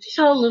 It's just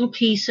a little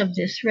piece of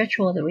this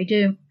ritual that we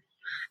do.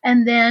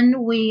 And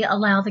then we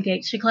allow the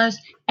gates to close,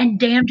 and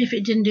damned if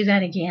it didn't do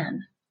that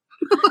again.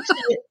 So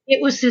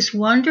it was this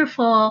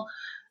wonderful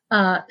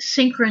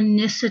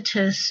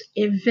synchronicitous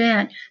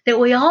event that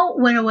we all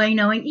went away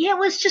knowing, yeah, it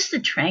was just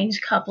the trains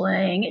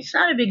coupling. It's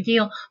not a big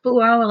deal. But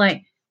we're all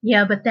like,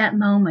 yeah, but that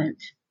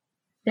moment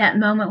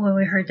when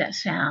we heard that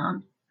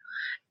sound,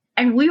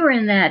 and we were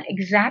in that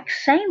exact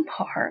same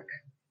park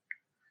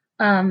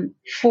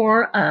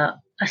for a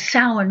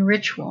Samhain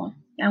ritual,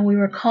 and we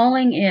were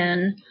calling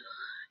in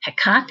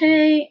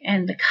Hecate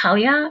and the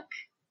Kaliak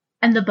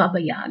and the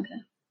Baba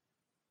Yaga.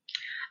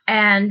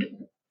 And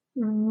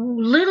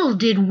little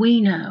did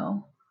we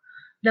know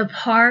the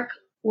park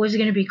was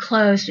going to be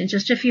closed in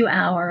just a few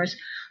hours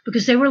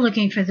because they were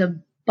looking for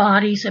the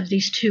bodies of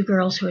these two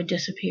girls who had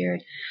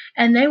disappeared.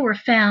 And they were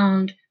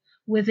found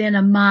within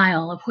a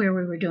mile of where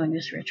we were doing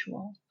this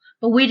ritual.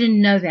 But we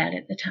didn't know that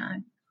at the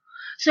time.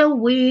 So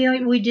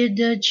we did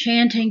the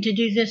chanting to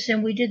do this,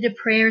 and we did the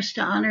prayers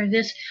to honor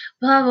this,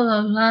 blah, blah,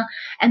 blah, blah.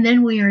 And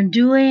then we are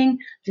doing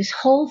this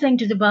whole thing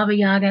to the Baba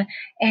Yaga,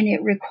 and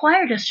it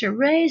required us to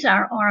raise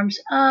our arms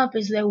up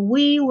as though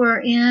we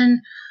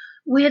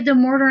had the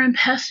mortar and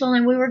pestle,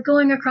 and we were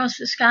going across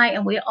the sky,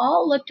 and we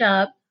all looked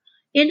up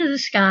into the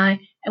sky,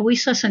 and we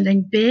saw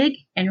something big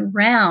and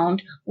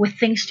round with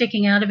things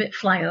sticking out of it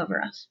fly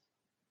over us.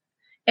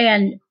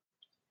 And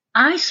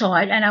I saw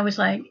it, and I was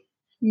like,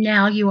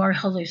 now you are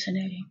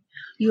hallucinating.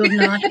 You have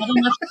not had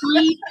enough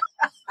sleep.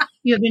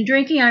 You have been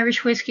drinking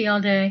Irish whiskey all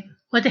day.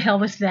 What the hell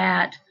was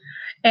that?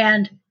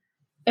 And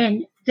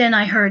then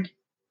I heard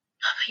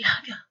Baba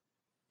Yaga.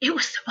 It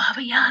was the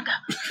Baba Yaga.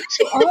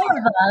 So all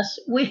of us,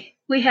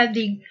 we had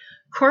the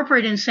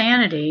corporate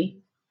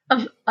insanity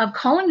of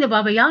calling the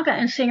Baba Yaga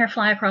and seeing her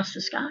fly across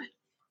the sky.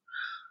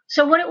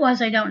 So what it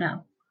was, I don't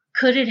know.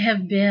 Could it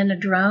have been a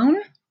drone?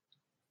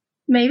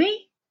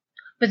 Maybe.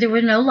 But there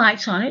were no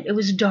lights on it. It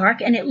was dark,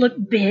 and it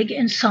looked big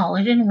and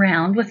solid and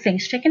round with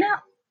things sticking out.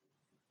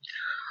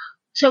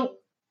 So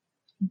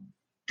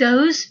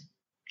there's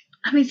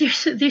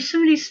so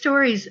many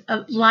stories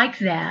like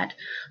that,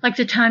 like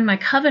the time my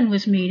coven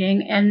was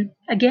meeting, and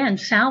again,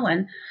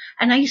 Samhain,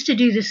 and I used to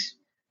do this.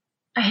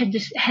 I had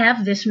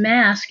have this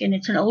mask, and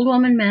it's an old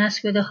woman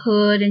mask with a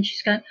hood, and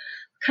she's got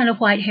kind of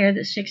white hair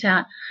that sticks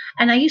out.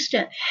 And I used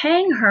to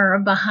hang her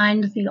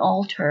behind the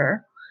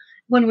altar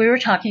when we were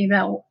talking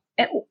about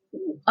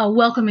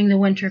welcoming the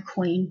Winter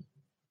Queen.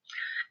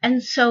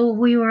 And so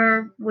we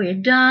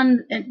had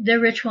done the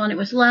ritual, and it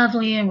was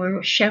lovely, and we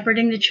were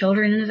shepherding the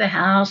children into the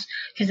house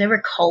because they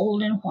were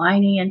cold and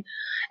whiny,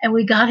 and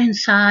we got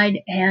inside,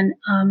 and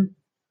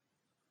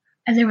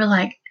they were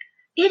like,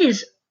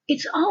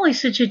 it's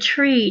always such a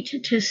treat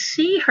to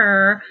see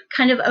her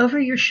kind of over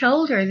your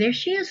shoulder. There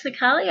she is, the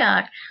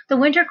Kaliak. The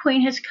Winter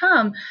Queen has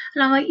come.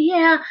 And I'm like,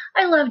 yeah,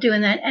 I love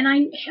doing that.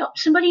 And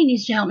somebody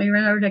needs to help me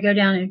remember to go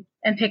down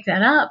and pick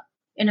that up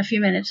in a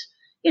few minutes,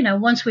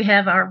 once we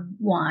have our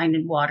wine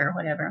and water or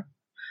whatever.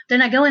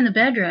 Then I go in the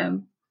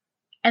bedroom,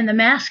 and the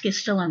mask is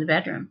still in the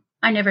bedroom.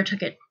 I never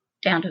took it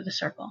down to the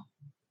circle.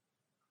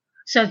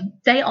 So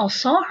they all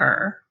saw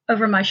her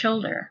over my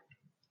shoulder,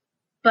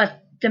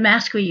 but the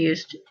mask we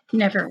used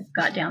never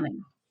got down there.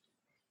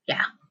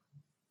 Yeah.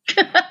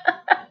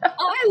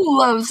 I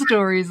love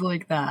stories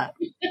like that.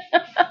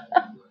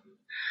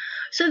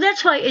 So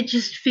that's why it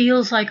just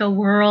feels like a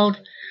world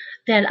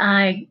that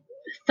I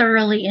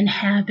thoroughly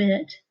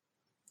inhabit.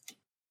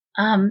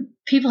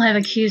 People have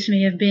accused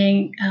me of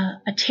being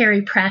a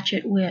Terry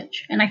Pratchett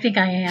witch, and I think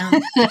I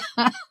am.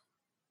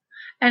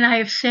 And I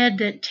have said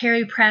that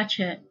Terry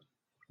Pratchett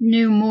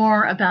knew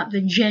more about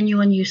the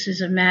genuine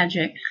uses of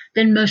magic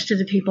than most of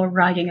the people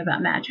writing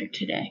about magic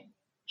today.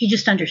 He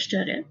just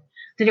understood it,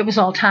 that it was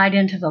all tied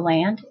into the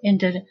land,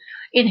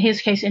 in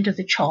his case, into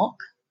the chalk,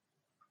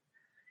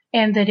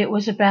 and that it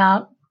was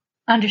about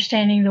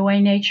understanding the way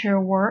nature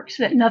works,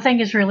 that nothing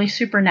is really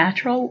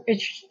supernatural.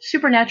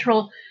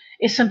 Supernatural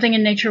is something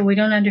in nature we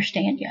don't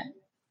understand yet.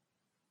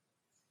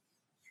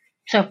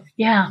 So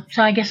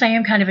I guess I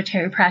am kind of a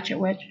Terry Pratchett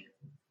witch.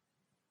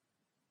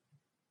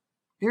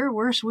 There are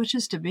worse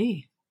witches to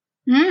be.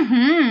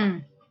 Mm-hmm.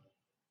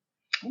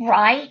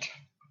 Right.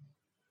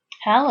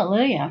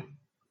 Hallelujah.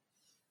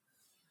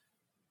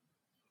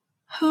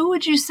 Who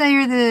would you say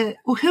are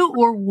who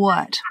or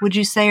what would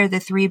you say are the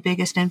three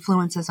biggest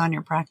influences on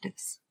your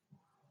practice?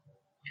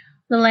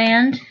 The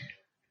land,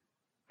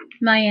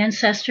 my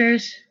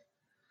ancestors,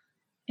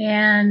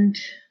 and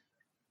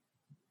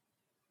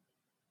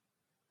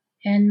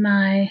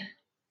my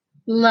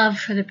love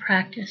for the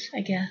practice,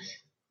 I guess.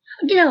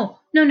 No.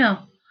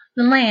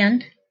 The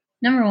land,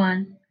 number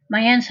one,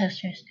 my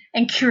ancestors,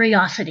 and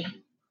curiosity.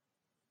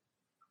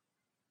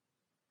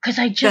 Because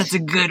That's a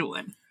good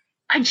one.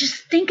 I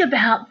just think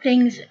about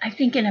things, I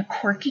think, in a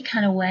quirky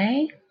kind of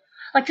way.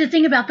 Like to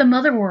think about the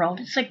mother world.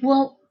 It's like,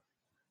 well,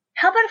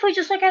 how about if we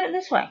just look at it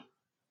this way?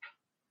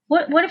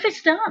 What if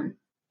it's done?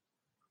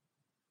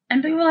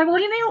 And people are like, what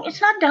do you mean? It's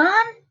not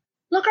done?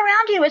 Look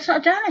around you. It's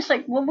not done. It's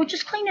like, well, we're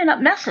just cleaning up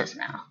messes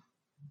now.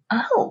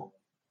 Oh.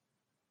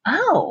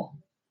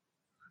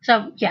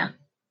 So, yeah,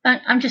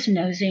 I'm just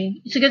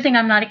nosy. It's a good thing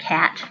I'm not a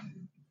cat.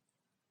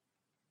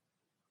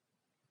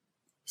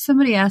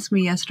 Somebody asked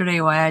me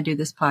yesterday why I do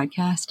this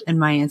podcast, and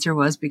my answer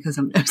was because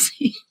I'm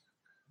nosy.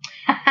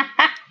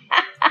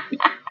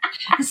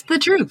 It's the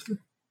truth.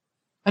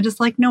 I just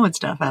like knowing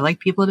stuff. I like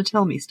people to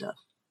tell me stuff.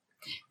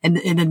 And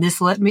then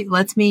this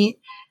lets me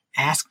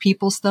ask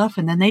people stuff,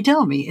 and then they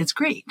tell me. It's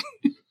great.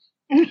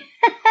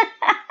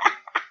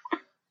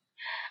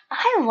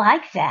 I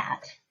like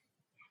that.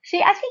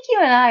 See, I think you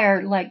and I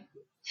are like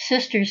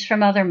sisters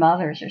from other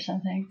mothers or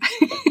something.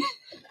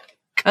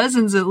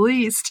 Cousins, at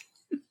least.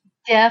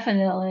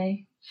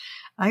 Definitely.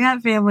 I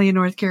got family in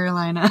North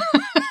Carolina.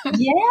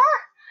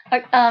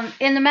 Yeah?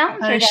 In the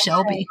mountains or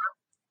Shelby.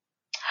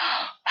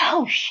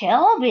 Oh,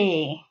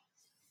 Shelby.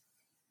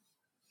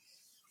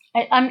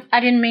 I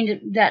didn't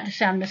mean that to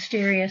sound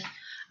mysterious.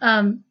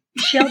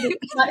 Shelby.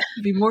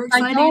 It'd be more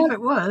exciting if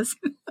it was.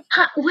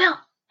 Well,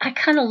 I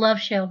kind of love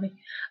Shelby.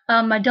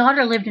 My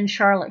daughter lived in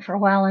Charlotte for a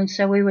while, and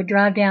so we would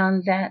drive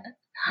down that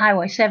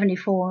Highway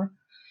 74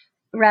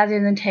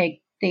 rather than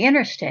take the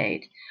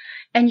interstate.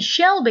 And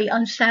Shelby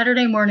on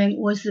Saturday morning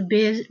was the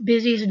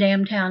busiest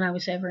damn town I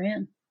was ever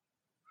in.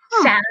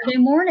 Saturday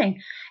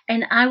morning.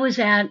 And I was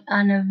at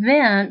an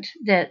event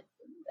that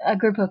a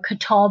group of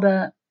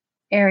Catawba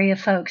area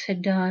folks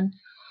had done.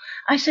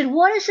 I said,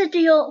 what is the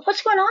deal?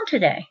 What's going on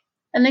today?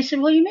 And they said,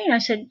 what do you mean? I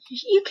said,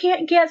 you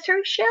can't get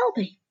through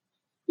Shelby.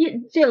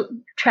 The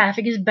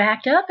traffic is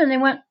backed up. And they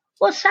went,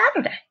 well, it's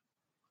Saturday.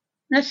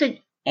 And I said,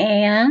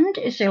 and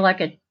is there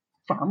like a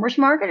farmer's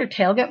market or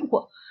tailgate?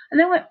 And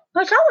they went,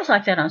 well, it's always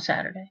like that on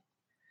Saturday.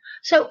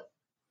 So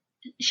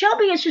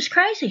Shelby is just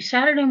crazy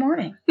Saturday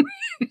morning.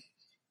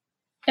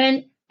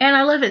 and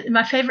I love it.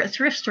 My favorite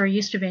thrift store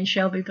used to be in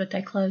Shelby, but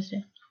they closed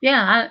it.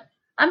 Yeah,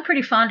 I'm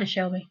pretty fond of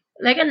Shelby.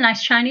 They got a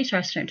nice Chinese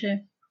restaurant, too.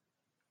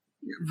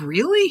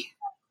 Really?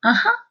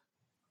 Uh-huh.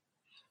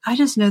 I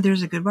just know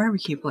there's a good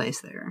barbecue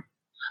place there.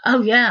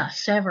 Oh, yeah,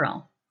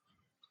 several.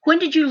 When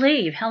did you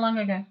leave? How long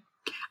ago?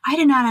 I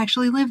did not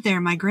actually live there.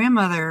 My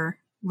grandmother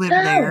lived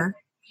there,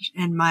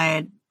 and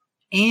my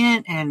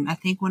aunt, and I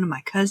think one of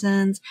my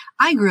cousins.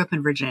 I grew up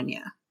in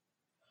Virginia,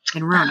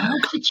 in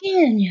Roanoke.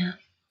 Virginia.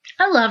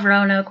 I love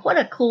Roanoke. What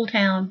a cool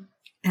town.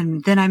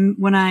 And then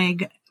when I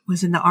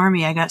was in the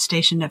Army, I got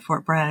stationed at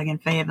Fort Bragg in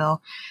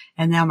Fayetteville.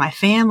 And now my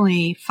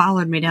family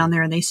followed me down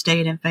there, and they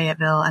stayed in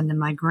Fayetteville. And then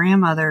my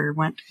grandmother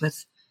went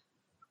with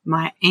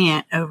my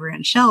aunt over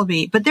in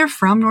Shelby. But they're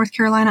from North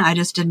Carolina. I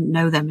just didn't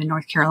know them in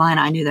North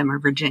Carolina. I knew them in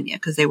Virginia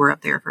because they were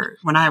up there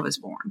when I was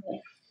born.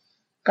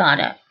 Got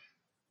it.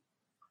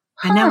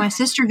 And now my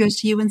sister goes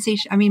to UNC.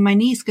 My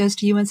niece goes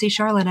to UNC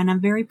Charlotte, and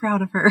I'm very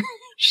proud of her.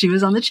 She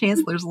was on the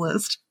chancellor's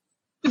list.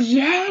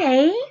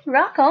 Yay!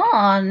 Rock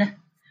on.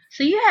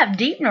 So you have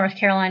deep North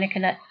Carolina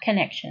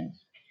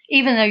connections,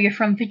 even though you're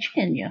from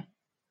Virginia.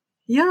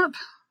 Yep.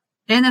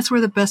 And that's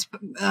where the best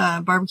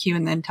barbecue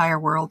in the entire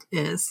world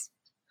is.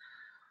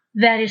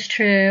 That is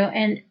true.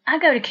 And I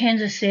go to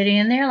Kansas City,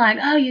 and they're like,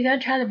 oh, you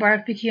got to try the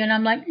barbecue. And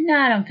I'm like, no,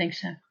 I don't think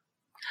so.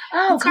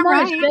 Oh, that's come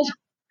on. Right.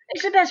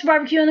 It's the best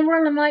barbecue in the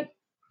world. I'm like,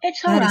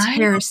 it's all right. That is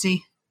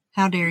heresy.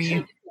 How dare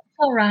you? It's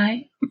all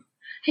right.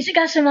 Has it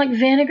got some like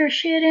vinegar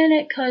shit in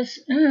it? Because,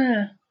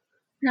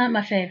 not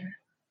my favorite.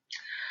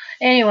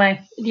 Anyway,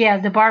 yeah,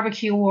 the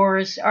barbecue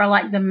wars are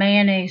like the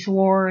mayonnaise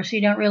wars.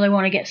 You don't really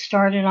want to get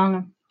started on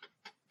them.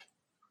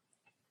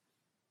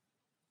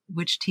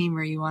 Which team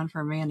are you on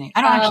for mayonnaise?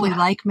 I don't actually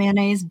like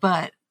mayonnaise,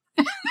 but.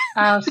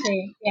 Oh,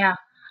 see, yeah.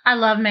 I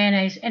love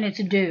mayonnaise, and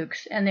it's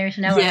Duke's, and there's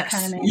no other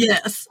kind of mayonnaise.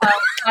 Yes.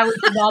 I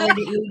wouldn't bother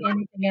to eat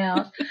anything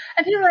else.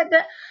 And people are like,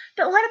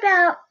 but what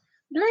about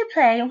Blue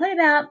Plate? And what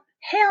about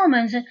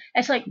Hellman's? And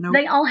it's like, nope.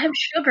 They all have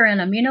sugar in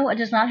them. You know what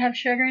does not have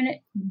sugar in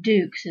it?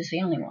 Duke's is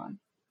the only one.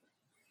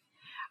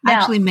 I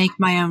actually make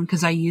my own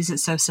because I use it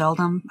so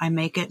seldom. I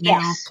make it now.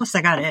 Yes. Plus,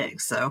 I got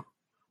eggs, so.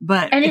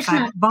 But if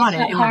I bought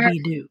it, it would be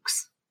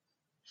Duke's.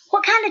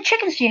 What kind of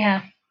chickens do you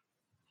have?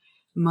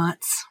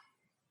 Mutts.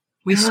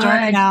 We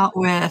started out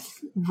with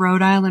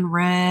Rhode Island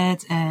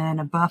Reds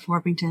and a Buff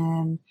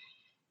Orpington.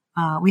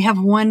 We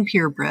have one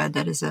purebred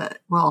that is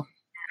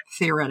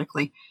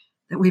theoretically,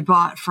 that we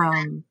bought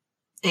from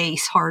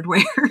Ace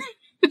Hardware.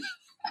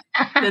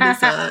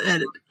 That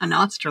is an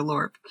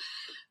Australorp.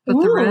 But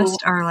the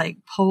rest are like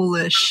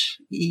Polish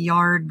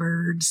yard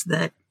birds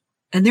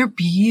and they're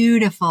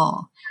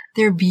beautiful.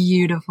 They're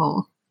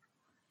beautiful.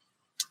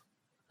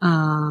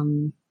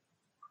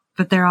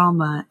 But they're all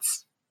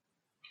mutts.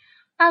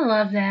 I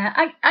love that.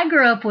 I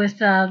grew up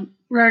with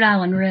Rhode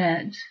Island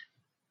Reds,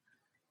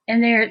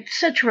 and they're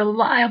such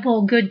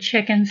reliable, good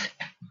chickens.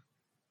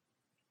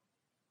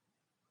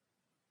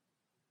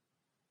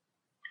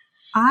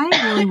 I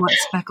really want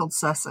speckled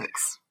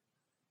Sussex,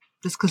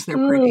 just because they're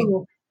pretty.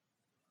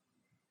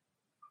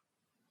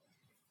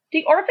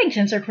 The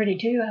Orpingtons are pretty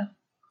too, though.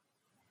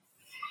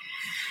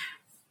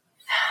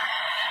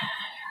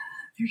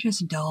 They're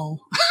just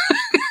dull.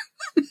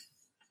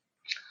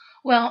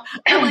 Well,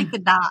 I like the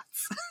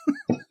dots.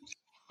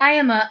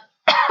 I'm a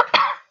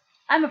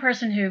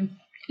person who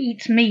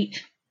eats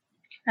meat.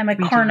 I'm a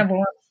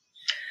carnivore.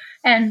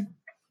 And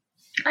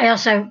I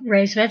also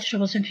raise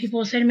vegetables, and people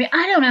will say to me,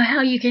 I don't know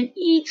how you can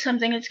eat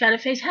something that's got a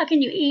face. How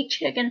can you eat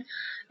chicken?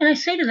 And I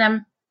say to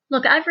them,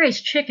 look, I've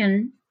raised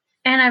chicken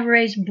and I've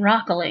raised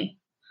broccoli.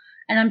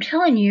 And I'm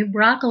telling you,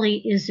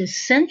 broccoli is as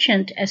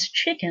sentient as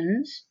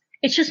chickens.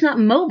 It's just not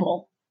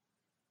mobile.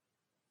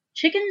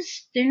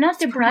 Chickens, they're not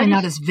the brightest. Probably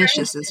not as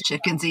vicious as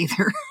chickens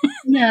either.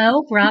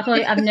 No,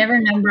 broccoli. I've never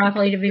known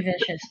broccoli to be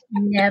vicious.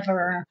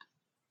 Never.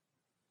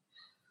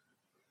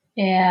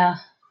 Yeah.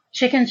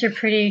 Chickens are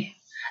pretty.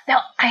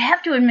 Now, I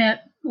have to admit,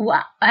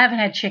 well, I haven't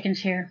had chickens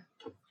here,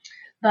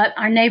 but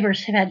our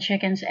neighbors have had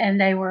chickens,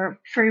 and they were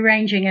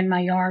free-ranging in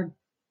my yard.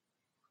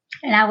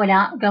 And I would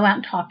go out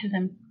and talk to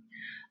them.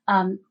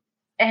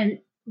 And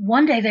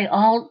one day they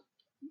all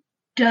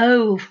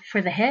dove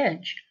for the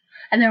hedge.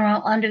 And they were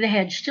all under the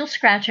hedge, still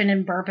scratching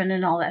and burping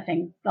and all that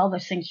thing, all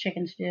those things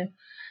chickens do.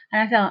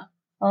 And I thought,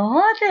 oh,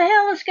 what the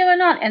hell is going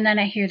on? And then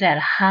I hear that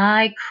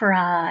high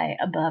cry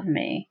above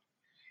me.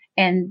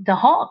 And the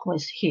hawk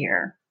was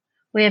here.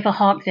 We have a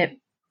hawk that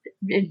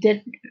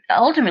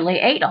ultimately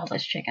ate all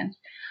those chickens.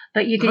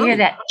 But you could hear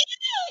that,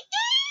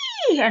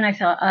 and I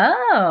thought,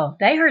 oh,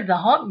 they heard the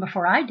hawk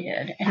before I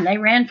did, and they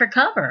ran for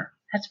cover.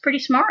 That's pretty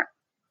smart.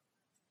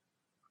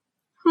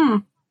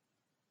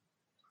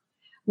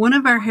 One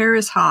of our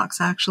Harris hawks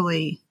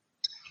actually,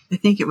 I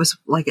think it was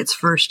like its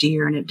first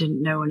year, and it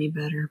didn't know any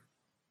better.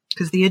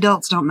 Because the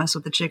adults don't mess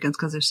with the chickens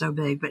because they're so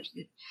big. But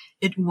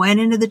it went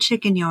into the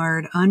chicken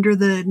yard under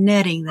the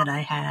netting that I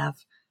have.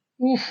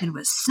 Oof. And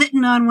was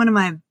sitting on one of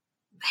my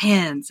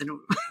hens. And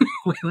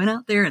we went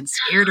out there and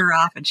scared her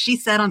off. And she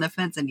sat on the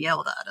fence and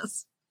yelled at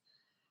us.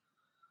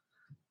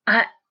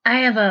 I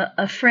have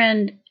a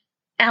friend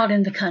out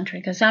in the country,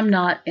 because I'm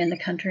not in the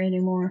country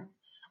anymore.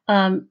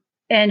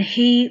 And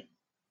he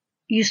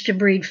used to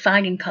breed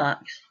fighting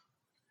cocks.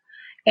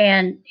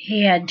 And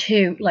he had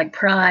two, like,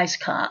 prize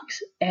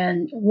cocks.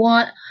 And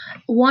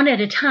one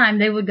at a time,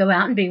 they would go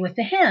out and be with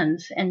the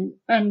hens and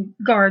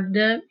guard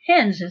the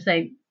hens as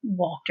they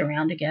walked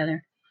around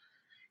together.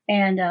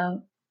 And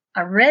a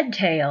red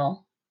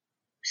tail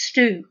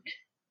stooped,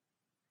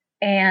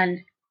 and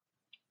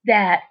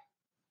that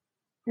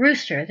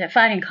rooster, that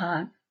fighting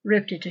cock,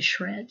 ripped it to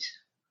shreds.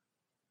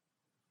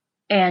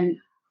 And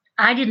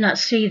I did not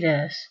see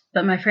this,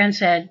 but my friend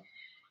said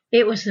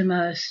it was the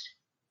most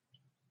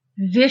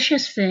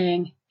vicious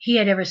thing he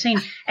had ever seen.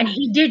 And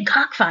he did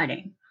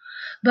cockfighting,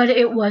 but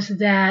it was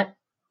that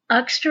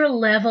extra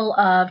level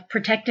of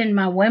protecting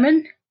my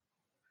women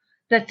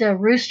that the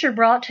rooster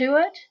brought to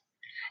it,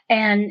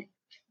 and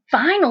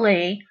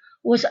finally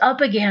was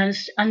up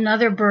against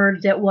another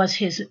bird that was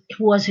his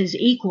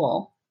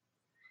equal.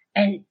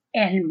 And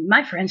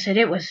my friend said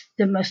it was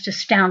the most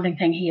astounding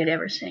thing he had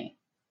ever seen.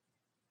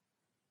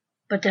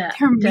 But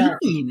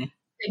the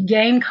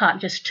gamecock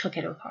just took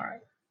it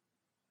apart.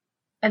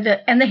 And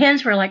the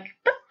hens were like,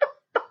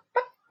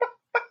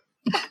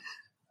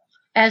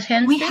 as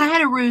hens We do.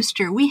 had a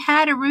rooster. We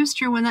had a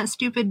rooster when that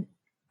stupid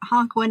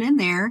hawk went in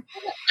there.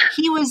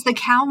 He was the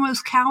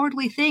most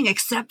cowardly thing,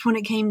 except when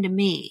it came to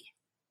me.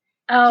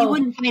 Oh. He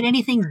wouldn't fight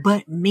anything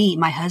but me.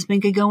 My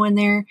husband could go in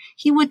there.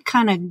 He would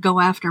kind of go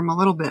after him a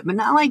little bit, but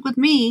not like with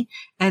me.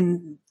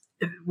 And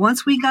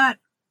once we got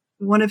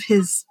one of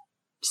his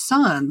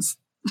sons,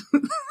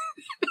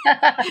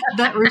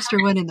 that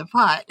rooster went in the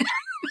pot.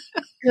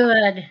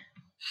 Good.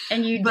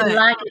 And you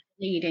delighted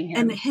eating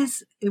him. And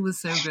it was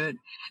so good.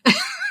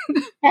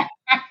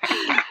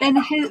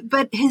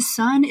 But his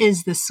son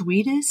is the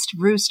sweetest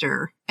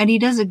rooster, and he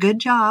does a good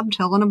job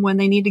telling them when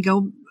they need to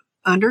go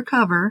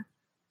undercover.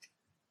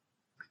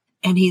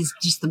 And he's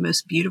just the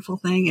most beautiful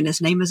thing. And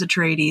his name is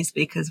Atreides,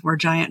 because we're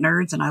giant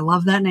nerds, and I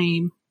love that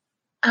name.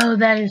 Oh,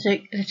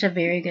 it's a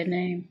very good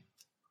name.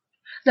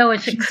 Though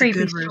it's a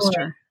creepy story.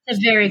 Rooster. It's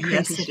a very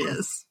creepy story. Yes, it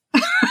is.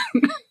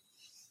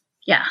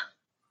 Yeah.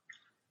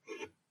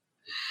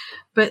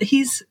 But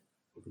he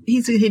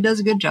does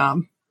a good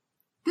job.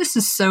 This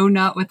is so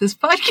not what this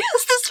podcast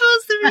is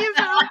supposed to be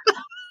about.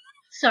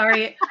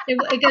 Sorry,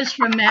 it goes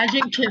from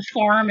magic to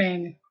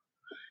farming.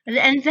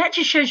 And that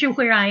just shows you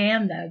where I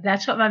am, though.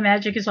 That's what my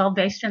magic is all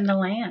based in the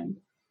land.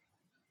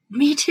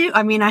 Me too.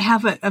 I mean, I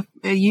have a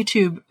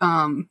YouTube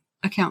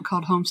account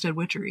called Homestead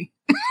Witchery.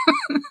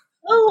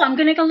 Oh, I'm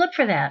going to go look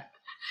for that.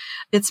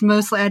 It's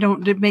mostly, I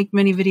don't make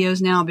many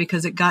videos now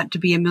because it got to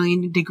be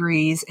 1,000,000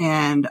 degrees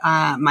and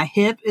my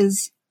hip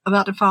is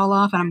about to fall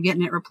off and I'm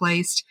getting it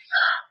replaced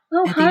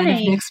Oh, at the end of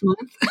honey. next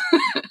month.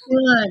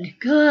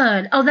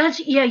 Good. Oh,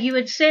 you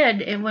had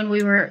said when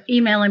we were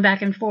emailing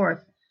back and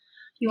forth,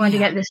 you wanted to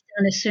get this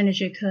done as soon as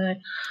you could.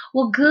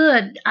 Well,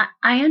 good.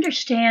 I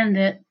understand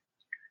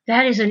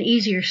that is an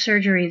easier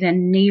surgery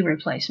than knee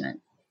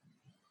replacement.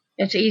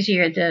 It's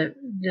easier.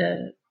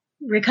 The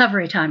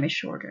recovery time is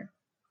shorter.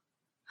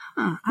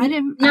 Huh.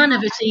 None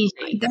of it's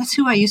easy. That's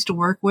who I used to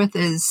work with,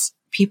 is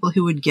people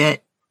who would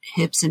get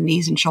hips and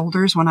knees and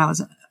shoulders when I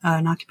was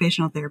an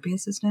occupational therapy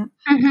assistant.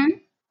 Mm-hmm.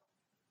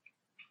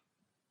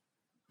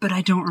 But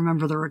I don't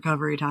remember the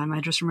recovery time. I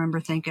just remember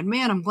thinking,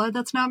 man, I'm glad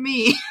that's not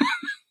me.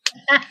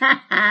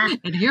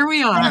 And here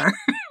we are.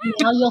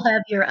 Now you'll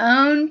have your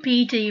own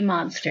PT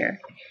monster.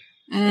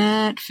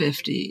 At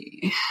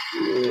 50.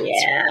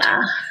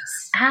 Yeah.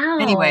 Ow.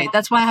 Anyway,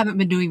 that's why I haven't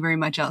been doing very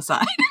much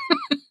outside.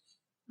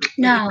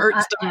 No, it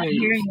hurts to I move.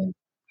 hear you.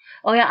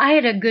 Oh, yeah, I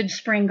had a good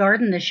spring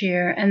garden this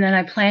year, and then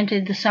I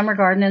planted the summer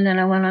garden, and then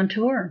I went on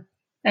tour.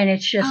 And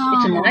it's it's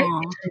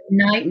a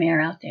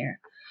nightmare out there.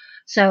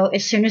 So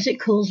as soon as it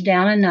cools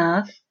down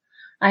enough,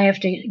 I have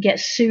to get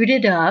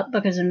suited up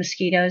because the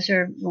mosquitoes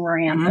are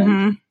rampant.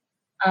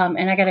 Mm-hmm.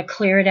 And I got to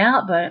clear it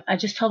out. But I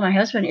just told my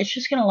husband, it's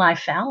just going to lie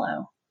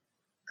fallow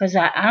because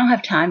I don't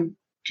have time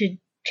to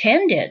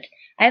tend it.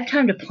 I have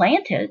time to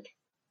plant it,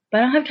 but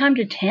I don't have time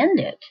to tend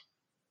it.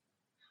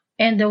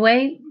 And the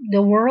way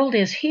the world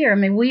is here, I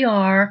mean, we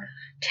are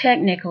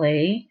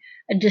technically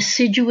a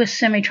deciduous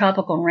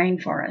semi-tropical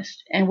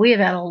rainforest, and we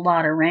have had a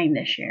lot of rain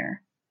this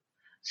year.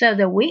 So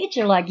the weeds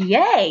are like,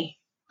 yay,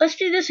 let's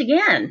do this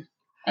again.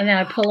 And then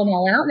I pull them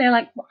all out, and they're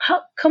like,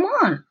 come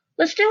on,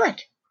 let's do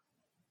it.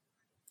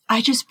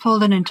 I just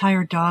pulled an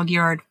entire dog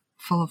yard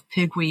full of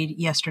pigweed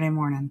yesterday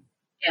morning.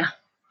 Yeah.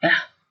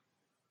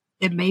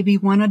 It made me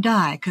want to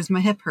die because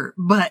my hip hurt,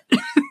 but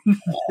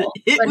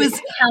it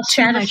was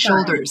to my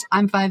shoulders.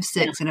 I'm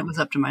 5'6", and it was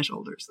up to my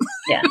shoulders.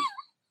 Yeah.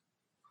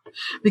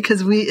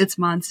 Because it's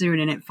monsoon,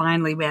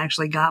 and we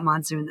actually got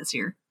monsoon this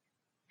year.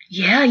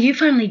 Yeah, you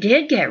finally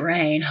did get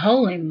rain.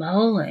 Holy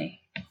moly.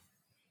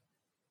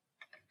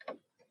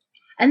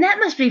 And that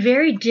must be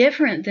very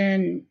different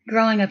than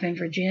growing up in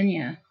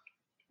Virginia.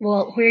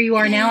 Well, where you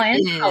are now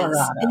and Colorado.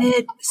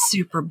 It's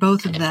super,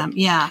 both of them.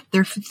 Yeah,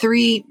 they're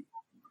three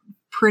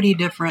pretty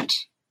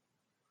different.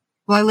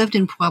 Well, I lived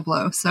in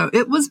Pueblo, so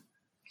it was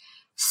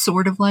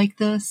sort of like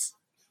this,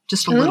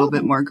 just a little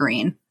bit more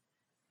green.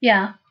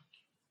 Yeah.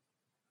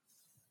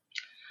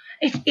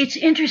 It's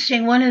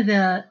interesting. One of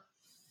the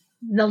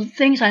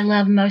things I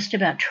love most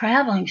about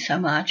traveling so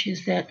much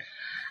is that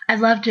I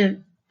love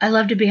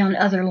to be on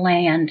other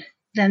land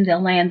than the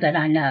land that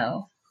I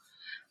know.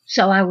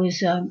 So I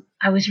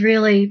was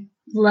really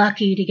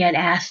lucky to get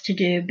asked to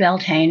do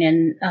Beltane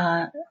in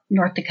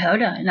North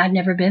Dakota, and I'd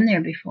never been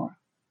there before.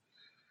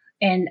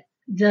 And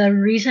the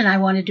reason I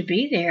wanted to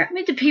be there, I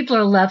mean, the people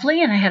are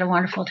lovely, and I had a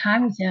wonderful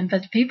time with them.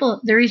 But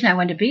the reason I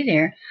wanted to be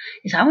there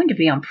is I wanted to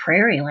be on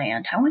prairie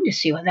land. I wanted to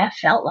see what that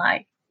felt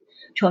like,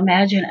 to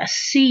imagine a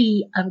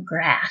sea of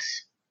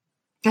grass.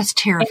 That's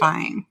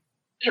terrifying.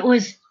 And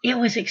it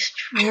was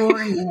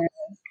extraordinary.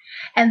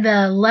 And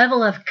the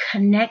level of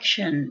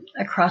connection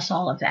across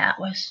all of that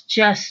was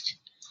just,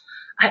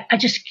 I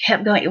just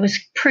kept going. It was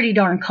pretty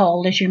darn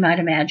cold, as you might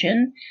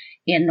imagine,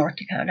 in North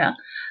Dakota.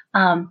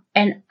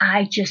 And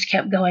I just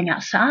kept going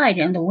outside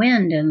in the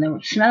wind and the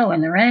snow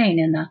and the rain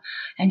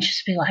and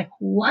just be like,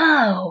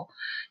 whoa,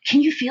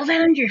 can you feel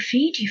that under your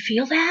feet? Do you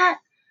feel that?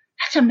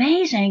 That's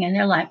amazing. And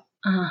they're like,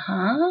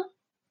 uh-huh.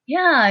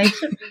 Yeah,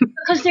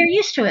 because they're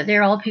used to it.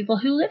 They're all people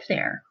who live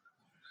there.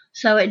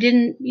 So it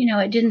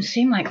didn't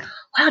seem like,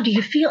 wow, do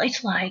you feel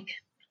it's like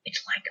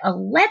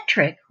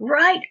electric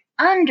right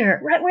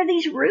where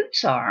these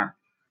roots are.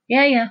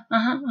 Yeah.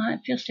 It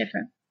feels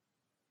different.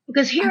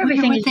 Because here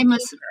everything is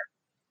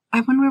I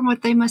wonder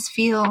what they must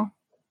feel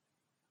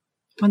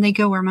when they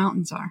go where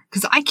mountains are.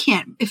 Because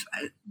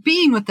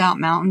being without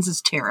mountains is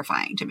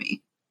terrifying to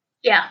me.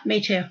 Yeah,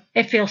 me too.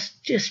 It feels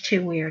just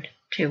too weird.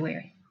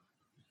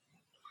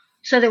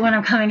 So that when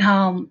I'm coming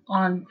home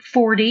on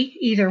 40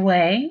 either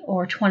way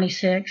or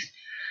 26,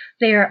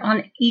 there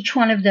on each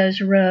one of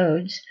those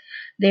roads,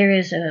 there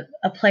is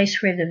a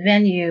place where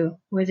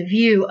the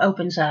view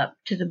opens up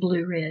to the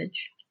Blue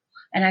Ridge.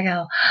 And I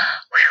go,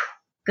 whew,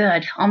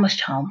 good,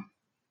 almost home.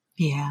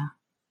 Yeah.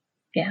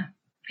 Yeah.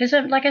 Because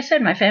like I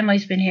said, my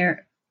family's been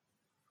here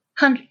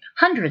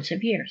hundreds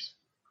of years.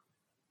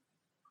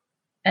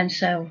 And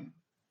so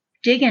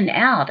digging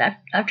out,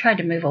 I've tried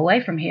to move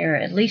away from here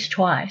at least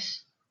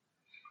twice.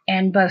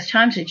 And both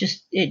times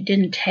it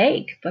didn't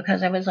take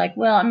because I was like,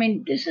 well, I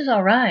mean, this is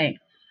all right.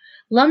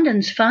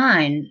 London's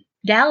fine.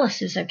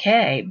 Dallas is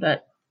okay,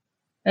 but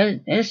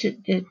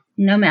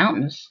no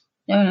mountains.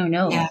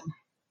 No. Yeah.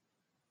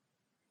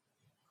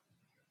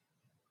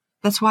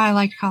 That's why I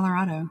liked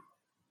Colorado.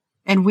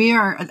 And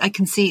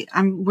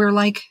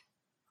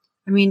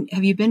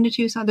have you been to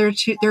Tucson? There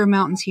are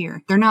mountains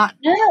here. They're not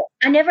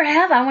I never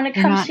have. I want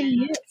to come see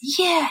you.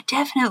 Yeah,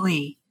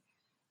 definitely.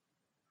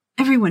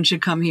 Everyone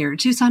should come here.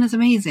 Tucson is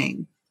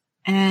amazing.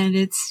 And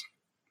it's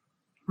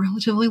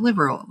relatively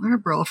liberal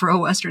for a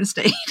Western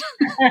state.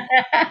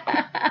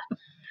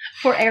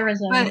 For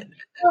Arizona. But,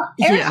 well,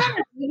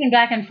 Arizona's moving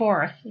back and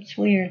forth. It's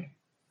weird.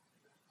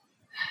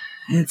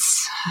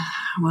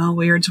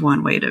 Weird's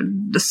one way to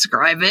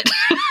describe it.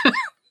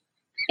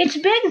 It's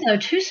big, though.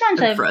 Tucson's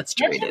that's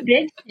a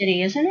big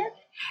city, isn't it?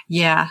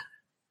 Yeah.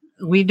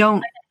 We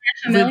don't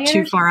live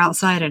too far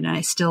outside it, and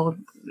it's still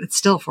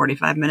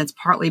 45 minutes,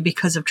 partly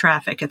because of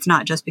traffic. It's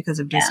not just because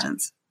of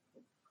distance.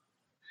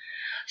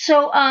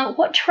 So,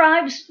 what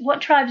tribes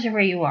are where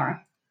you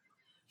are?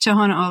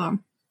 Tohono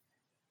O'odham.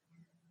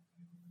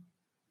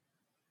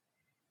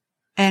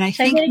 And I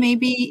think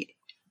maybe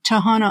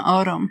Tohono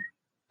O'odham.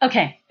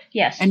 Okay,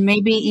 yes. And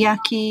maybe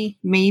Yaqui,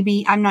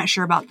 maybe. I'm not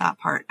sure about that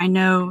part. I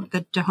know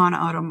that Tohono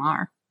O'odham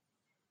are.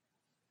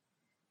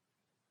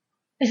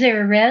 Is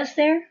there a res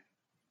there?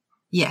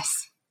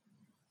 Yes.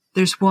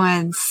 There's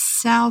one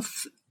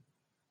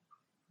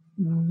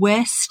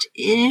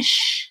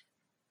southwest-ish,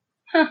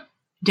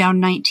 down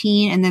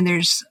 19, and then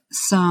there's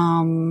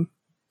some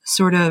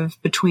sort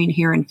of between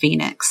here and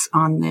Phoenix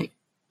on the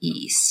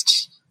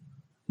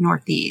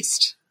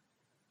northeast.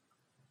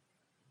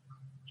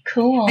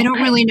 Cool. I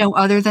don't really know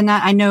other than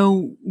that. I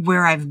know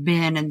where I've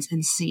been and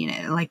seen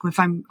it. Like if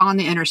I'm on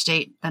the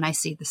interstate, then I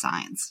see the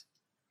signs.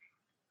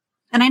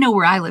 And I know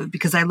where I live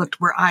because I looked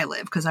where I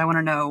live because I want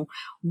to know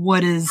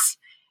what is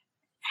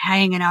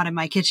hanging out in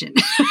my kitchen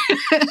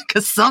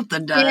because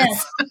something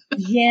does.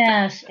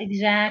 Yes,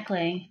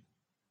 exactly.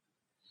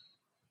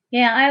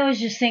 Yeah, I always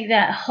just think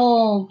that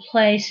whole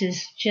place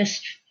is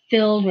just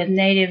filled with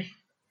native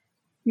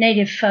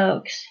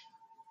folks.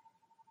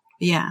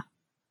 Yeah.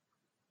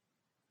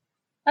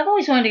 I've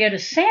always wanted to go to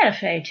Santa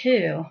Fe,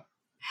 too.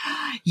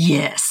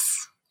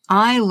 Yes.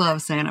 I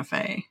love Santa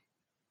Fe.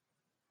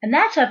 And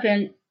that's up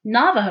in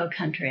Navajo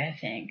country, I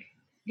think.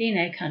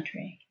 Diné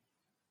country.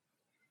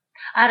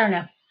 I don't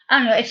know.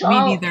 It's Me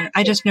neither.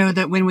 I just know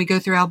that when we go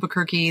through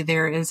Albuquerque,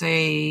 there is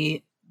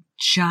a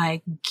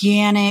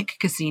gigantic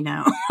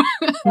casino.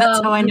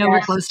 That's how I know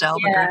we're close to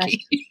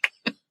Albuquerque.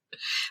 Yes.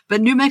 But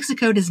New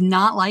Mexico does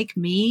not like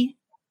me.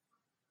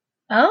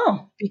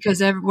 Oh.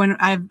 Because when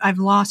I've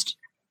lost...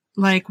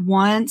 Like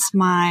once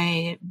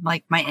my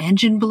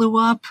engine blew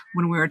up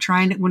when we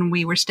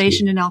were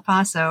stationed in El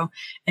Paso,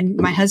 and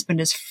my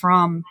husband is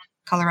from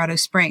Colorado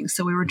Springs.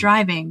 So we were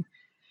driving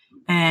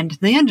and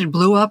the engine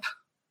blew up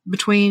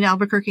between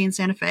Albuquerque and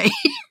Santa Fe.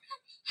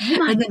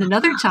 And then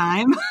another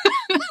time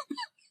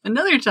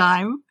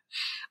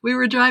we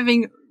were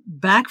driving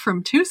back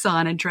from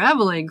Tucson and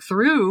traveling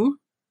through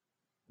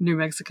New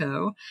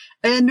Mexico,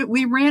 and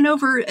we ran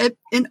over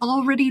an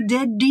already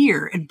dead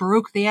deer and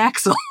broke the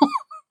axle.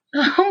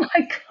 Oh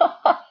my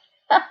God.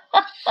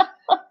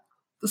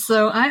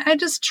 So I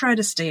just try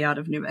to stay out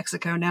of New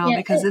Mexico now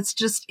because it's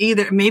just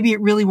maybe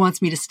it really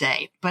wants me to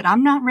stay, but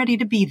I'm not ready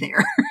to be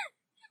there.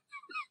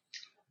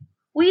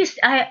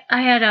 I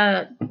had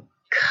a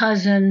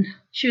cousin,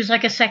 she was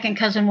like a second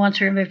cousin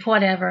once removed,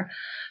 whatever,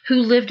 who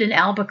lived in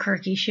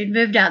Albuquerque. She'd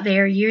moved out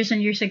there years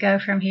and years ago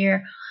from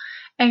here.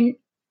 And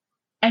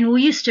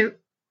we used to,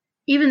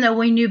 even though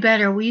we knew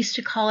better, we used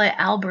to call it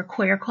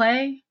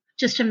Albuquerque.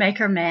 Just to make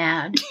her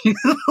mad.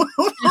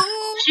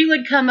 She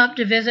would come up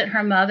to visit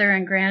her mother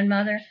and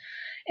grandmother,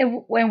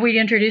 and when we'd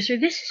introduce her,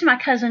 this is my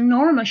cousin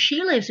Norma.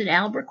 She lives in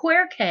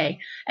Albuquerque.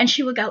 And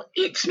she would go,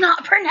 it's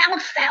not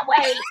pronounced that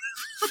way.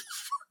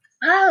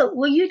 Oh,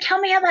 will you tell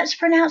me how that's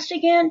pronounced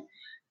again?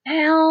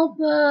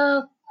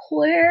 Albuquerque.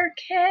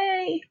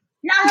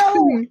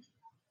 No.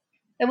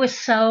 It was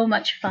so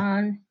much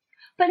fun.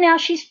 But now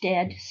she's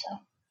dead, so.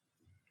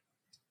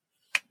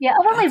 Yeah,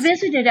 I've only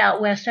visited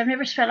out west. I've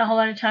never spent a whole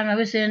lot of time. I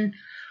was in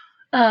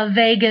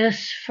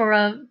Vegas for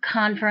a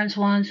conference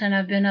once, and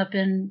I've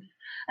been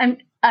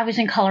I was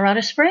in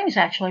Colorado Springs,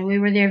 actually. We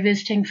were there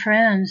visiting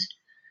friends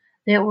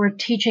that were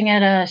teaching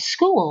at a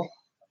school,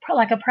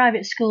 like a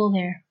private school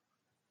there.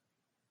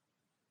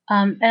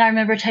 And I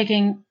remember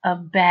taking a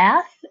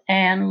bath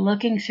and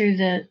looking through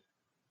the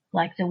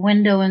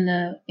window in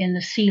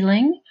the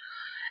ceiling,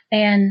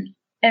 and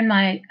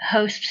my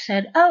host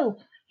said, "Oh,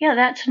 yeah,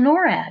 that's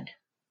NORAD."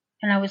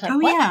 And I was like, "Oh,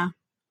 what? Yeah.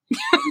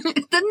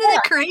 Isn't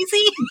that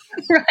crazy?"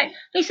 Right.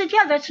 He said,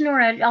 "Yeah, that's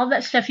NORAD, all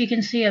that stuff you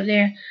can see up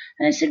there."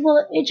 And I said,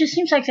 "Well, it just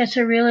seems like that's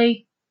a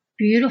really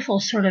beautiful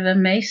sort of a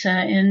mesa,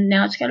 and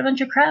now it's got a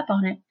bunch of crap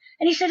on it."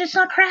 And he said, "It's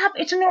not crap,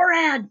 it's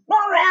NORAD.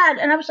 NORAD."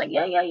 And I was like,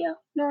 yeah,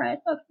 NORAD.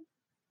 Okay.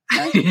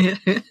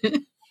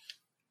 Right?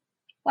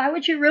 Why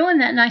would you ruin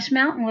that nice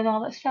mountain with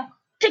all that stuff?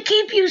 To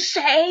keep you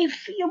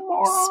safe, you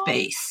moron.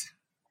 Space.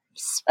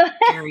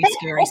 Scary,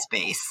 scary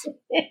space.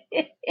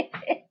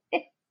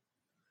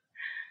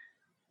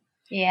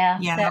 Yeah.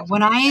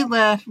 When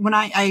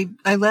I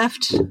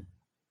left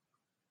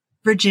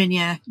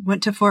Virginia,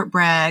 went to Fort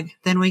Bragg,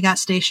 then we got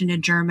stationed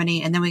in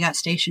Germany, and then we got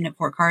stationed at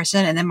Fort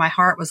Carson, and then my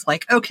heart was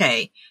like,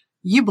 okay,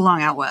 you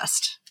belong out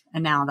west.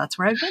 And now that's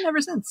where I've been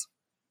ever since.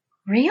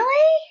 Really?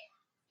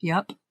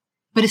 Yep.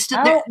 But it's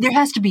still, there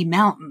has to be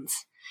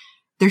mountains.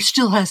 There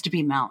still has to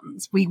be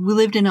mountains. We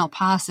lived in El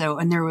Paso,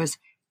 and there was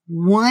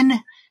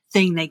one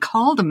thing they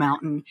called a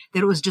mountain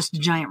that it was just a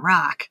giant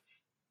rock.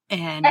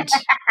 And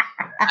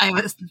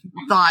I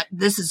thought,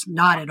 this is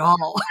not at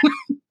all.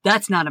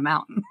 That's not a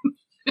mountain.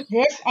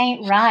 This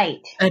ain't right.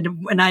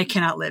 And I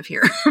cannot live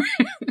here.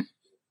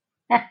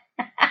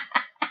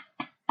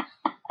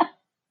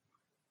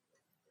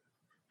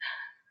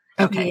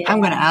 Okay, yeah. I'm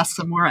going to ask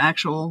some more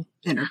actual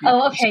interview.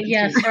 Oh, okay,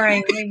 yeah,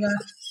 sorry.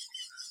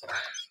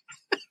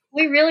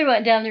 We really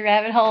went down the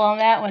rabbit hole on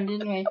that one,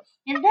 didn't we?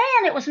 And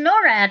then it was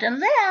NORAD,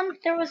 and then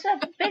there was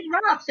a big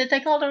rock that they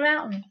called a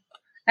mountain.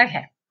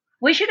 Okay,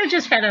 we should have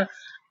just had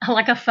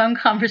a phone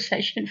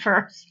conversation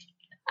first.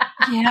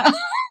 Yeah.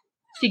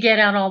 To get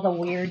out all the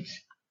weirds.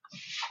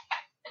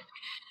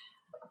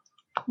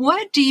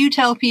 What do you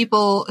tell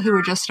people who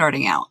are just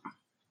starting out?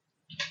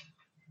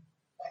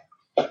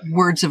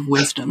 Words of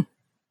wisdom.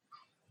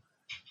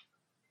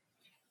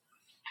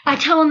 I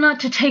tell them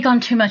not to take on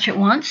too much at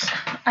once.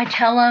 I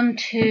tell them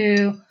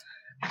to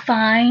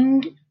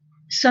find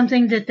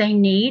something that they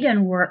need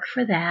and work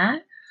for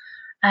that.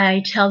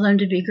 I tell them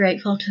to be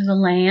grateful to the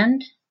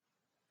land,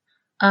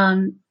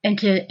 and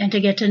to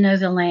get to know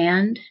the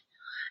land,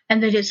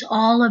 and that it's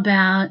all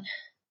about,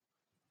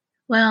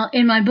 well,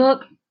 in my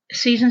book,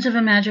 Seasons of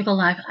a Magical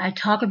Life, I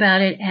talk about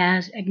it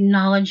as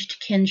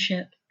acknowledged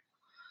kinship.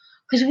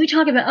 Because we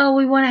talk about,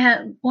 we want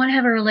to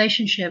have a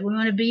relationship. We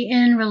want to be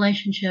in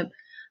relationship.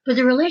 But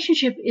the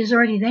relationship is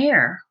already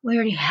there. We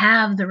already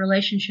have the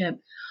relationship.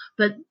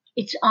 But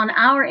it's on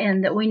our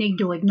end that we need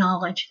to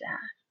acknowledge that.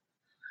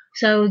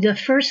 So the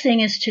first thing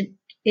is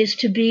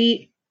to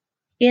be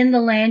in the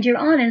land you're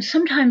on. And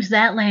sometimes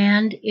that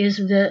land is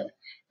the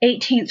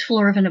 18th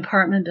floor of an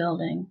apartment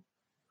building.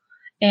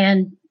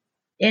 And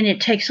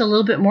it takes a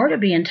little bit more to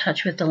be in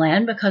touch with the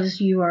land, because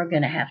you are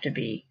going to have to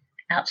be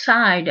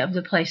outside of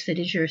the place that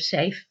is your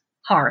safe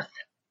hearth.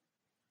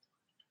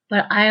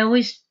 But I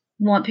always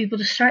want people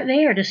to start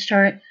there, to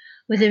start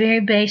with the very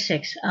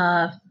basics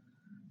of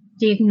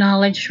the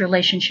acknowledged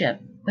relationship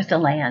with the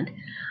land.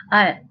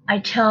 I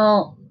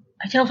tell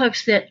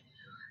folks that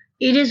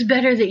it is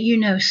better that you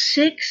know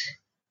 6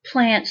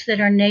 plants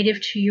that are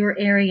native to your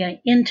area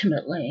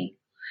intimately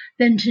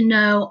than to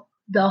know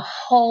the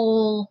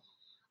whole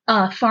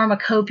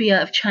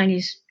pharmacopoeia of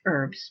Chinese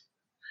herbs.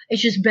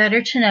 It's just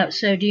better to know.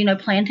 So do you know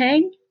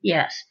plantain?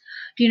 Yes.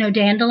 Do you know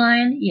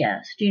dandelion?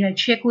 Yes. Do you know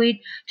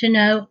chickweed? To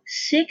know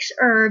 6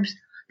 herbs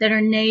that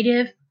are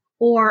native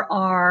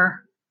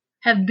or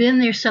have been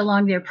there so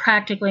long they're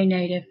practically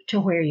native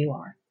to where you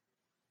are.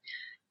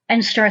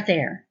 And start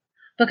there.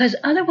 Because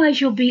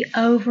otherwise you'll be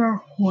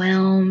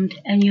overwhelmed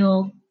and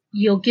you'll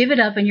give it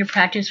up, and your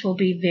practice will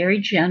be very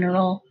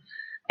general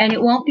and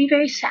it won't be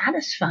very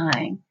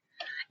satisfying.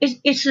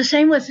 It's the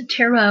same with the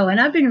tarot. And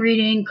I've been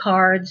reading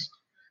cards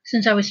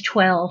since I was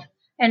 12,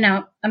 and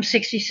now I'm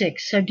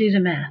 66, so do the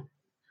math.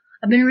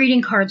 I've been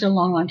reading cards a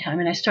long, long time,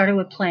 and I started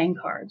with playing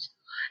cards.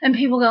 And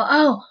people go,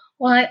 oh,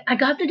 well, I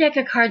got the deck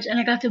of cards and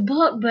I got the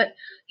book, but,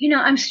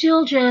 I'm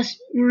still just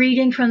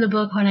reading from the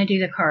book when I do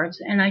the cards.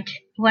 And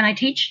when I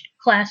teach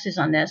classes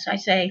on this, I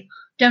say,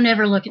 don't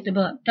ever look at the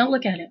book. Don't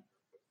look at it.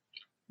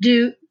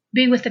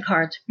 Be with the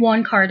cards,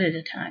 one card at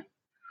a time.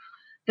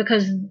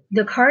 Because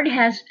the card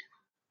has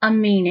a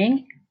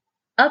meaning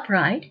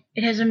upright,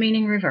 it has a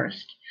meaning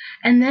reversed.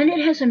 And then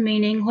it has a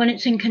meaning when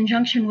it's in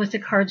conjunction with the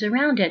cards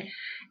around it.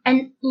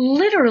 And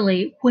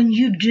literally, when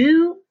you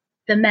do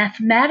the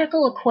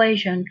mathematical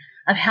equation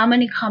of how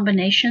many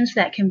combinations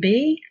that can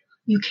be,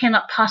 you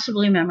cannot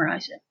possibly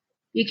memorize it.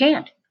 You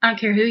can't. I don't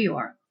care who you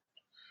are.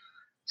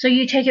 So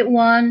you take it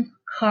one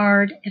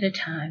card at a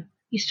time.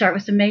 You start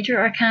with the major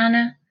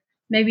arcana.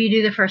 Maybe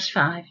you do the first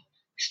 5.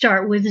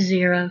 Start with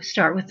 0.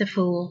 Start with the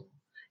Fool.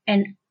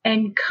 And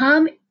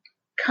come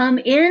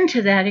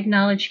into that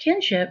acknowledged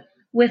kinship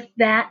with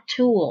that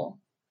tool.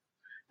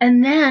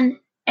 And then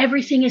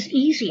everything is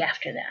easy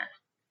after that.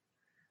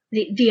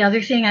 The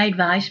other thing I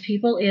advise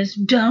people is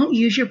don't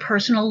use your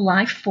personal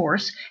life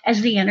force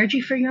as the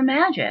energy for your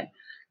magic.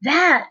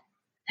 That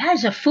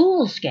is a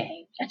fool's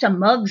game. That's a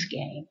mug's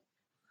game.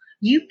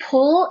 You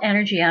pull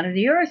energy out of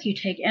the earth. You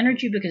take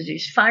energy because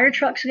there's fire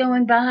trucks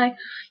going by.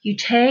 You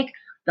take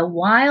the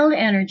wild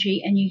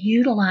energy and you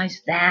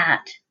utilize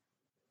that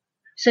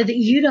so that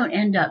you don't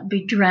end up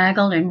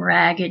bedraggled and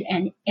ragged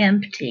and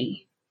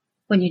empty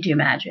when you do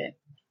magic.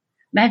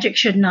 Magic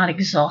should not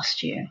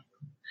exhaust you.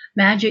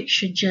 Magic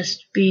should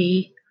just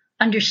be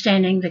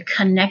understanding the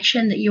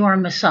connection that you are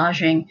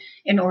massaging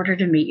in order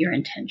to meet your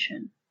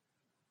intention.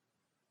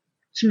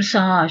 It's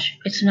massage.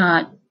 It's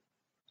not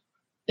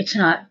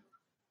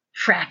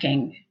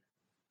fracking.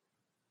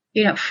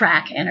 You don't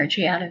frack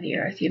energy out of the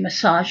earth. You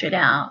massage it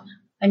out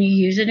and you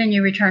use it and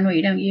you return what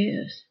you don't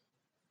use.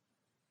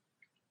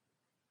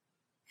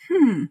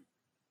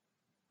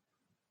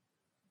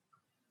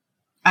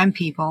 I'm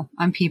people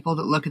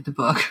that look at the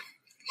book.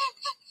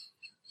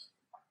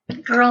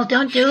 Girl,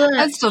 don't do it.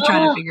 I'm still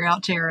trying to figure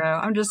out tarot.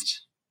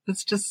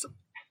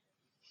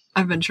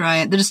 I've been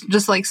trying. They're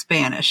just like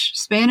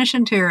Spanish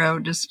and tarot.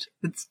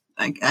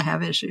 I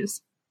have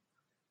issues.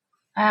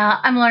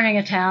 I'm learning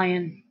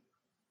Italian,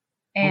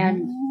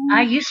 and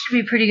I used to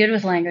be pretty good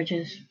with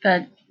languages,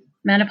 but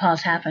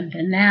menopause happened,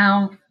 and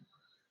now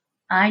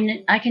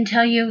I can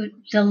tell you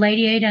the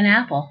lady ate an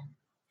apple.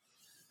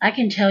 I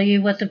can tell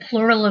you what the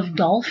plural of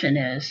dolphin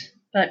is,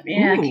 but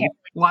yeah, I can't.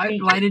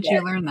 Why did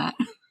you learn that?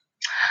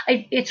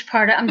 It's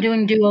part of. I'm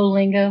doing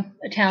Duolingo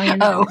Italian.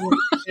 Oh.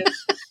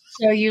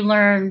 So you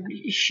learn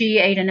she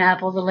ate an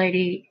apple. The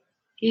lady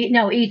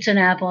eats an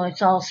apple.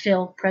 It's all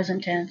still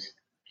present tense.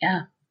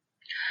 Yeah.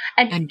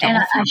 And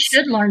I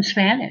should learn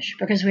Spanish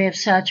because we have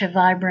such a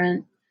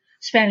vibrant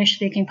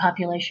Spanish-speaking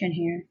population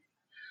here.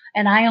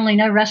 And I only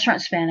know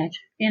restaurant Spanish.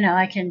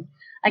 I can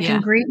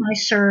greet my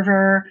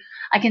server.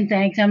 I can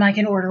thank them. I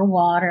can order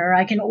water.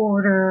 I can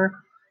order,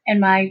 and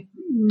my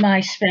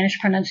Spanish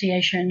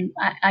pronunciation,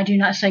 I do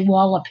not say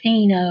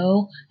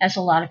jalapeno, as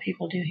a lot of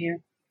people do here.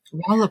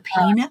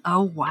 Jalapeno?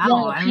 Oh, wow.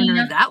 Jalapeno. I haven't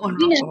heard that one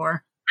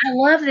before. I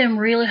love them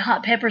really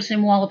hot peppers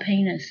and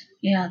jalapenos.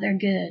 Yeah, they're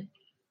good.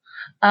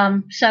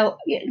 So,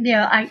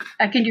 I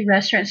can do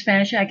restaurant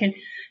Spanish. I can,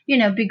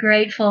 be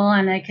grateful,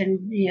 and I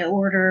can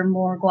order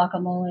more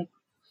guacamole,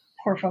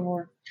 por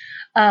favor.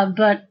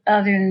 But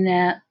other than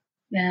that,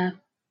 yeah.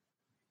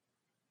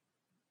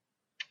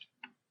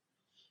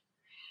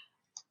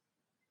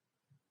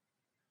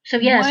 So,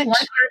 yes, one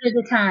card at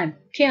a time.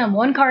 Kim,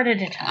 one card at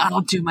a time.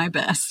 I'll do my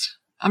best.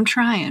 I'm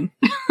trying.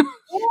 Yeah.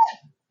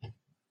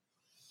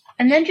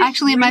 And then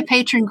actually, in my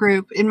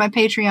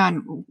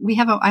Patreon,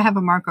 I have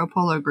a Marco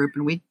Polo group,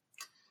 and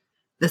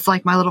it's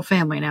like my little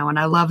family now, and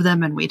I love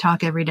them, and we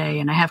talk every day,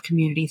 and I have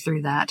community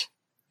through that.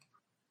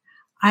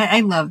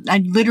 I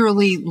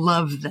literally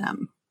love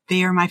them.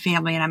 They are my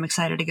family, and I'm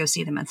excited to go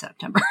see them in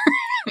September.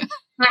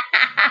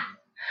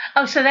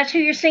 Oh, so that's who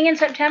you're seeing in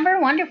September?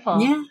 Wonderful.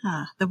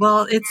 Yeah.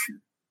 Well,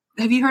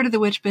 have you heard of the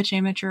Witch Bitch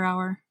Amateur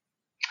Hour?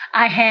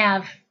 I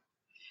have.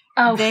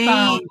 Oh,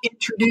 they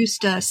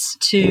introduced us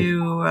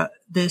to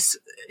this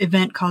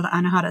event called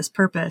Anahata's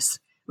Purpose,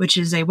 which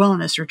is a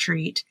wellness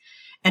retreat.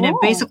 And it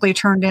basically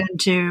turned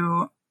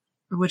into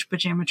the Witch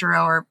Bitch Amateur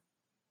Hour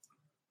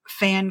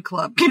fan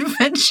club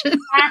convention.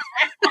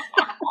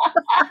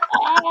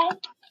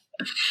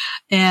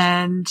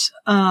 And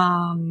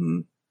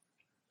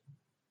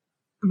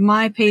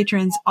my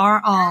patrons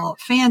are all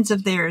fans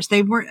of theirs.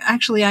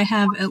 I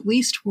have at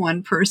least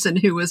one person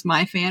who was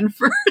my fan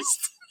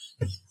first.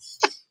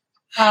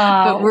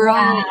 But we're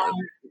all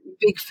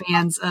big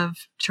fans of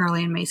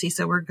Charlie and Macy,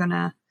 so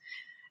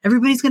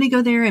everybody's going to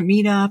go there and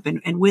meet up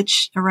and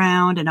witch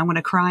around, and I'm going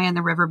to cry in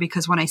the river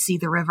because when I see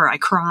the river, I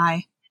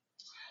cry.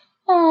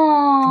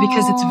 Aww.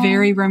 Because it's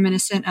very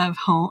reminiscent of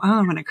home. Oh,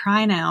 I'm going to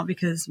cry now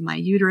because my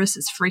uterus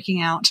is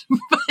freaking out.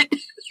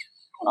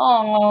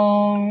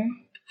 Oh.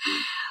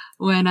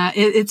 When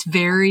it's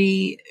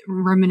very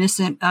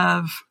reminiscent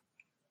of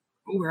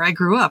where I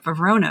grew up, of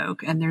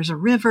Roanoke, and there's a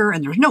river,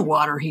 and there's no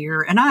water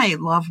here, and I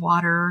love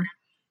water.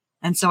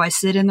 And so I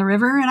sit in the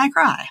river and I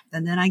cry.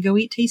 And then I go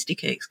eat tasty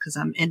cakes because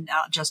I'm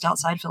just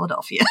outside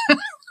Philadelphia.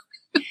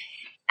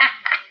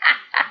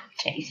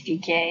 Tasty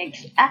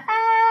cakes.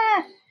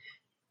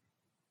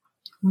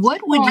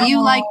 What would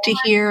you like to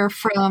hear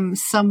from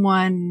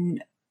someone,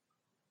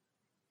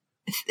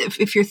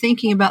 if you're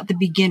thinking about the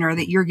beginner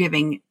that you're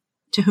giving,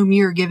 to whom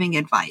you're giving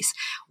advice?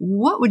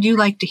 What would you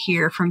like to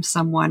hear from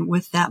someone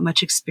with that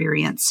much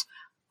experience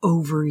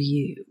over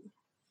you?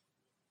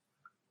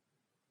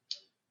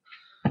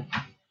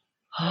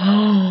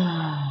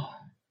 Oh,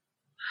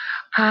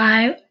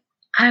 I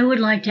would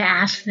like to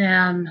ask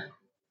them,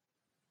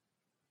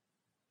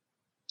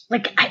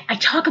 like, I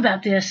talk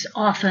about this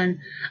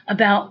often,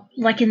 about,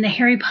 like, in the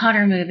Harry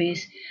Potter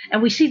movies,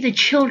 and we see the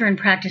children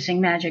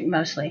practicing magic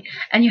mostly,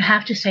 and you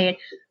have to say it,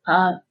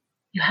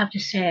 you have to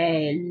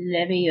say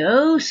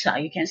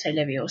Leviosa. You can't say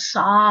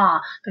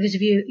Leviosa, because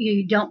if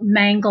you don't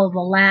mangle the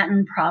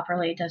Latin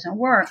properly, it doesn't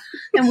work.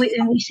 And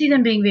we see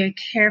them being very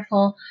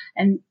careful,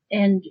 and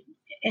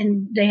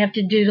they have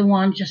to do the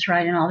wand just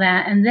right and all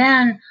that. And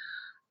then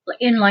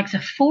in like the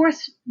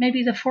fifth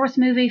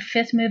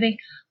movie,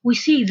 we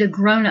see the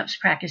grown-ups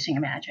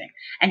practicing magic.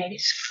 And it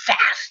is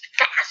fast,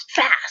 fast,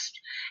 fast.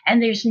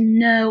 And there's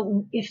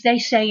if they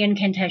say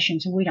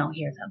incantations, we don't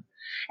hear them.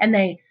 And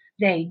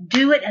they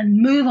do it and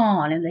move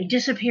on, and they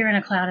disappear in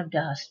a cloud of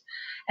dust.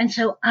 And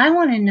so I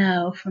want to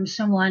know from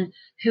someone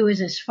who is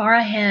as far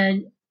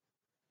ahead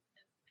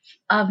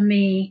of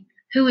me,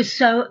 who is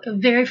so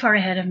very far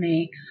ahead of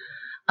me,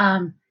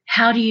 how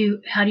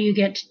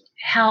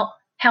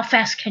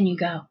fast can you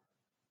go?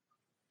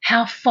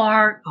 How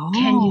far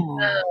can you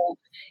go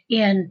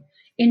in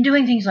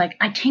doing things like,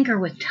 I tinker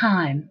with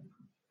time,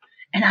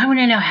 and I want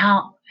to know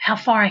how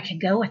far I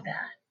could go with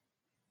that.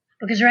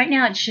 Because right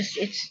now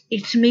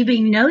it's me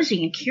being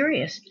nosy and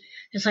curious.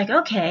 It's like,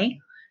 okay,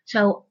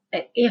 so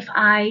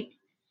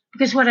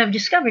because what I've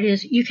discovered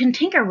is you can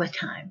tinker with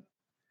time,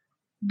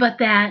 but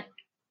that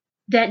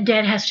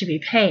debt has to be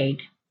paid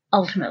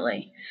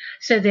ultimately,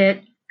 so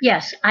that,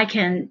 yes, I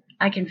can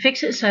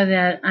fix it so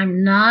that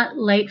I'm not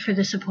late for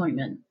this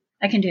appointment.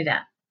 I can do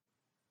that.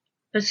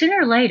 But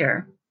sooner or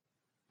later,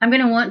 I'm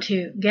going to want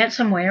to get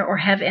somewhere or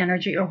have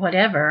energy or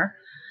whatever.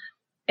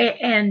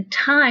 And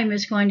time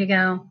is going to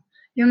go,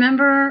 you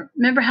remember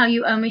how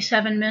you owe me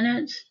 7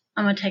 minutes?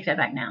 I'm going to take that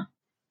back now.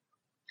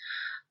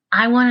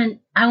 I want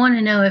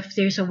to know if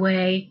there's a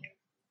way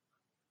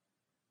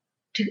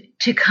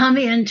to come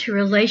into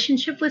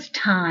relationship with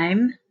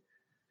time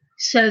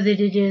so that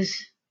it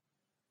is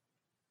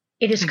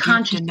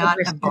consciously not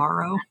a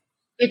borrow.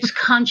 It's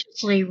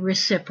consciously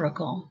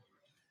reciprocal.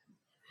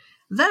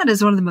 That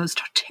is one of the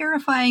most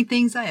terrifying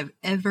things I have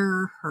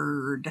ever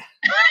heard.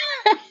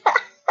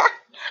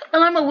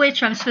 Well, I'm a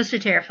witch. I'm supposed to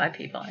terrify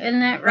people. Isn't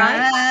that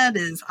right? That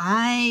is,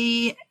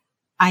 I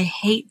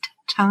hate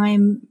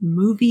time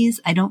movies.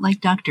 I don't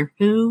like Doctor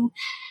Who.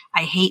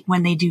 I hate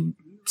when they do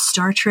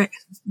Star Trek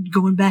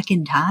going back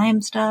in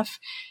time stuff.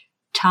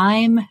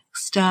 Time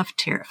stuff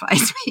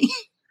terrifies me.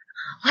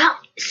 Well,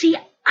 see,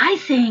 I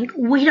think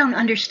we don't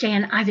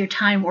understand either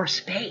time or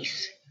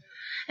space.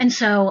 And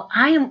so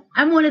I'm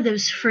one of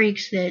those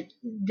freaks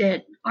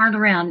that aren't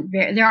around.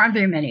 There aren't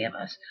very many of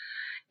us.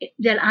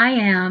 That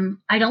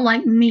I don't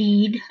like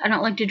mead. I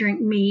don't like to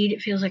drink mead.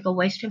 It feels like a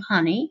waste of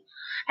honey.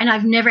 And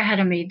I've never had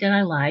a mead that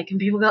I like. And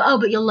people go, oh,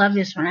 but you'll love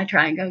this one. I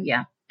try and go,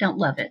 yeah, don't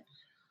love it.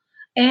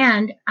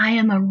 And I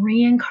am a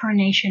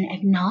reincarnation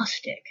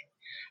agnostic.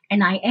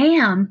 And I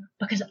am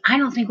because I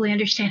don't think we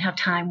understand how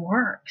time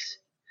works.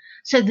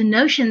 So the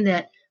notion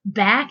that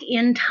back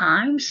in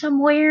time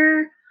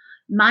somewhere,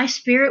 my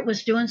spirit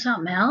was doing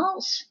something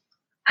else,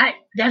 that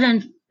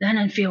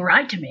doesn't feel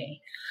right to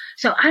me.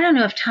 So I don't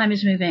know if time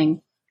is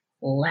moving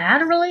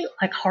laterally,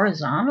 like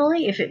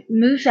horizontally, if it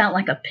moves out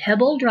like a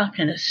pebble dropped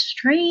in a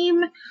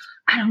stream.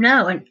 I don't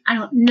know. And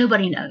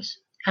nobody knows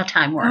how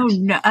time works. Oh,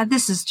 no.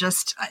 This is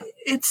just,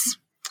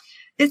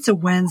 it's a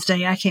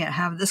Wednesday. I can't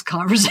have this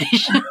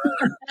conversation.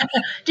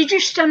 Did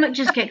your stomach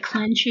just get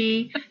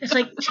clenchy? It's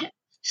like,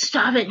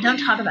 stop it. Don't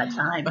talk about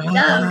time. No.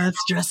 That's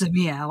stressing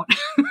me out.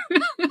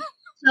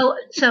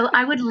 So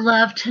I would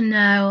love to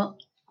know,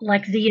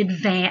 like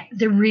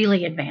the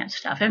really advanced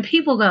stuff. And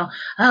people go,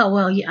 oh,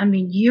 well, I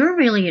mean, you're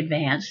really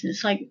advanced. And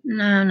it's like,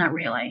 no, not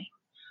really.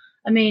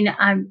 I mean,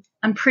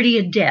 I'm pretty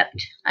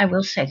adept. I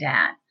will say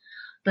that.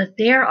 But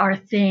there are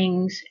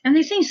things, and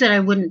the things that I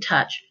wouldn't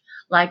touch,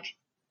 like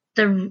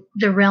the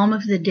realm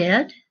of the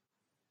dead.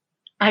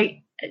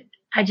 I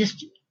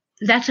just,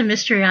 that's a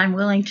mystery I'm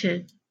willing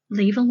to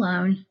leave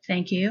alone.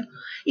 Thank you.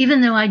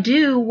 Even though I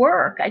do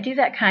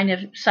that kind of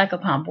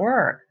psychopomp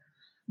work,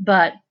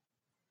 but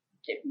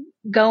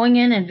going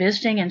in and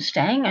visiting and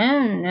staying,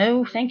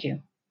 no, thank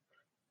you.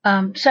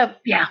 So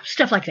yeah,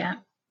 stuff like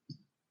that.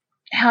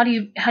 How do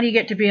you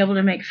get to be able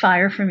to make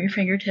fire from your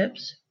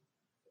fingertips?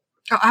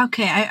 Oh,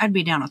 okay. I'd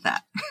be down with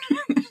that.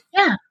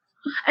 Yeah.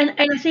 And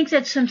I think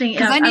that's something,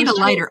 because I need a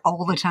lighter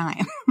all the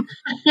time.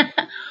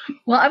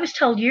 Well, I was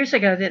told years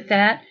ago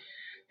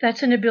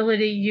that's an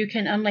ability you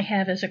can only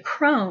have as a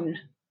crone.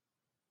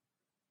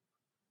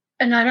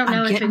 And I don't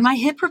know if getting my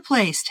hip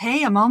replaced.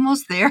 Hey, I'm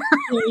almost there.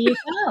 There you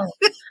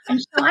go. And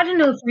so I don't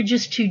know if we're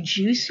just too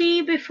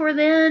juicy before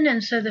then,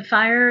 and so the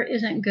fire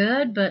isn't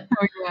good. But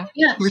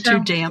yeah, we're too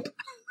damp,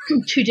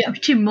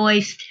 too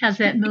moist. How's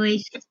that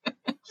moist?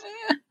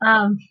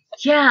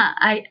 Yeah,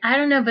 I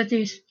don't know, but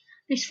there's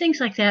things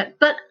like that.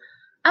 But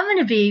I'm going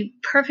to be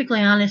perfectly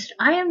honest.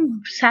 I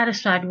am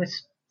satisfied with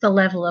the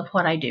level of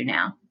what I do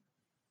now.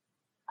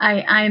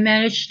 I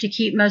managed to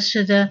keep most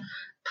of the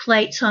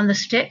plates on the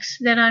sticks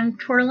that I'm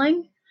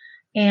twirling.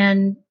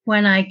 And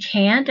when I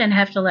can't and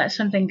have to let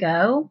something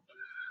go,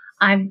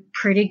 I'm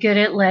pretty good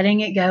at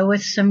letting it go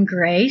with some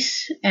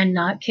grace and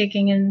not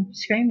kicking and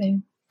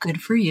screaming.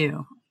 Good for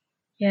you.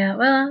 Yeah,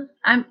 well,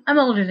 I'm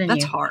older than you.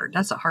 That's hard.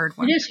 That's a hard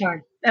one. It is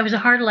hard. That was a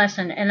hard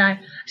lesson, and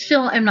I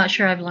still am not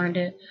sure I've learned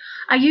it.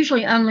 I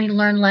usually only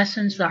learn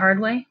lessons the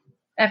hard way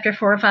after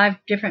 4 or 5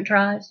 different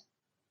tries.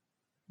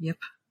 Yep.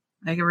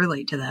 I can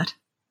relate to that.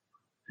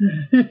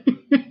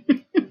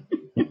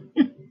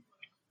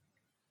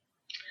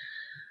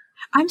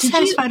 I'm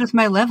satisfied with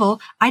my level.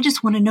 I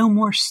just want to know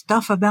more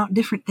stuff about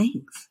different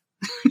things.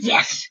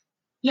 Yes.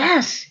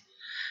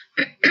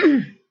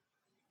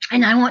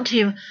 And I want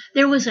to.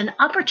 There was an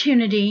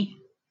opportunity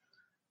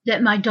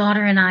that my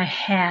daughter and I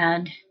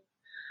had.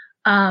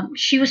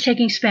 She was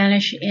taking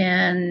Spanish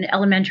in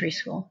elementary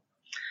school.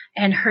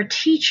 And her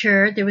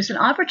teacher, there was an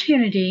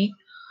opportunity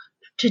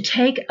to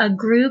take a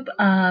group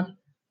of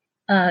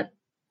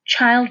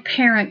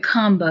child-parent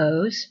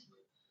combos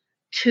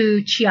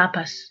to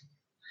Chiapas.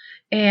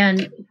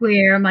 And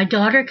where my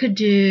daughter could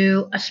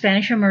do a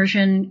Spanish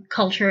immersion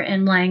culture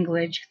and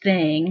language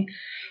thing,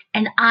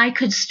 and I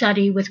could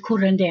study with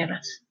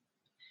curanderas.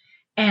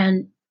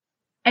 And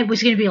it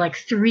was going to be like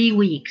 3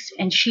 weeks,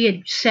 and she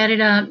had set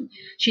it up.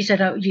 She said,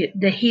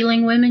 the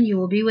healing women, you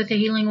will be with the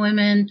healing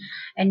women,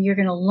 and you're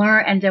going to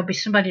learn, and there'll be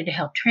somebody to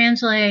help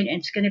translate, and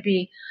it's going to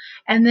be,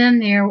 and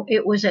then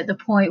it was at the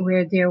point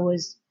where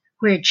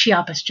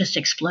Chiapas just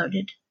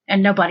exploded,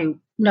 and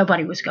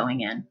nobody was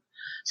going in.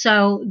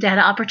 So that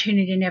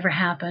opportunity never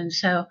happened.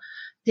 So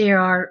there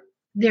are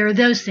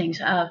those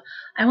things of,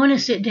 I want to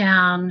sit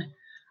down.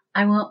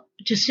 I want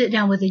to sit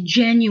down with a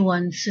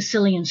genuine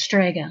Sicilian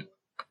Strega,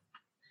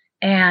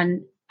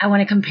 and I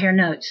want to compare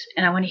notes,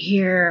 and I want to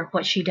hear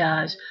what she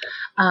does.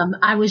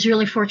 I was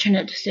really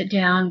fortunate to sit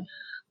down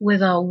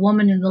with a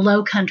woman in the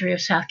Low Country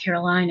of South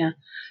Carolina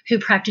who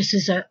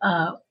practices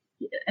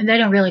and they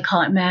don't really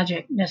call it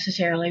magic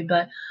necessarily,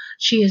 but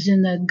she is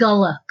in the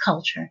Gullah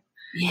culture.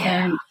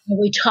 Yeah. And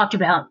we talked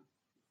about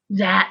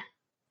that,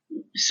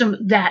 some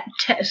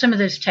of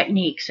those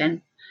techniques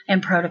and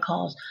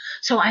protocols.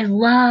 So I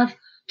love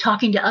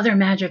talking to other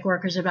magic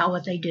workers about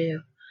what they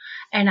do.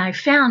 And I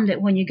found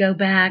that when you go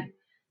back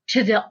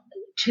to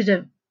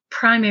the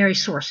primary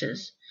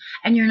sources,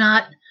 and you're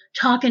not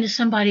talking to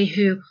somebody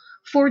who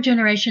 4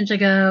 generations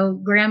ago,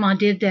 grandma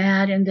did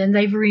that, and then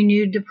they've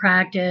renewed the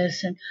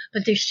practice,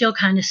 but they're still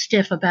kind of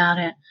stiff about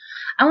it.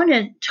 I want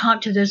to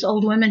talk to those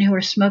old women who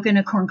are smoking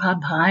a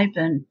corncob pipe,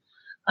 and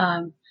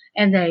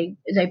they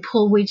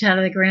pull weeds out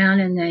of the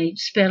ground and they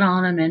spit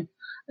on them, and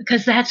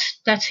because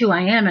that's who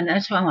I am, and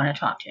that's who I want to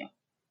talk to.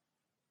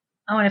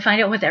 I want to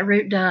find out what that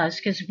root does,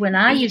 because when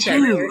I use that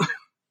root,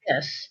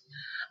 yes,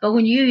 but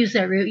when you use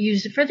that root,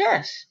 use it for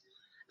this.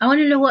 I want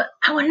to know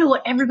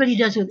what everybody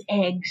does with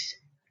eggs.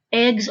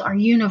 Eggs are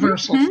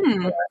universal.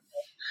 Mm-hmm.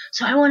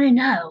 So I want to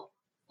know,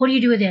 what do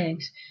you do with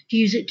eggs? Do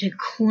you use it to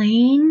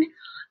clean?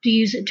 Do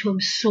you use it to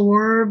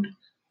absorb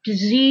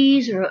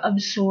disease or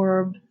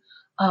absorb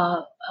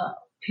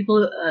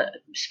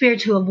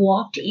spirits who have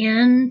walked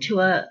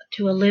into a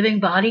living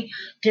body?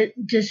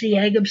 Does the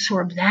egg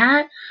absorb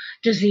that?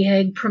 Does the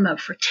egg promote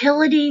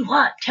fertility?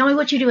 What? Tell me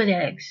what you do with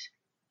eggs.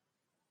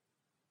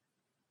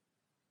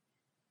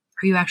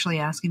 Are you actually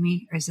asking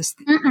me, or is this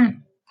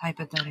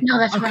hypothetical? No,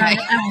 that's okay. right.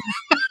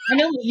 I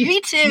know. Me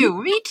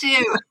too.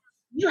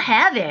 You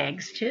have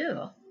eggs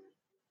too.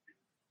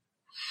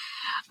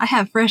 I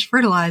have fresh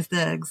fertilized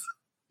eggs.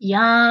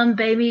 Yum,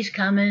 baby's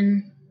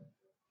coming.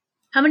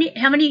 How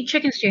many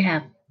chickens do you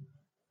have?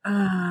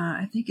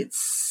 I think it's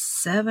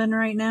 7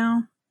 right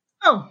now.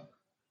 Oh,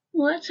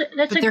 well,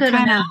 that's a good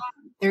amount.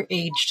 They're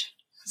aged,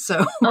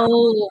 so.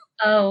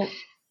 Oh.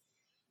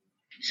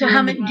 So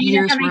how many? Do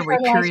you know how many where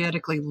we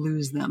periodically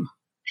lose them?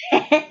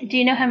 Do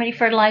you know how many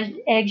fertilized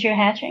eggs you're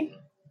hatching?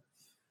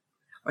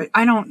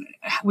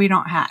 We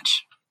don't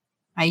hatch.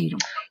 I eat them.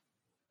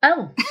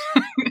 Oh.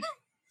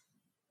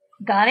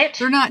 Got it.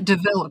 They're not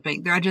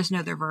developing. I just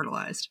know they're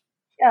fertilized.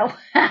 Oh,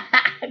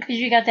 because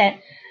you got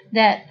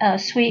that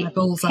sweet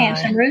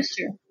handsome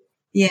rooster.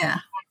 Yeah.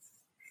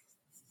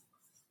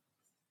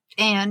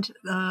 And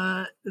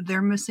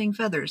they're missing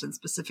feathers in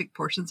specific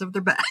portions of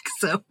their back.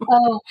 So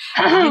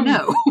I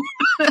know.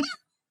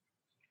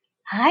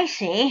 I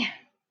see.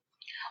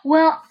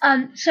 Well,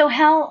 so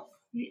how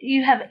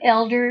you have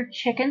elder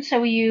chickens? So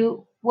will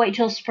you wait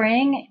till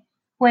spring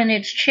when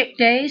it's chick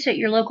days at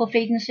your local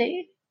feed and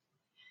seed?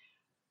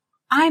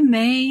 I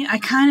may. I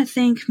kind of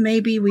think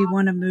maybe we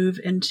want to move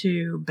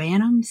into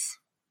Bantams,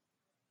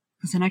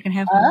 because then I can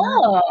have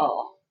more.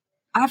 Oh.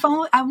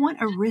 I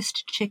want a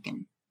wrist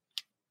chicken.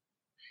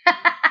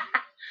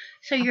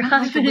 So your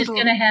husband is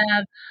going to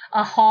have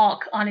a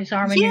hawk on his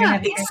arm. And you're gonna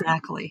have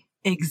exactly.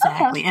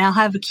 Okay. And I'll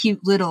have a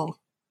cute little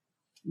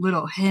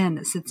hen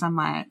that sits on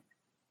my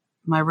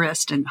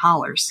wrist and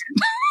hollers.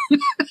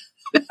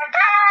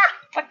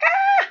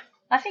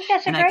 I think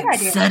that's a great idea. And I can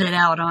idea. set it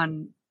out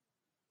on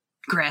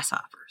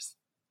grasshoppers.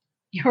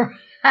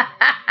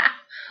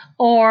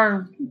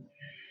 Or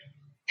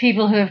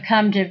people who have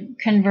come to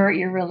convert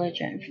your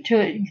religion,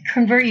 to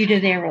convert you to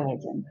their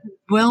religion.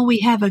 Well, we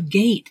have a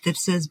gate that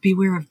says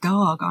 "Beware of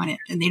dog" on it,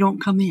 and they don't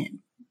come in.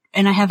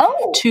 And I have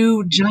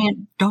 2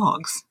 giant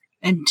dogs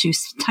and 2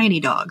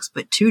 tiny dogs,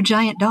 but 2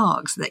 giant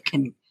dogs that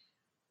can.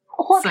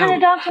 What kind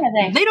of dogs are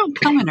they? They don't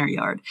come in our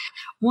yard.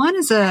 One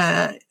is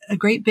a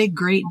great big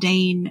Great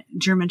Dane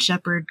German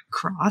Shepherd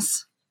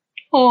cross.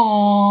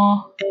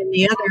 Oh. And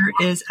the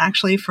other is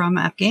actually from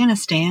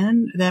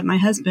Afghanistan that my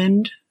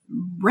husband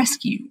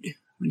rescued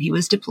when he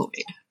was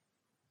deployed.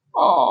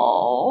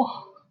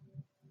 Oh.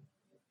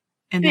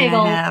 And then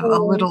I have a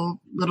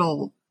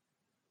little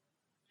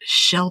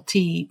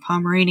Sheltie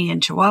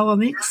Pomeranian Chihuahua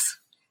mix,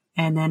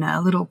 and then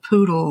a little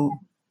Poodle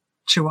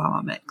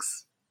Chihuahua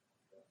mix.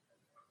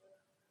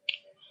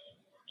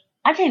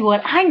 I tell you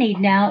what I need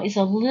now is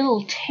a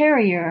little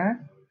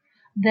terrier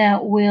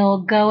that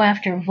will go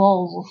after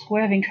voles.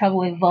 We're having trouble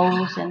with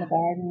voles in the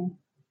garden.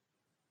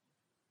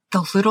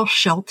 The little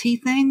Sheltie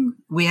thing,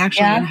 we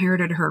actually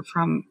inherited her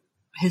from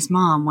his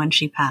mom when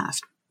she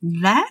passed.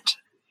 That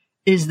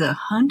is the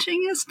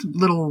huntingest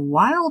little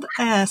wild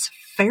ass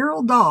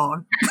feral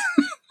dog.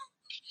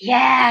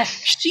 Yes.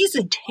 She's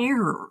a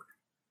terror.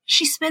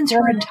 She spends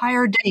her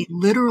entire day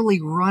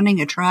literally running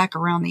a track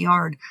around the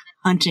yard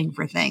hunting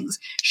for things.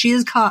 She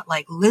has caught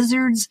like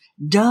lizards,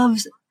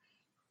 doves.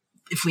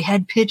 If we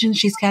had pigeons,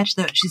 she's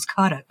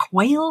caught a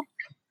quail,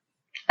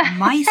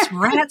 mice,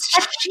 rats.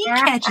 She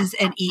catches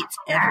and eats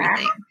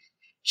everything.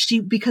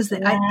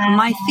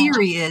 My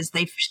theory is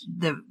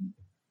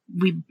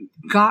we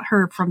got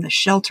her from the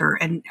shelter,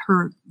 and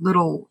her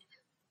little.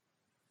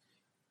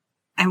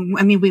 I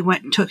mean, we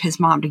went and took his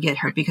mom to get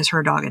her because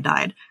her dog had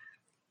died.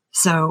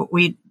 So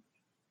we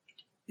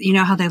you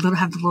know how they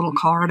have the little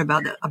card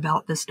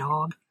about this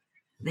dog?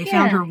 They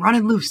found her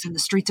running loose in the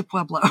streets of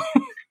Pueblo.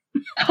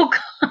 Oh,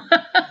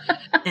 God.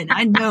 And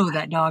I know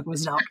that dog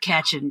was out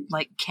catching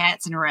like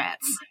cats and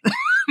rats.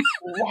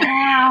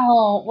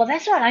 Wow. Well,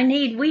 that's what I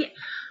need.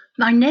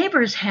 My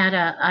neighbors had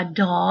a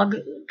dog,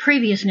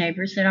 previous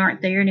neighbors that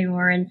aren't there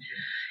anymore,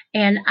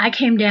 and I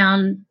came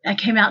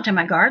out to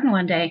my garden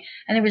one day,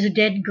 and there was a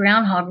dead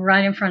groundhog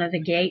right in front of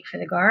the gate for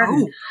the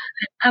garden. Oh,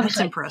 I was that's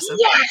like, impressive.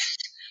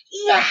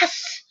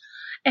 Yes.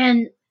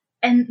 And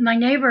my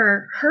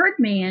neighbor heard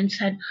me and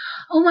said,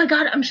 "Oh my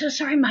God, I'm so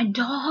sorry, my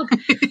dog.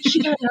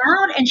 She got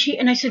out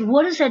and I said,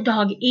 "What does that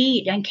dog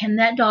eat? And can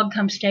that dog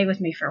come stay with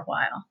me for a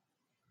while?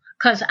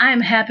 Because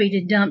I'm happy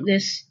to dump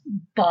this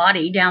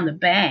body down the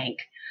bank."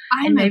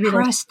 I'm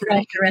impressed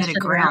that you had a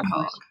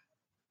groundhog.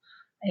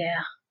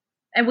 Yeah.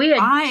 And we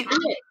had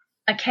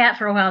a cat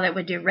for a while that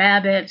would do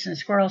rabbits and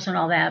squirrels and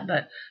all that,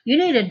 but you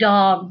need a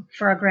dog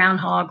for a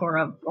groundhog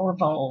or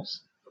voles.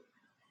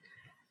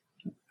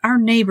 Our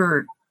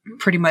neighbor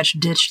pretty much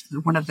ditched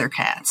one of their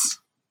cats,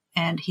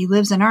 and he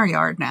lives in our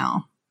yard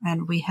now,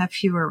 and we have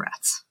fewer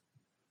rats.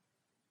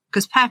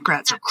 Because pack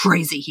rats are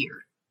crazy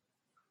here.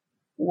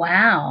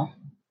 Wow.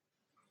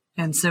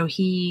 And so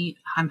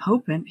I'm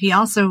hoping,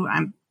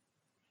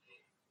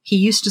 he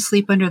used to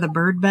sleep under the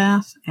bird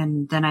bath,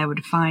 and then I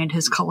would find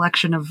his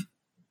collection of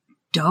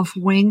dove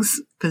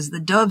wings, because the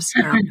doves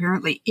are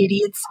apparently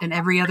idiots, and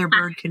every other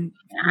bird can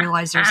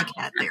realize there's a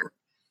cat there.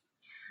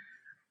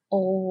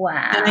 Oh,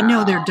 wow. And I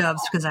know they're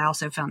doves because I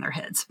also found their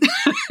heads.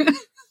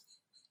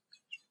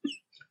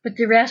 But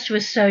the rest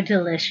was so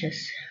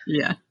delicious.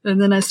 Yeah. And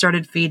then I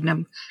started feeding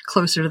him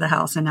closer to the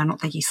house, and I don't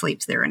think he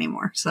sleeps there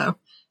anymore. So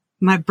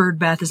my bird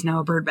bath is now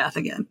a bird bath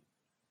again.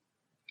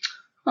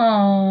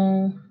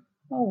 Oh,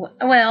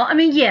 well, I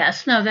mean,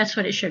 yes. No, that's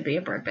what it should be,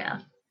 a bird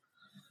bath.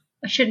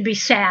 I shouldn't be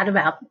sad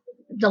about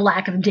the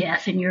lack of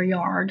death in your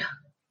yard.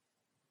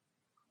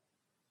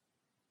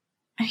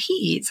 He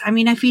eats. I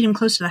mean, I feed him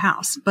close to the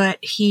house,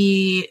 but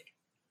we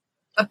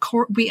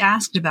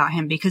asked about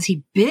him because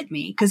he bit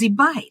me, because he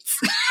bites.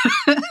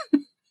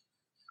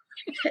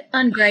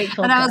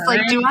 Ungrateful. And I was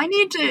like, do I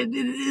need to,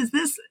 is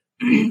this,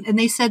 and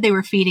they said they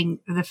were feeding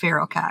the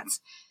feral cats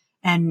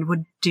and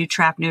would do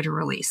trap, neuter,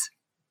 release.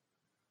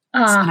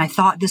 And I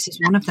thought this is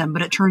one of them,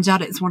 but it turns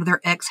out it's one of their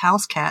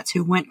ex-house cats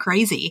who went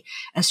crazy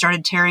and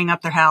started tearing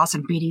up their house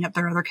and beating up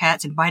their other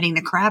cats and biting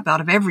the crap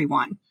out of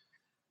everyone.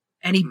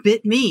 And he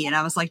bit me, and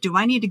I was like, do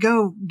I need to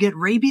go get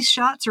rabies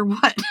shots or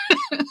what?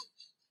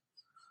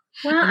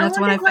 Well, and that's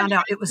when I found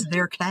out it was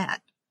their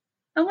cat.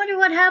 I wonder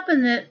what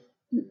happened that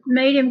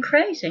made him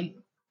crazy.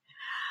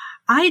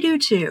 I do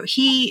too.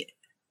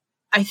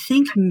 I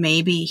think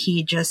maybe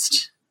he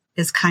just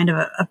is kind of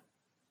a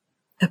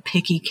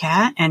picky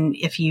cat, and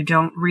if you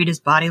don't read his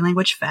body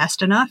language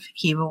fast enough,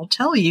 he will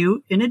tell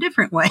you in a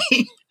different way.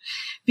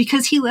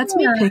 Because he lets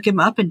me pick him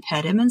up and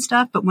pet him and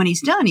stuff, but when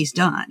he's done, he's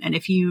done. And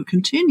if you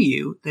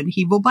continue, then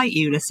he will bite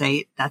you to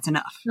say that's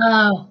enough.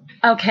 Oh,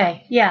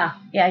 okay. Yeah.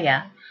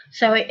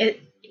 So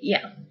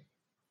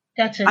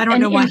that's it. I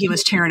don't know why he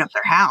was tearing up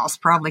their house.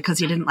 Probably because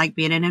he didn't like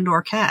being an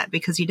indoor cat,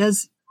 because he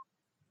does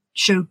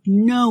show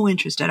no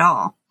interest at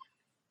all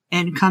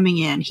in coming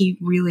in. He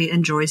really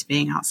enjoys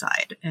being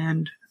outside.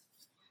 And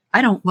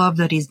I don't love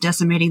that he's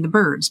decimating the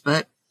birds,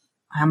 but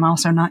I'm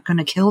also not going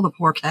to kill the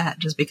poor cat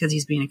just because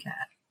he's being a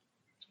cat.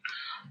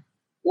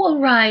 Well,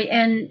 right.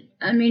 And,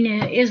 I mean,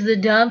 is the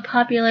dove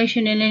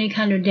population in any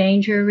kind of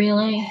danger,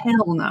 really?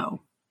 Hell no.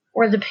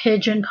 Or the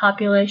pigeon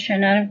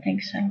population? I don't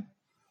think so.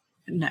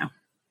 No.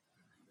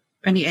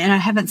 And I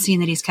haven't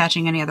seen that he's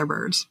catching any other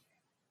birds.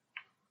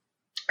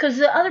 Because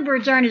the other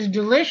birds aren't as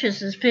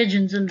delicious as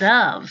pigeons and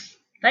doves.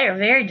 They are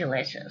very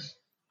delicious.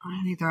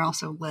 I think they're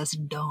also less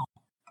dumb.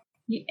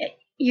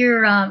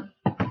 Your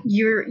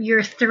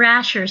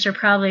thrashers are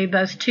probably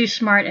both too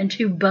smart and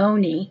too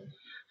bony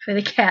for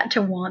the cat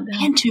to want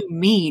them. And too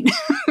mean.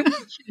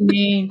 Too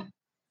mean.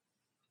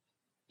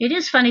 It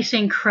is funny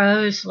seeing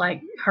crows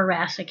like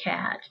harass a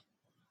cat.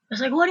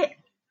 It's like,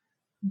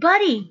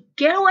 buddy,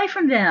 get away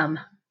from them.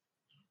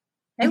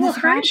 And the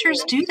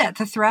thrashers do that.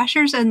 The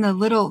thrashers and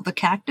the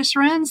cactus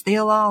wrens,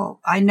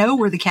 I know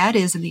where the cat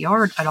is in the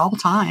yard at all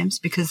times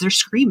because they're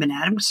screaming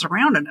at him,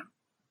 surrounding him.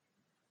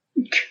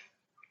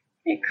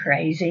 You're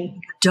crazy.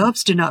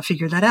 Doves do not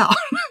figure that out.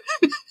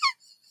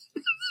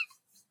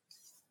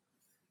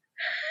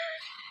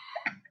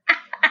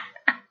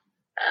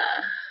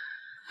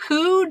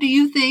 Who do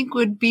you think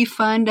would be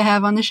fun to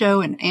have on the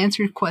show and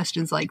answer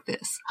questions like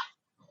this?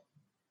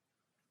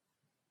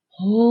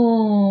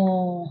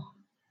 Oh.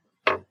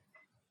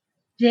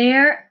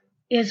 There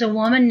is a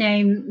woman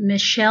named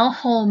Michelle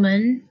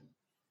Holman,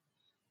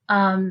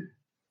 and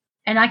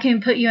I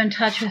can put you in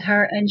touch with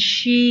her, and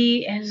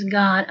she has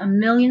got a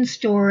million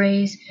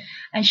stories,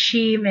 and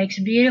she makes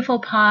beautiful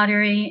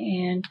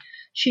pottery, and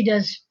she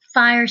does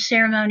fire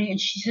ceremony, and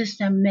she's just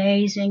an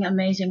amazing,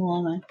 amazing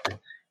woman.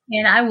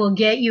 And I will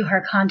get you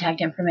her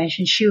contact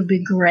information. She would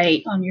be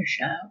great on your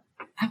show.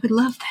 I would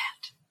love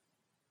that.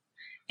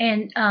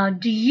 And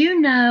do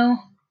you know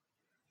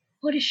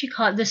what is she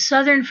called? The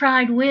Southern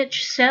Fried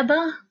Witch,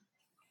 Seba.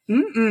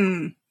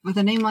 Mm-mm. With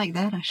a name like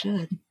that, I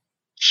should.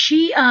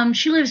 She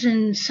lives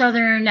in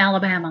Southern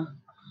Alabama.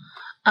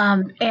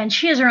 And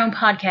she has her own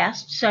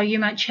podcast, so you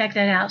might check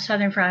that out,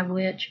 Southern Fried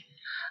Witch.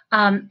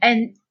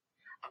 And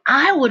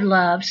I would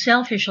love,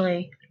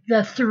 selfishly,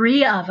 the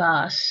three of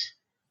us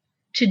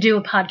to do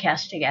a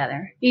podcast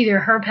together. Either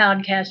her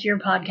podcast, your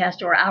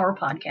podcast, or our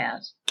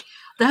podcast.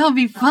 That would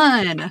be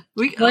fun.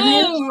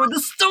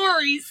 The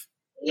stories.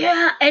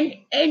 Yeah, and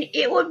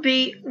it would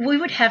be, we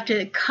would have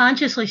to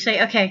consciously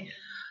say, okay,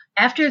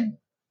 after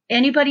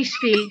anybody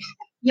speaks,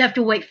 you have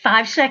to wait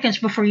 5 seconds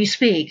before you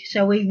speak,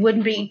 so we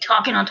wouldn't be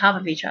talking on top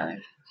of each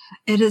other.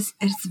 It's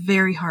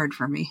very hard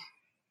for me.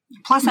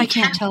 Plus, I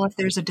can't tell if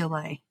there's a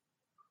delay.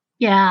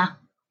 Yeah.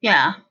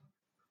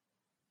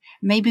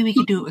 Maybe we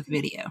could do it with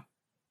video.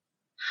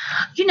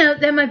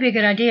 That might be a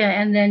good idea,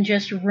 and then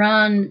just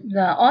run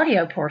the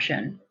audio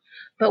portion.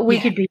 But we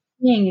could be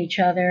seeing each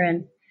other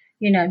and,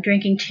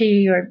 drinking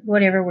tea or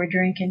whatever we're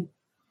drinking.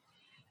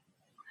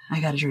 I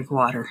got to drink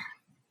water.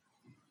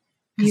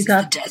 You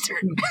got the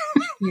desert.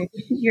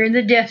 You're in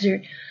the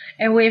desert,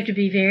 and we have to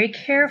be very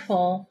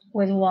careful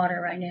with water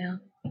right now.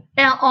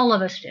 Now, all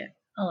of us do.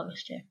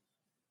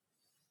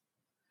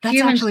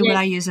 That's actually what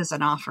I use as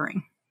an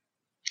offering.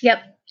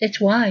 Yep, it's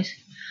wise.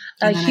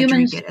 And then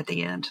humans, I drink it at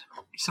the end.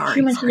 Sorry.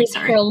 Humans live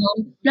for a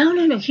long.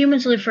 No.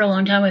 Humans live for a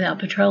long time without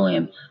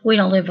petroleum. We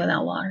don't live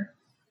without water.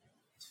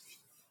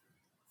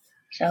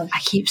 So I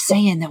keep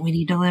saying that we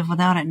need to live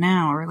without it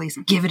now, or at least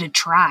give it a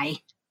try.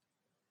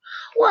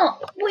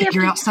 Well, we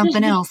figure out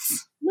something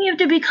else. We have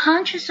to be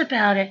conscious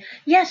about it.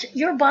 Yes,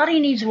 your body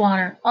needs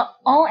water.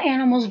 All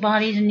animals'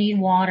 bodies need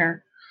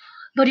water.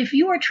 But if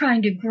you are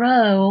trying to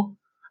grow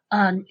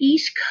an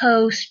East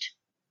Coast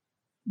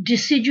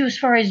deciduous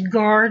forest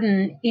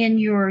garden in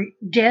your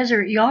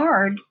desert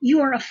yard,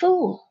 you are a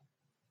fool.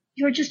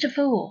 You're just a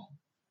fool.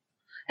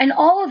 And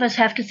all of us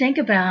have to think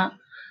about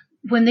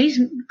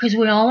because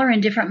we all are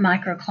in different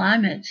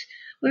microclimates.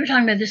 We were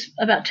talking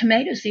about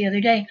tomatoes the other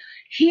day.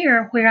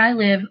 Here, where I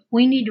live,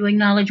 we need to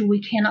acknowledge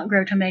we cannot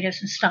grow tomatoes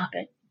and stop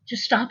it.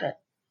 Just stop it.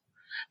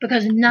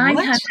 Because 9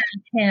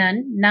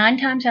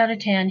 times out of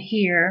 10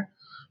 here,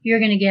 you're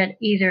going to get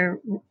either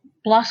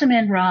blossom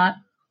end rot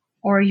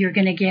or you're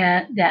going to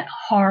get that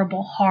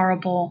horrible,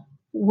 horrible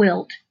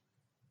wilt.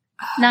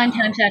 9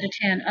 times out of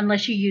 10,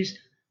 unless you use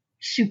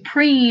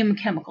supreme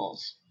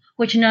chemicals,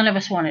 which none of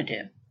us want to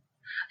do.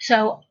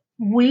 So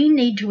we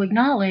need to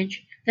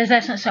acknowledge that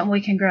that's not something we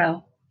can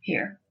grow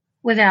here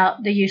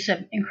without the use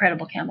of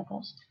incredible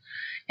chemicals.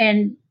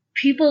 And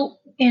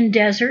people in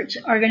deserts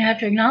are going to have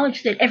to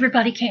acknowledge that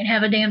everybody can't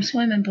have a damn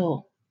swimming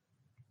pool.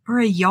 Or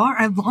a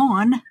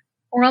lawn.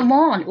 Or a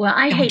lawn. Well,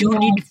 I hate lawns. We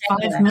don't need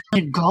 5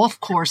 million golf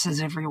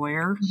courses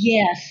everywhere.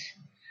 Yes.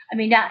 I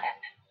mean,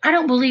 I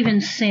don't believe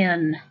in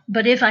sin,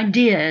 but if I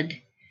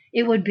did,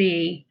 it would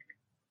be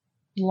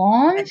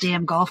lawns. A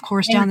damn golf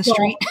course down the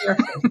street.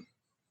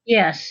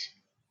 Yes.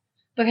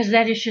 Because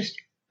that is just,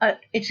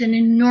 it's an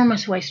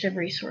enormous waste of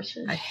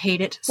resources. I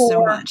hate it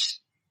so much.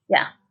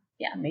 Yeah,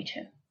 me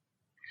too.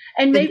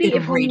 And maybe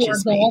if we were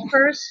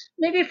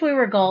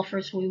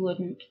golfers, we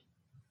wouldn't.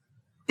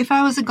 If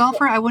I was a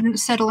golfer, I wouldn't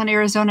settle in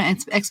Arizona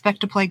and expect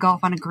to play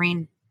golf on a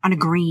green,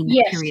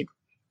 yes. Period.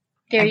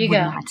 There you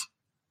go.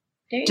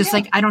 Just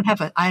like I don't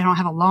have a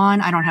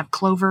lawn, I don't have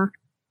clover.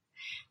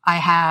 I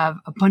have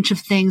a bunch of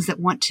things that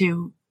want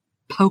to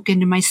poke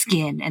into my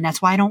skin, and that's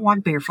why I don't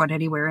walk barefoot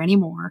anywhere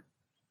anymore.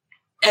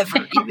 Ever,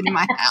 even in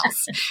my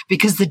house,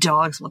 because the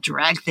dogs will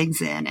drag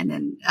things in, and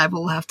then I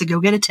will have to go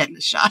get a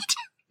tetanus shot.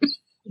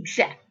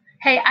 Exactly.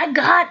 Hey, I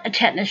got a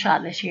tetanus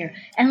shot this year,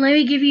 and let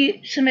me give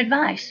you some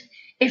advice.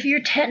 If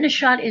your tetanus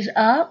shot is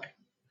up,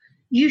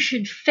 you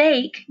should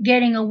fake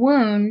getting a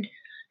wound,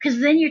 because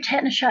then your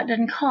tetanus shot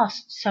doesn't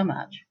cost so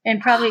much. And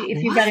probably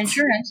if you've got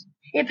insurance,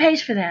 it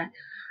pays for that.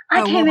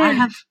 I came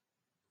in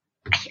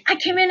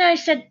and I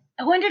said,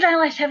 when did I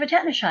last have a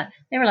tetanus shot?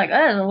 They were like,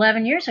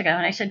 11 years ago.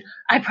 And I said,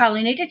 I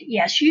probably need it.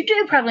 Yes, you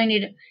do probably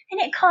need it.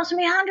 And it cost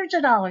me hundreds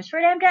of dollars for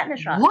a damn tetanus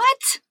shot.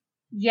 What?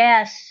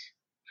 Yes.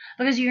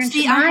 Because you're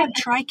I have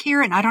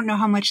TRICARE, and I don't know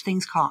how much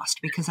things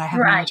cost because I have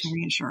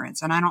military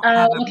insurance, and I don't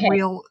have a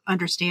real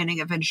understanding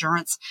of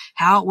insurance,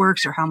 how it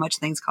works, or how much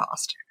things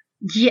cost.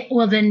 Yeah,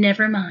 well, then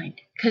never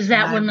mind, because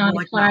that will not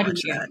apply to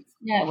you.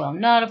 That will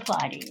not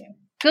apply to you.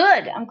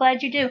 Good. I'm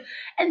glad you do.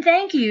 And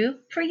thank you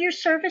for your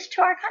service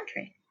to our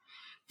country.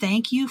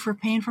 Thank you for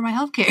paying for my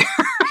health care.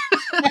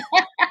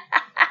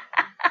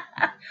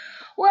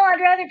 Well, I'd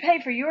rather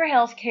pay for your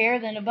health care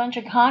than a bunch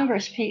of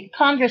Congress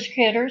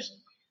critters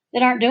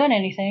that aren't doing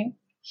anything.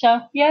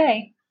 So,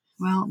 yay.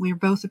 Well, we're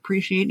both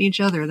appreciating each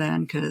other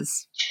then,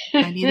 because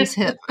I need this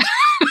hip.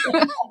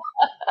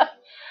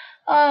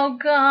 Oh,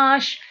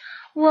 gosh.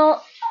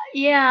 Well,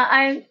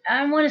 yeah,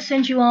 I want to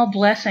send you all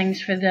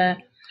blessings for the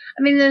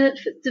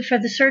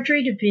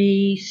surgery to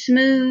be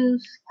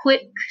smooth,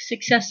 quick,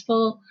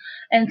 successful,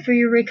 and for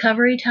your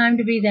recovery time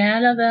to be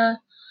that of a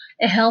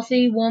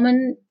healthy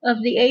woman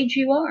of the age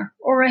you are,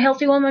 or a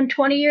healthy woman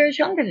 20 years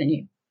younger than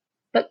you.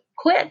 But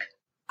quick.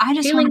 I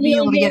just want to be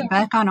able to get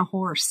back on a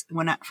horse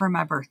for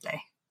my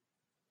birthday.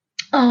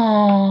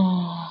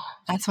 Oh.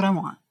 That's what I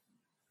want.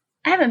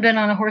 I haven't been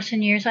on a horse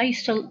in years. I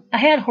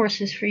had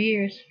horses for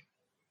years.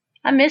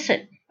 I miss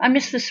it. I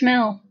miss the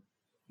smell.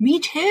 Me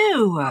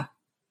too.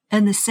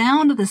 And the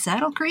sound of the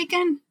saddle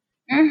creaking.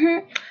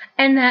 Mm-hmm.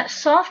 And that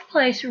soft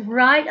place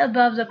right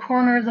above the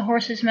corner of the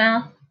horse's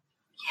mouth.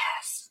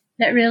 Yes.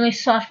 That really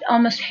soft,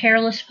 almost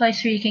hairless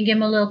place where you can give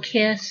them a little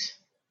kiss.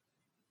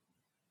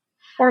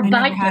 Or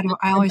bite them.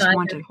 I always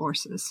wanted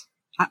horses.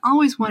 I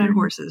always wanted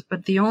horses,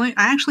 but I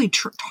actually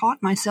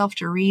taught myself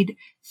to read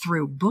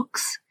through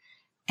books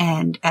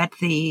and at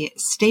the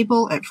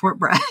stable at Fort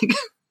Bragg.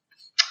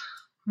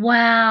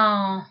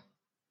 Wow.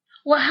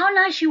 Well, how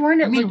nice you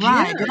weren't at Lejeune.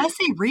 Ride. Did I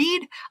say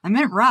read? I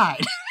meant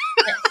ride.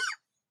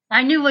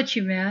 I knew what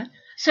you meant.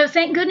 So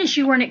thank goodness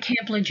you weren't at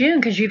Camp Lejeune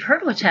because you've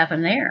heard what's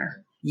happened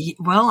there.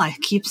 Well, I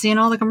keep seeing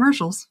all the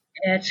commercials.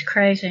 It's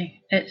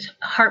crazy. It's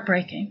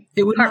heartbreaking.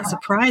 It would not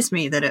surprise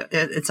me that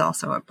it's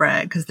also at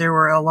Bragg because there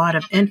were a lot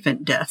of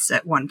infant deaths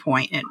at one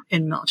point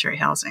in military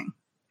housing.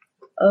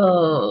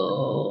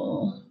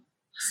 Oh.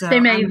 So they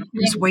may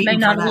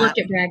not have looked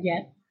at Bragg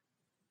yet.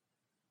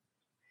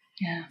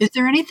 Yeah. Is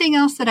there anything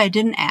else that I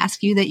didn't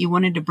ask you that you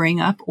wanted to bring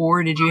up,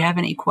 or did you have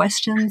any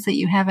questions that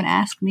you haven't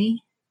asked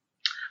me?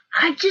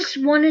 I just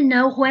want to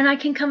know when I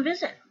can come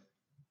visit.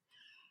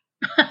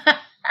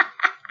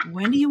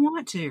 When do you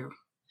want to?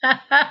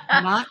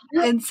 Not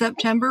in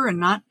September and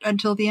not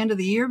until the end of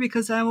the year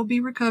because I will be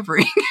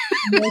recovering.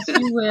 Yes,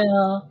 you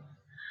will.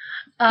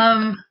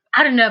 I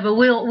don't know, but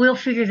we'll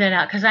figure that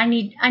out because I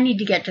need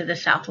to get to the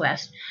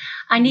Southwest.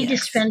 I need to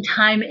spend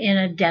time in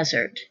a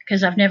desert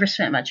because I've never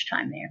spent much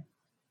time there.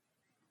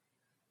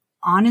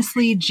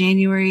 Honestly,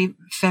 January,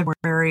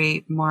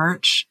 February,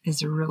 March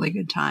is a really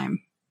good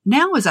time.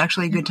 Now is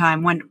actually a good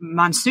time. When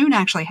monsoon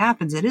actually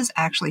happens, it is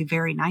actually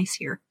very nice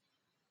here.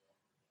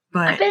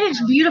 But I bet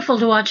it's beautiful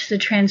to watch the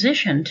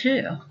transition,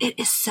 too. It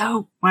is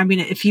so... I mean,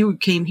 if you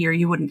came here,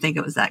 you wouldn't think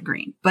it was that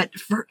green. But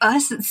for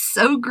us, it's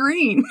so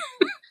green.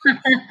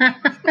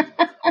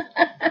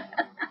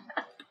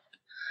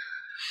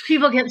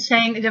 People kept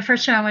saying, the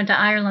first time I went to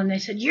Ireland, they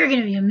said, you're going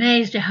to be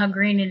amazed at how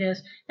green it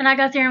is. And I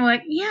got there and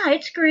went, yeah,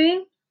 it's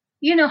green.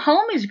 You know,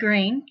 home is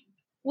green.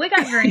 We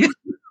got green.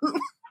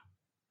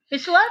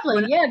 It's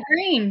lovely.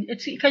 Green.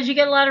 It's because you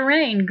get a lot of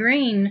rain.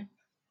 Green.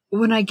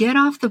 When I get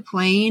off the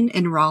plane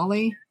in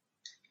Raleigh,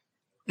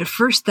 at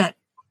first I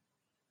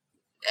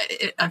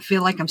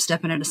feel like I'm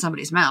stepping into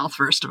somebody's mouth,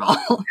 first of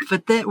all.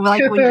 But then,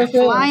 like when you're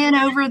flying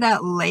over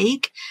that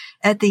lake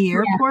at the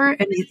airport,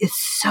 and it's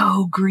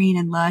so green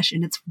and lush,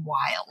 and it's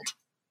wild.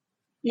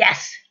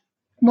 Yes.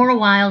 More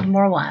wild,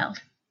 more wild.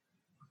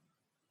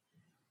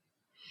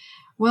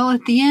 Well,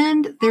 at the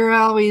end, there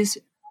are always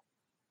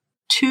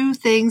two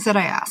things that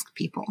I ask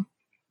people.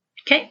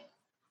 Okay.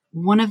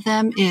 One of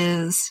them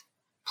is,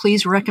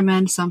 please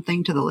recommend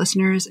something to the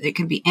listeners. It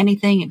can be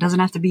anything. It doesn't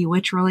have to be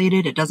witch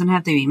related. It doesn't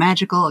have to be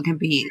magical. It can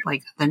be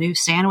like the new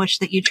sandwich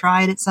that you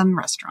tried at some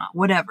restaurant,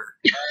 whatever.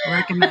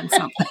 Recommend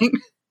something.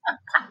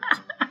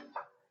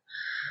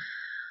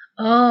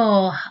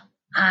 Oh,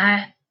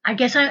 I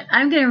guess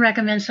I'm going to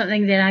recommend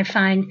something that I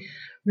find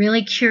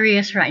really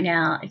curious right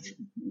now.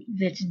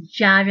 That's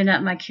jiving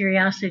up my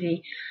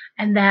curiosity,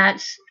 and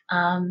that's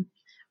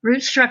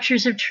root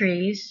structures of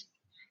trees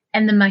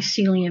and the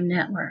mycelium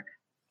network.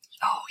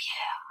 Oh,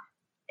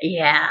 yeah.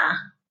 Yeah.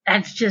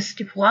 That's just,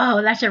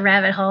 whoa, that's a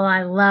rabbit hole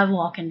I love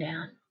walking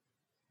down.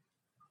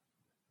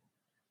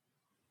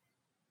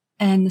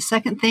 And the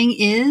second thing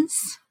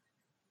is,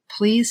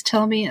 please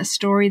tell me a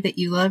story that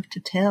you love to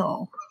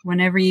tell.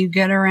 Whenever you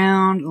get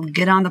around,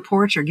 get on the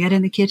porch or get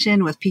in the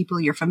kitchen with people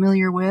you're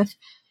familiar with,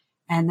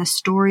 and the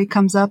story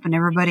comes up and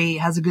everybody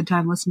has a good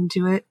time listening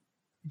to it.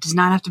 It does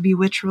not have to be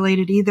witch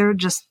related either,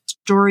 just a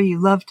story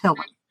you love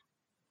telling.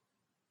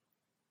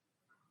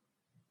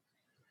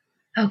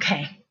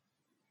 Okay.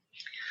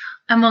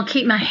 I'm going to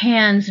keep my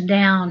hands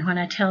down when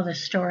I tell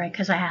this story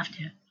because I have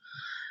to.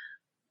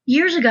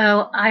 Years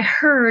ago, I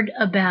heard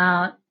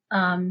about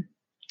a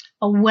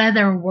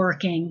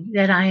weatherworking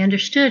that I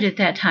understood at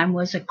that time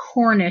was a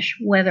Cornish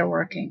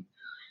weatherworking.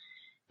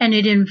 And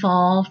it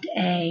involved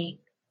a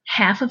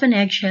half of an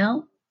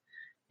eggshell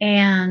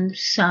and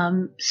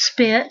some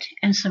spit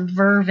and some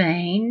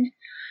vervain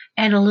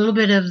and a little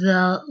bit of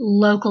the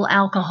local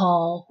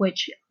alcohol,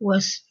 which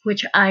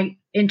I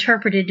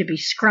interpreted to be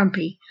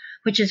scrumpy,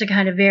 which is a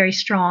kind of very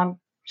strong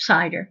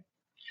cider.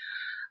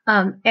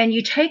 And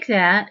you take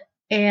that,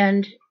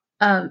 and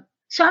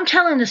so I'm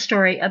telling the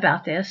story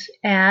about this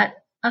at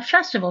a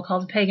festival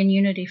called the Pagan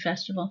Unity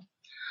Festival.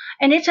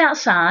 And it's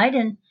outside,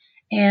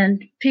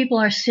 and people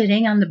are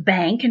sitting on the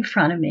bank in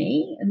front of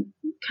me, and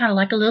kind of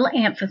like a little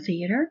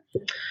amphitheater.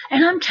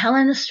 And I'm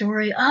telling the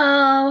story,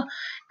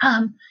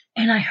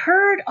 and I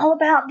heard all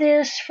about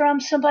this from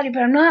somebody,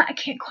 but I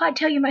can't quite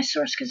tell you my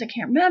source because I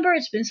can't remember.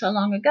 It's been so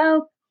long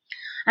ago.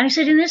 And I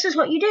said, and this is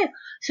what you do.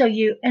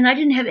 And I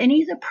didn't have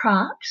any of the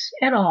props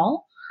at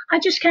all. I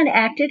just kind of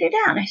acted it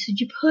out. I said,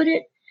 you put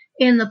it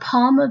in the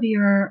palm of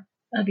your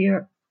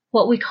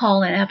what we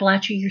call in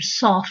Appalachia your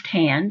soft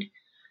hand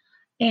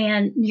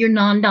and your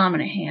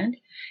non-dominant hand.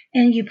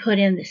 And you put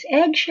in this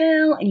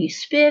eggshell and you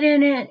spit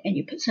in it and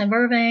you put some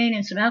vervain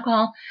and some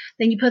alcohol.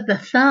 Then you put the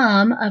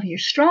thumb of your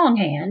strong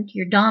hand,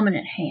 your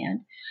dominant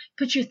hand,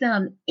 put your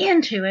thumb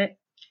into it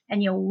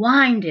and you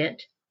wind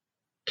it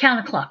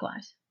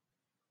counterclockwise.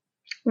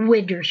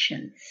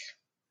 Widdershins.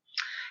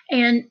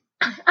 And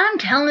I'm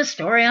telling a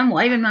story. I'm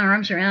waving my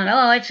arms around.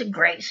 Oh, it's a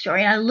great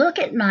story. I look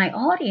at my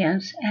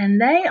audience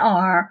and they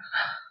are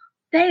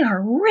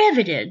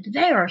riveted.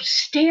 They are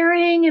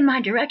staring in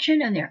my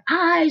direction and their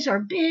eyes are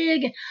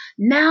big,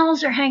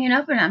 mouths are hanging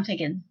up, and I'm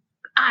thinking,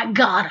 I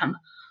got them.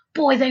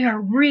 Boy, they are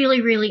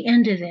really, really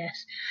into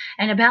this.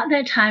 And about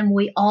that time,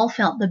 we all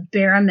felt the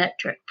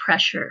barometric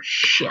pressure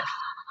shift.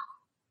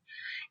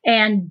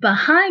 And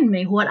behind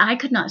me, what I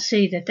could not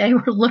see that they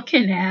were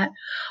looking at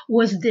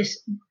was this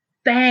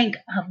bank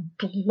of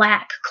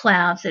black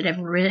clouds that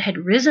had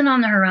risen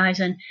on the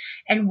horizon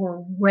and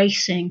were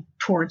racing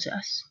towards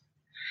us.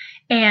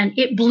 And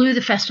it blew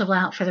the festival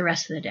out for the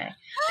rest of the day.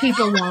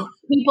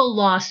 People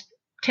lost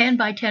 10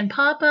 by 10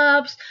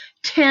 pop-ups.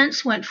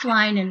 Tents went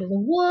flying into the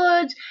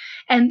woods.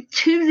 And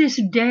to this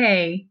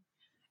day,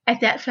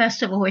 at that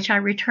festival, which I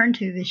returned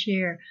to this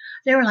year,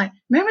 they were like,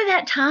 remember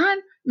that time?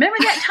 Remember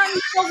that time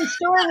you told the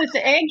story with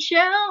the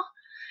eggshell?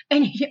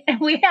 And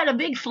we had a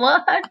big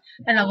flood?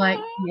 And I'm like,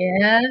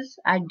 yes,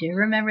 I do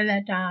remember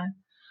that time.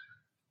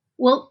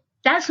 Well,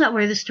 that's not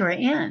where the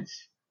story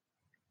ends.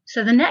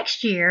 So the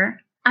next year,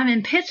 I'm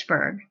in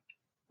Pittsburgh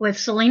with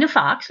Selena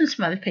Fox and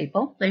some other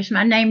people. There's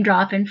my name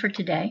dropping for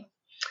today.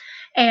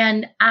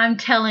 And I'm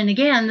telling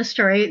again the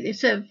story.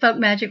 It's a folk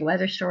magic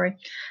weather story.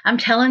 I'm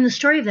telling the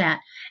story of that.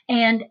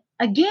 And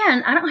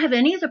again, I don't have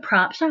any of the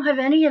props. I don't have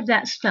any of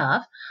that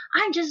stuff.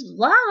 I'm just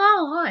la,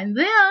 la, la. And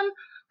then,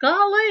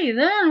 golly,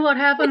 then what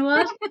happened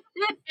was,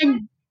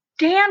 and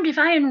damned if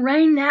I didn't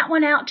rain that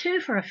one out too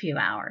for a few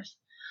hours.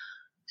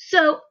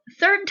 So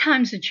third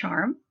time's a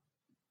charm.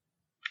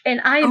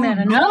 And I am at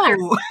another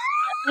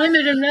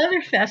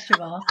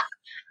festival,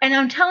 and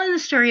I'm telling the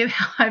story of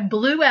how I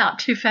blew out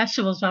 2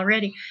 festivals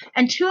already.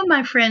 And 2 of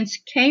my friends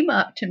came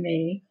up to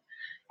me,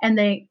 and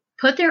they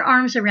put their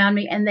arms around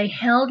me, and they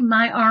held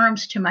my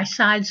arms to my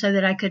side so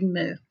that I couldn't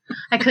move.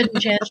 I couldn't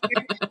gesture.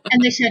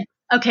 And they said,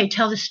 okay,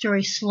 tell the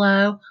story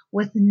slow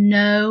with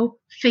no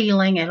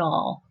feeling at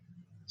all.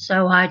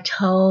 So I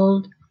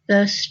told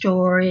the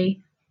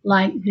story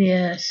like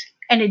this,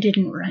 and it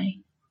didn't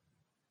rain.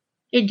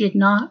 It did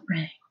not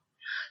rain.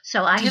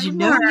 So Did you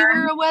know you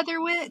were a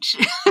weather witch?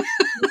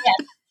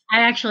 Yes,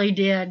 I actually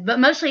did. But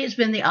mostly it's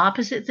been the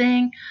opposite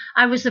thing.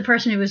 I was the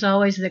person who was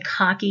always the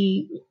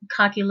cocky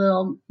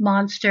little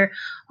monster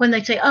when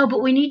they'd say, oh,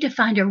 but we need to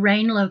find a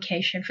rain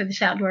location for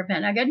this outdoor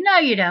event. I go, no,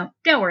 you don't.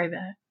 Don't worry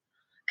about it.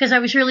 Because I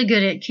was really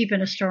good at keeping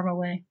a storm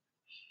away.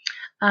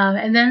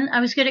 And then I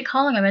was good at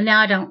calling them. And now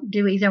I don't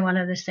do either one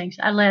of those things.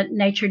 I let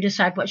nature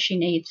decide what she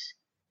needs.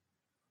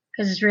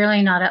 Because it's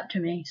really not up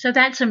to me. So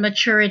that's a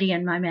maturity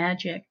in my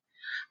magic.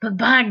 But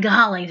by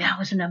golly, that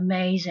was an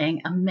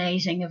amazing,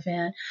 amazing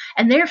event.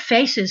 And their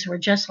faces were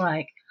just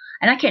like,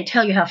 and I can't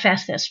tell you how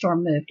fast that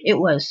storm moved. It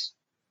was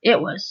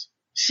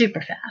super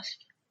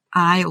fast.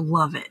 I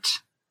love it.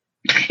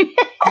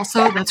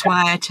 Also, that's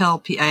why I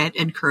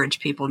encourage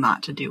people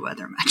not to do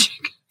weather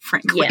magic,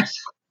 frankly.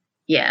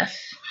 Yes.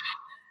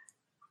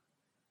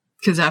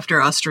 Because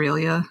after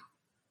Australia,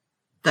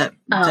 that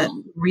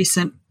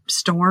recent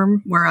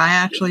storm where I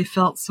actually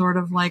felt sort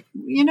of like,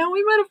 we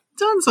might have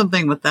done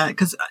something with that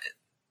because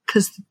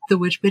the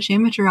Witch Bitch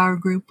Amateur Hour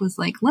group was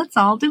like, let's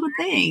all do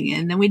a thing.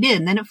 And then we did.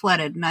 And then it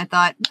flooded. And I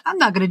thought, I'm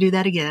not going to do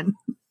that again.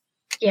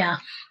 Yeah.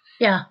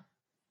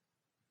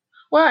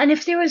 Well, and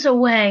if there was a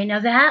way,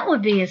 now that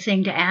would be a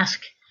thing to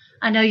ask.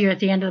 I know you're at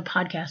the end of the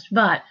podcast,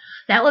 but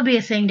that would be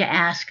a thing to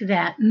ask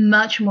that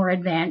much more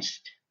advanced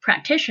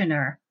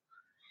practitioner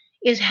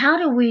is how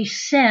do we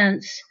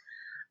sense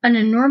an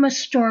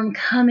enormous storm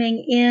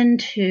coming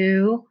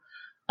into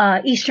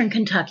eastern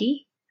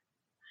Kentucky?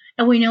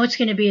 And we know it's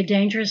going to be a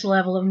dangerous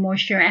level of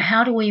moisture. And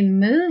how do we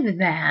move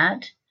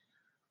that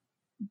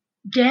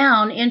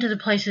down into the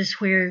places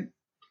where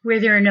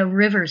there are no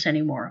rivers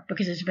anymore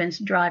because it's been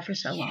dry for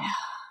so long?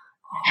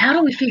 How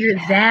do we figure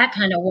that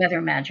kind of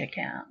weather magic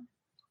out?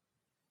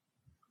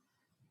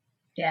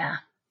 Yeah.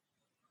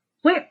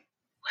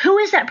 Who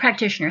is that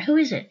practitioner? Who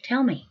is it?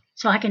 Tell me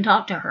so I can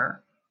talk to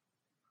her.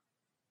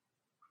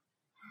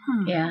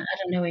 Yeah, I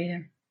don't know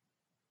either.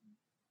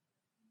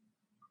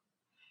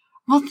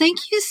 Well, thank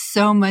you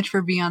so much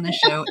for being on the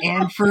show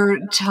and for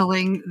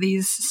telling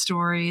these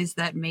stories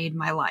that made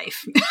my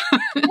life.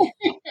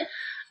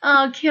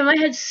 Oh, Kim, I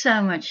had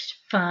so much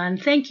fun.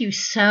 Thank you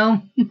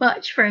so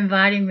much for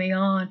inviting me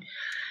on.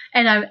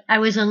 And I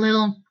was a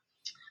little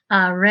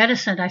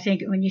reticent, I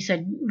think, when you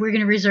said we're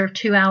going to reserve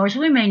 2 hours.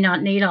 We may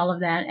not need all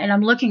of that. And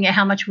I'm looking at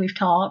how much we've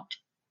talked.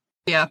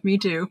 Yeah, me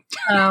too.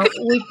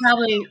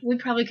 We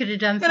probably could have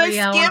done 3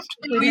 hours. I skipped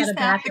at least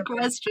half the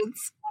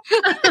questions.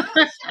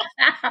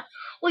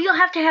 Well, you'll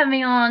have to have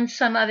me on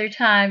some other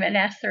time and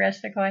ask the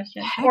rest of the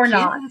questions. Or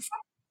not.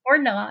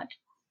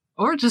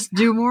 Or just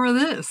do more of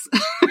this.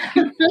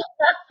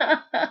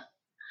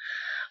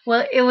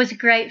 Well, it was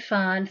great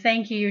fun.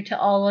 Thank you to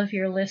all of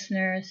your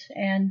listeners.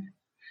 And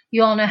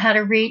you all know how to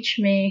reach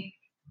me.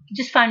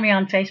 Just find me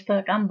on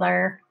Facebook. I'm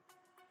there.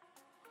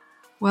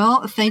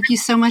 Well, thank you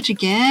so much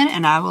again,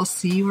 and I will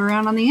see you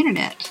around on the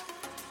internet.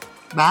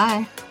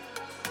 Bye.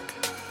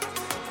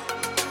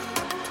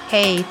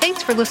 Hey,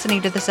 thanks for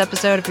listening to this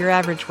episode of Your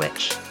Average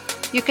Witch.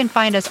 You can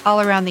find us all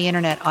around the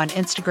internet on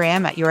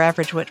Instagram at Your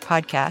Average Witch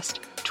Podcast,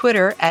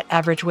 Twitter at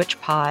Average Witch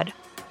Pod,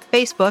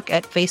 Facebook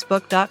at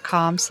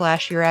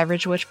facebook.com/Your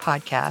Average Witch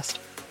Podcast,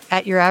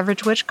 at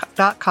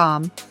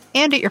YourAverageWitch.com,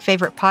 and at your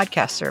favorite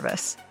podcast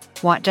service.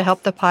 Want to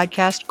help the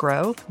podcast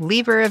grow?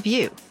 Leave a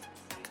review.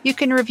 You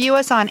can review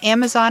us on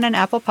Amazon and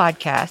Apple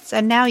Podcasts,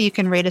 and now you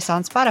can rate us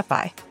on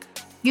Spotify.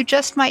 You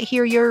just might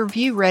hear your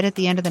review read at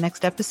the end of the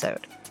next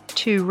episode.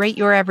 To rate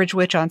Your Average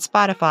Witch on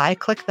Spotify,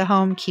 click the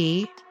home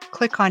key,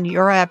 click on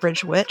Your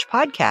Average Witch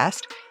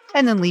Podcast,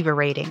 and then leave a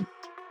rating.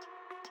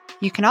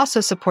 You can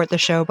also support the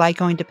show by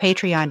going to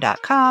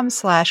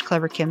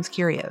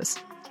patreon.com/CleverKimsCurios.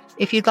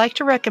 If you'd like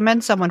to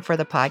recommend someone for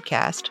the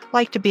podcast,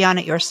 like to be on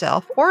it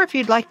yourself, or if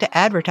you'd like to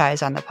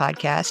advertise on the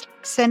podcast,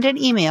 send an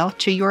email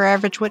to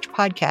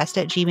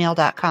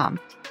YourAverageWitchPodcast@gmail.com.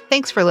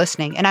 Thanks for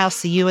listening, and I'll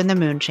see you in the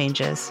moon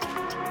changes.